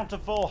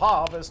bountiful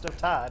harvest of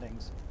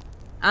tidings.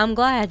 I'm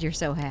glad you're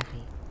so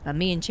happy, but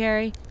me and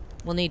Cherry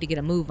will need to get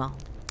a move on.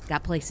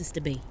 Got places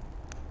to be.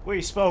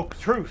 We spoke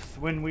truth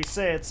when we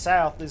said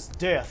south is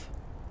death.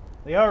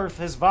 The earth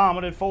has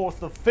vomited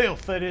forth the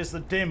filth that is the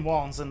dim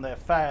ones and their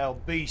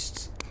foul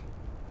beasts.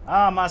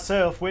 I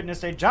myself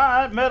witnessed a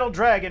giant metal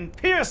dragon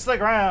pierce the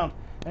ground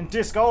and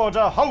disgorge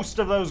a host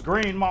of those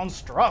green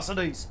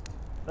monstrosities.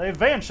 They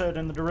ventured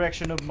in the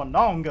direction of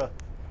Monongah,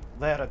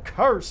 that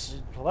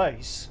accursed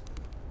place.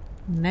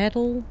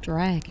 Metal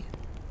dragon.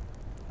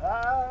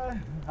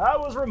 I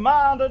was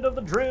reminded of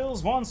the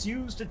drills once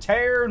used to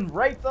tear and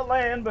rape the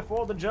land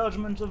before the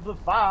judgment of the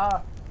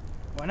fire,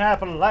 when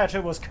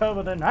Appalachia was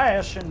covered in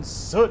ash and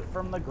soot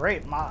from the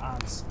great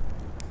mines.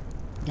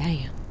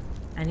 Damn.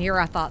 And here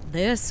I thought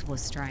this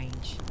was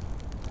strange.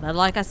 But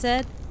like I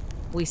said,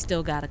 we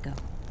still gotta go.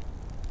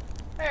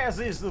 As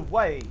is the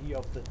way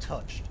of the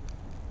touched.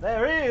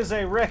 There is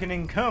a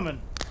reckoning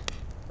coming.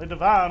 The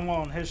Divine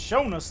One has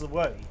shown us the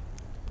way.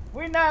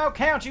 We now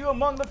count you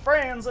among the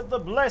friends of the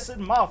blessed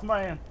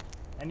Mothman,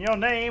 and your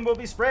name will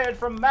be spread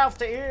from mouth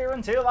to ear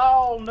until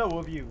all know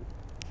of you.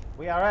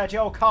 We are at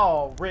your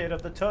call, Red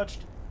of the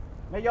Touched.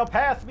 May your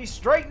path be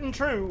straight and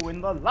true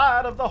in the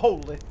light of the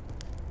holy.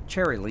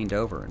 Cherry leaned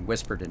over and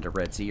whispered into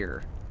Red's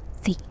ear.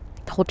 See,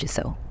 I told you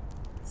so.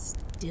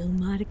 Still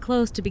mighty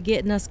close to be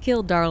getting us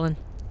killed, darling.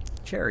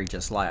 Cherry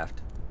just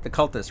laughed. The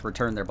cultists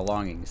returned their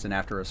belongings, and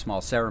after a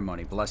small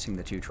ceremony blessing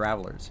the two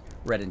travelers,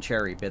 Red and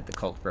Cherry bid the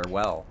cult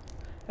farewell.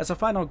 As a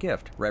final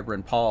gift,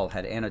 Reverend Paul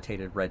had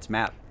annotated Red's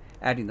map,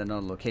 adding the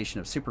known location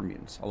of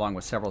supermutants, along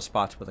with several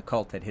spots where the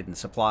cult had hidden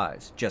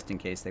supplies, just in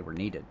case they were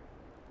needed.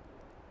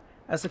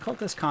 As the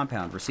cultist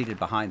compound receded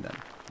behind them,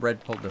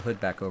 Red pulled the hood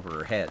back over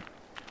her head.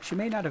 She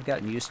may not have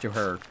gotten used to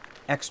her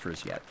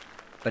extras yet,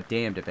 but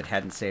damned if it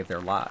hadn't saved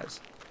their lives.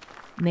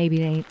 Maybe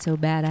they ain't so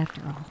bad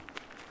after all.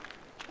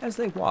 As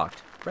they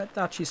walked, Red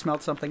thought she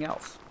smelled something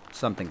else,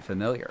 something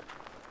familiar.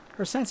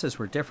 Her senses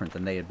were different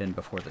than they had been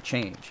before the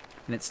change,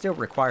 and it still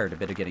required a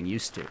bit of getting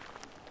used to.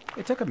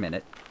 It took a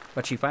minute,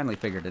 but she finally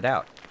figured it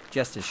out,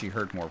 just as she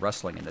heard more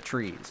rustling in the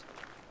trees.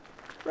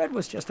 Red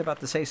was just about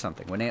to say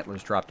something when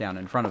Antlers dropped down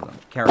in front of them,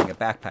 carrying a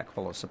backpack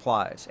full of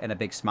supplies and a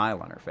big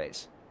smile on her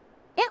face.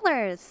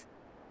 Antlers!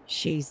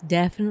 She's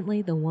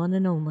definitely the one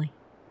and only.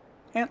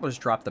 Antlers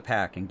dropped the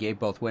pack and gave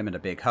both women a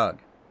big hug.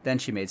 Then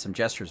she made some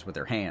gestures with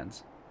her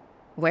hands.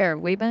 Where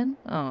have we been?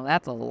 Oh,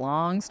 that's a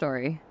long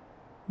story.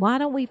 Why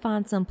don't we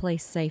find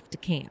someplace safe to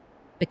camp?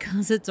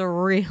 Because it's a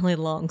really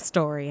long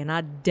story, and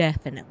I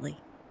definitely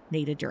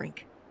need a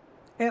drink.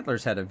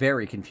 Antlers had a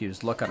very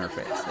confused look on her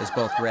face as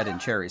both Red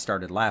and Cherry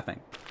started laughing.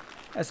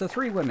 As the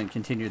three women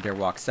continued their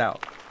walk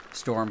south,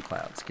 storm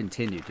clouds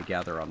continued to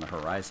gather on the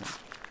horizon.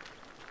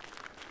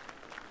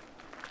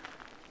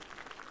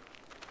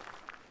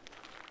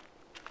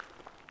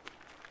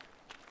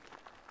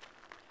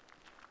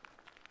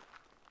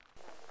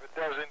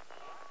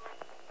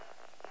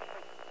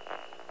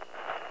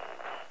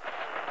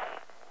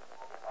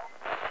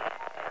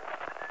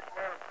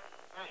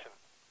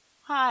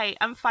 Hi,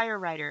 I'm Fire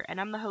Rider,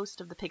 and I'm the host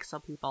of The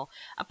Pixel People,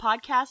 a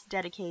podcast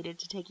dedicated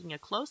to taking a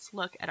close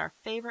look at our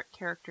favorite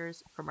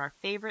characters from our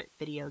favorite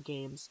video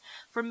games.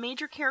 From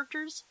major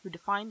characters who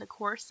define the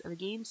course of a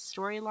game's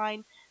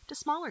storyline to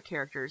smaller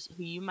characters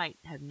who you might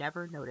have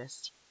never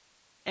noticed.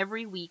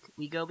 Every week,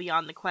 we go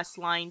beyond the quest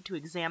line to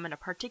examine a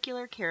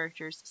particular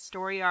character's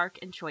story arc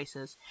and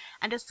choices,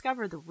 and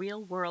discover the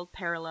real-world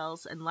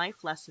parallels and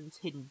life lessons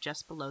hidden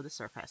just below the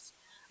surface.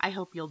 I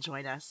hope you'll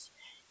join us.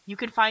 You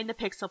can find the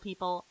Pixel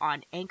People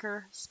on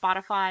Anchor,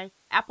 Spotify,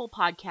 Apple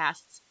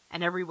Podcasts,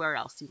 and everywhere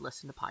else you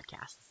listen to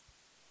podcasts.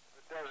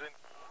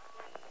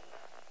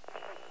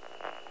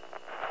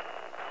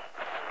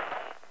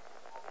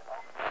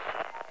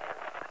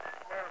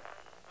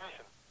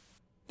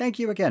 Thank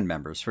you again,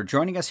 members, for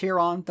joining us here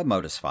on The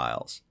Modus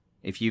Files.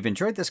 If you've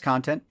enjoyed this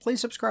content,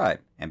 please subscribe,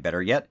 and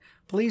better yet,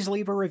 please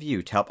leave a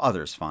review to help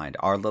others find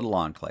our little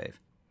enclave.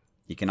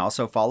 You can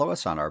also follow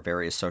us on our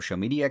various social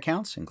media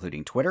accounts,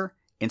 including Twitter,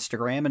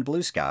 Instagram, and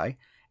Blue Sky,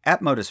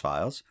 at Modus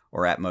Files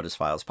or at Modus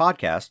Files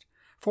Podcast,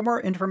 for more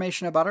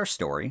information about our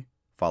story,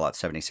 Fallout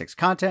 76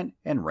 content,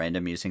 and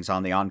random musings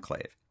on the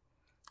Enclave.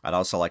 I'd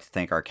also like to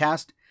thank our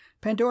cast,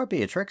 Pandora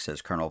Beatrix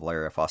as Colonel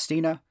Valeria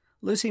Faustina,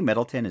 Lucy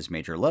Middleton as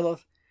Major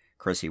Lilith,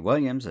 Chrissy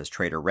Williams as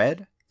Trader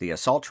Red, the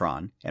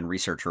Assaultron, and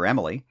Researcher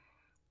Emily,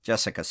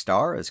 Jessica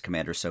Starr as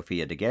Commander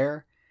Sophia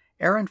Daguerre,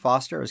 Aaron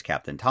Foster as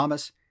Captain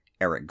Thomas,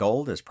 Eric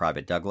Gold as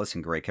Private Douglas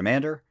and Grey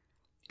Commander,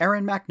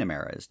 Aaron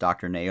McNamara as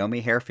Dr.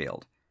 Naomi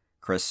Harefield,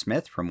 Chris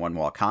Smith from One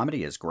Wall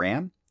Comedy as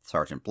Graham,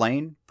 Sergeant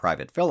Blaine,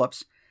 Private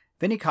Phillips,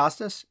 Vinny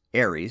Costas,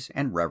 Ares,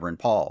 and Reverend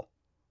Paul,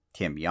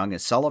 Tim Young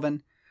as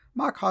Sullivan,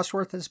 Mark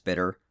Hosworth as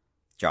Bitter,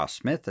 Josh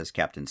Smith as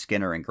Captain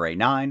Skinner and Grey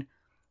 9,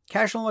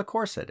 Casual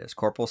Corset as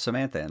Corporal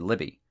Samantha and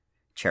Libby,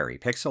 Cherry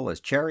Pixel as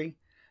Cherry,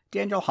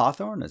 Daniel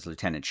Hawthorne as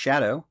Lieutenant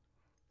Shadow,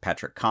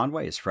 Patrick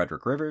Conway as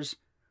Frederick Rivers,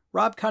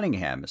 Rob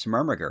Cunningham as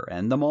Murmugger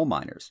and the Mole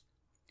Miners,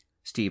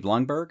 Steve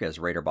Lungberg as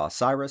Raider Boss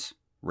Cyrus,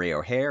 Ray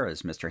O'Hare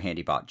as Mr.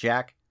 Handybot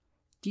Jack,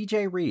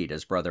 DJ Reed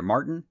as Brother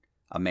Martin,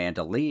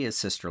 Amanda Lee as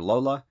Sister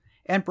Lola,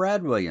 and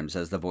Brad Williams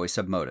as the voice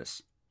of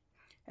Modus.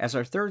 As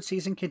our third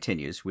season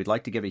continues, we'd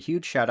like to give a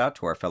huge shout out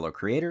to our fellow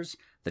creators,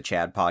 the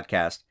Chad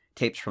Podcast,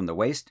 Tapes from the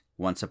Waste,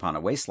 Once Upon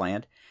a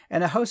Wasteland,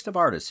 and a host of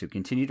artists who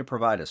continue to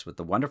provide us with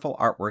the wonderful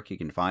artwork you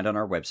can find on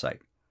our website.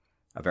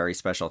 A very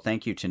special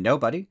thank you to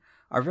Nobody,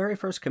 our very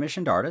first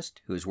commissioned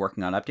artist, who is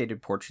working on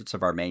updated portraits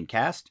of our main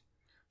cast.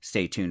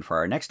 Stay tuned for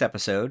our next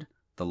episode,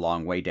 The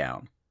Long Way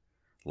Down.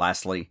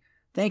 Lastly,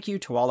 thank you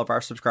to all of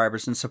our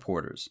subscribers and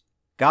supporters.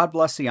 God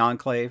bless the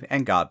Enclave,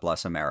 and God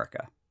bless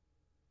America.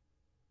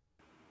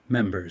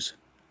 Members,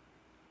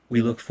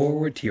 we look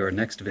forward to your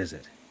next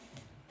visit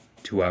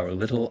to our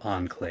little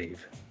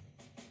enclave.